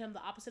made him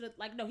the opposite of,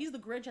 like, no, he's the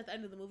Grinch at the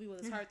end of the movie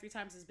with his heart 3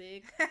 times as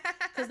big.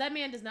 Because that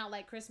man does not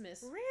like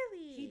Christmas.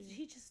 Really?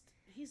 He's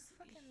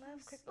fucking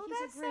love Christmas. Oh,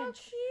 that's so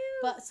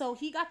cute. But so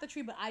he got the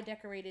tree, but I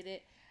decorated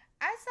it.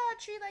 I saw a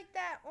tree like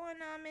that on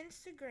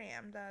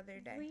Instagram the other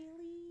day.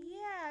 Really?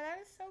 Yeah, that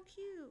is so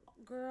cute.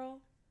 Girl,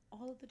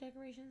 all of the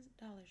decorations,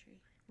 Dollar Tree.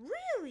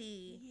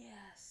 Really?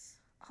 Yes.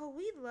 Oh,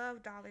 we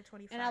love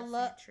 $1.25 and I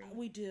love tree.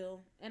 We do.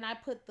 And I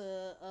put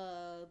the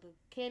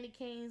candy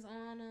canes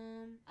on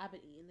them. I've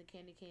been eating the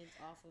candy canes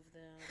off of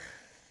them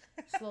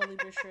slowly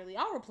but surely.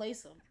 I'll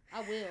replace them. I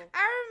will.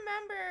 I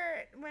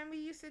remember when we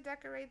used to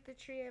decorate the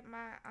tree at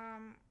my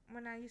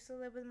when I used to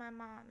live with my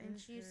mom, and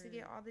she used to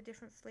get all the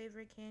different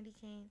flavored candy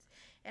canes,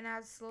 and I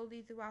would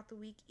slowly throughout the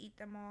week eat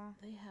them all.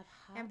 They have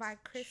hot and by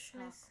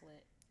Christmas,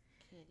 chocolate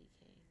candy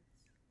canes.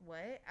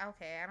 What?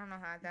 Okay, I don't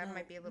know how that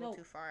might be a little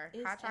too far.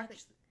 Hot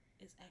chocolate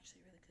is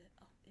actually really good.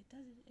 Oh, it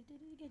did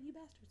it again, you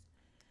bastards.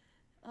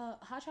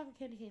 Hot chocolate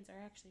candy canes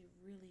are actually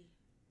really,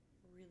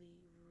 really,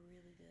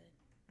 really good.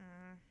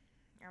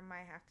 I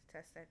might have to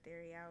test that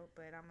theory out,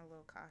 but I'm a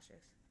little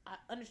cautious.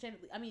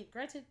 Understandably, I mean,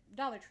 granted,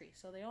 Dollar Tree,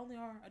 so they only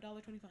are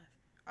 $1.25.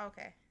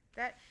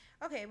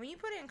 Okay, when you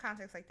put it in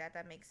context like that,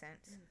 that makes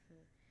sense.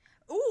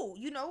 Ooh,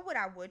 you know what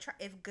I would try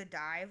if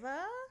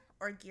Godiva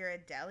or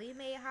Ghirardelli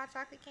made hot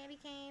chocolate candy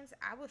canes?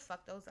 I would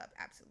fuck those up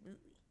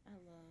absolutely. I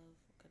love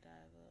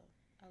Godiva.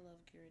 I love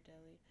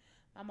Ghirardelli.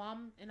 My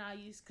mom and I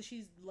because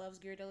she loves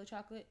Ghirardelli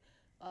chocolate.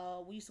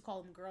 We used to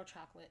call them girl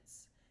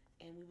chocolates,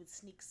 and we would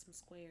sneak some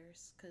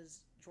squares because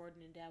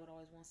Jordan and Dad would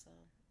always want some,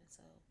 and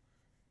so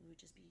we would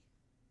just be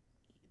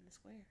eating the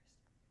squares.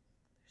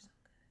 They're so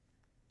good.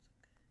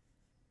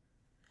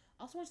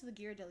 I also went to the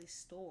Ghirardelli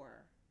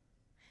store.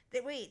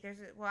 Wait,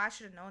 well, I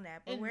should have known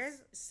that. But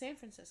where's San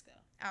Francisco?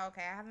 Oh,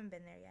 okay. I haven't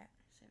been there yet.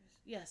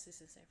 Yes,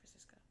 it's in San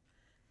Francisco.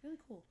 Really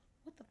cool.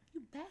 What the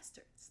you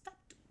bastard? Stop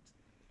doing it.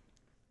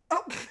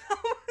 Oh, I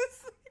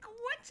was like,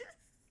 what just?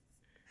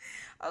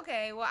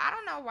 Okay, well, I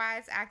don't know why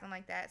it's acting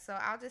like that, so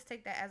I'll just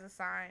take that as a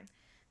sign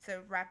to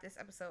wrap this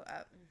episode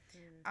up.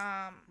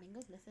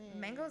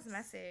 Mango's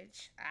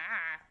message.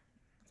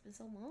 It's been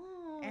so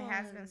long. It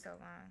has been so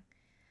long.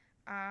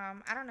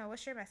 I don't know.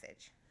 What's your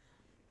message?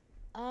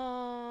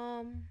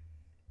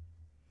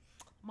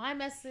 My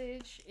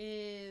message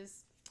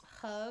is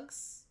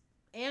hugs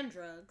and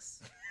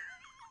drugs.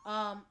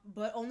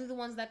 But only the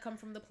ones that come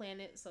from the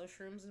planet, so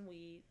shrooms and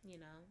weed, you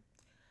know.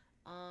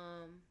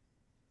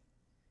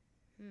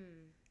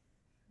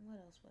 What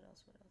else?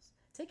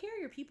 Take care of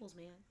your peoples,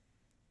 man.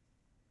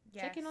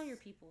 Yes. Check in on your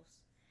peoples.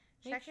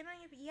 Check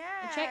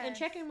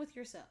in with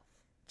yourself.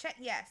 Check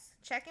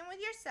in with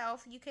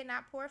yourself. You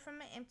cannot pour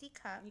from an empty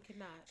cup. You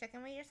cannot. Check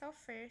in with yourself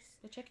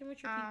first. But check in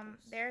with your peoples.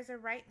 There's a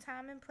right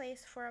time and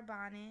place for a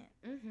bonnet.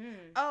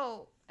 Mm-hmm.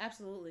 Oh.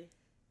 Absolutely.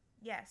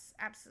 Yes.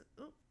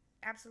 Absolutely.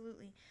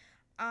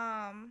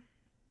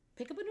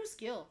 Pick up a new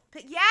skill.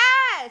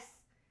 Yes!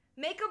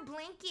 Make a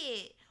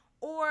blanket.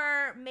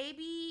 Or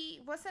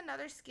maybe, what's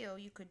another skill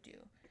you could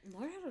do?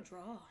 Learn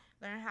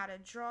how to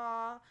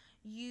draw.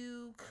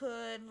 You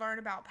could learn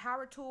about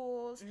power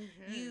tools.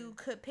 Mm-hmm. You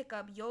could pick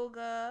up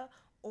yoga.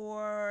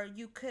 Or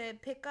you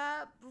could pick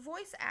up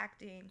voice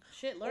acting.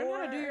 Shit, learn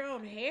how to do your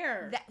own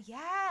hair.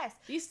 Yes.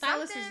 These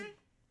stylists is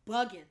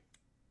bugging.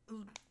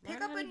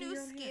 Pick up a new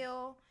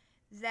skill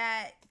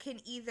that can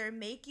either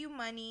make you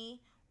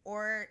money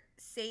or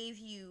save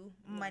you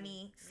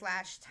money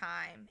 /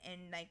 time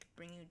and like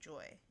bring you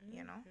joy,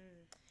 you know?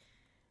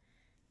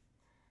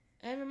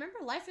 And remember,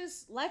 life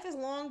is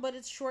long, but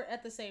it's short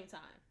at the same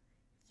time.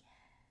 Yeah.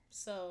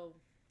 So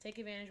take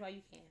advantage while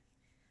you can.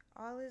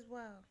 All is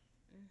well.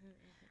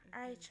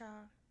 All right,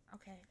 y'all.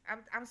 Okay,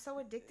 I'm so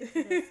addicted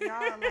to this,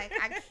 y'all. Like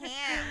I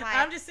can't. Like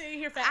I'm just sitting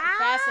here fascinated.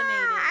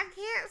 I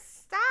can't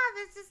stop.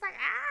 It's just like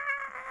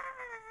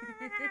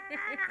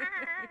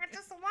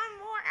just one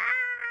more.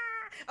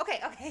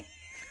 Okay.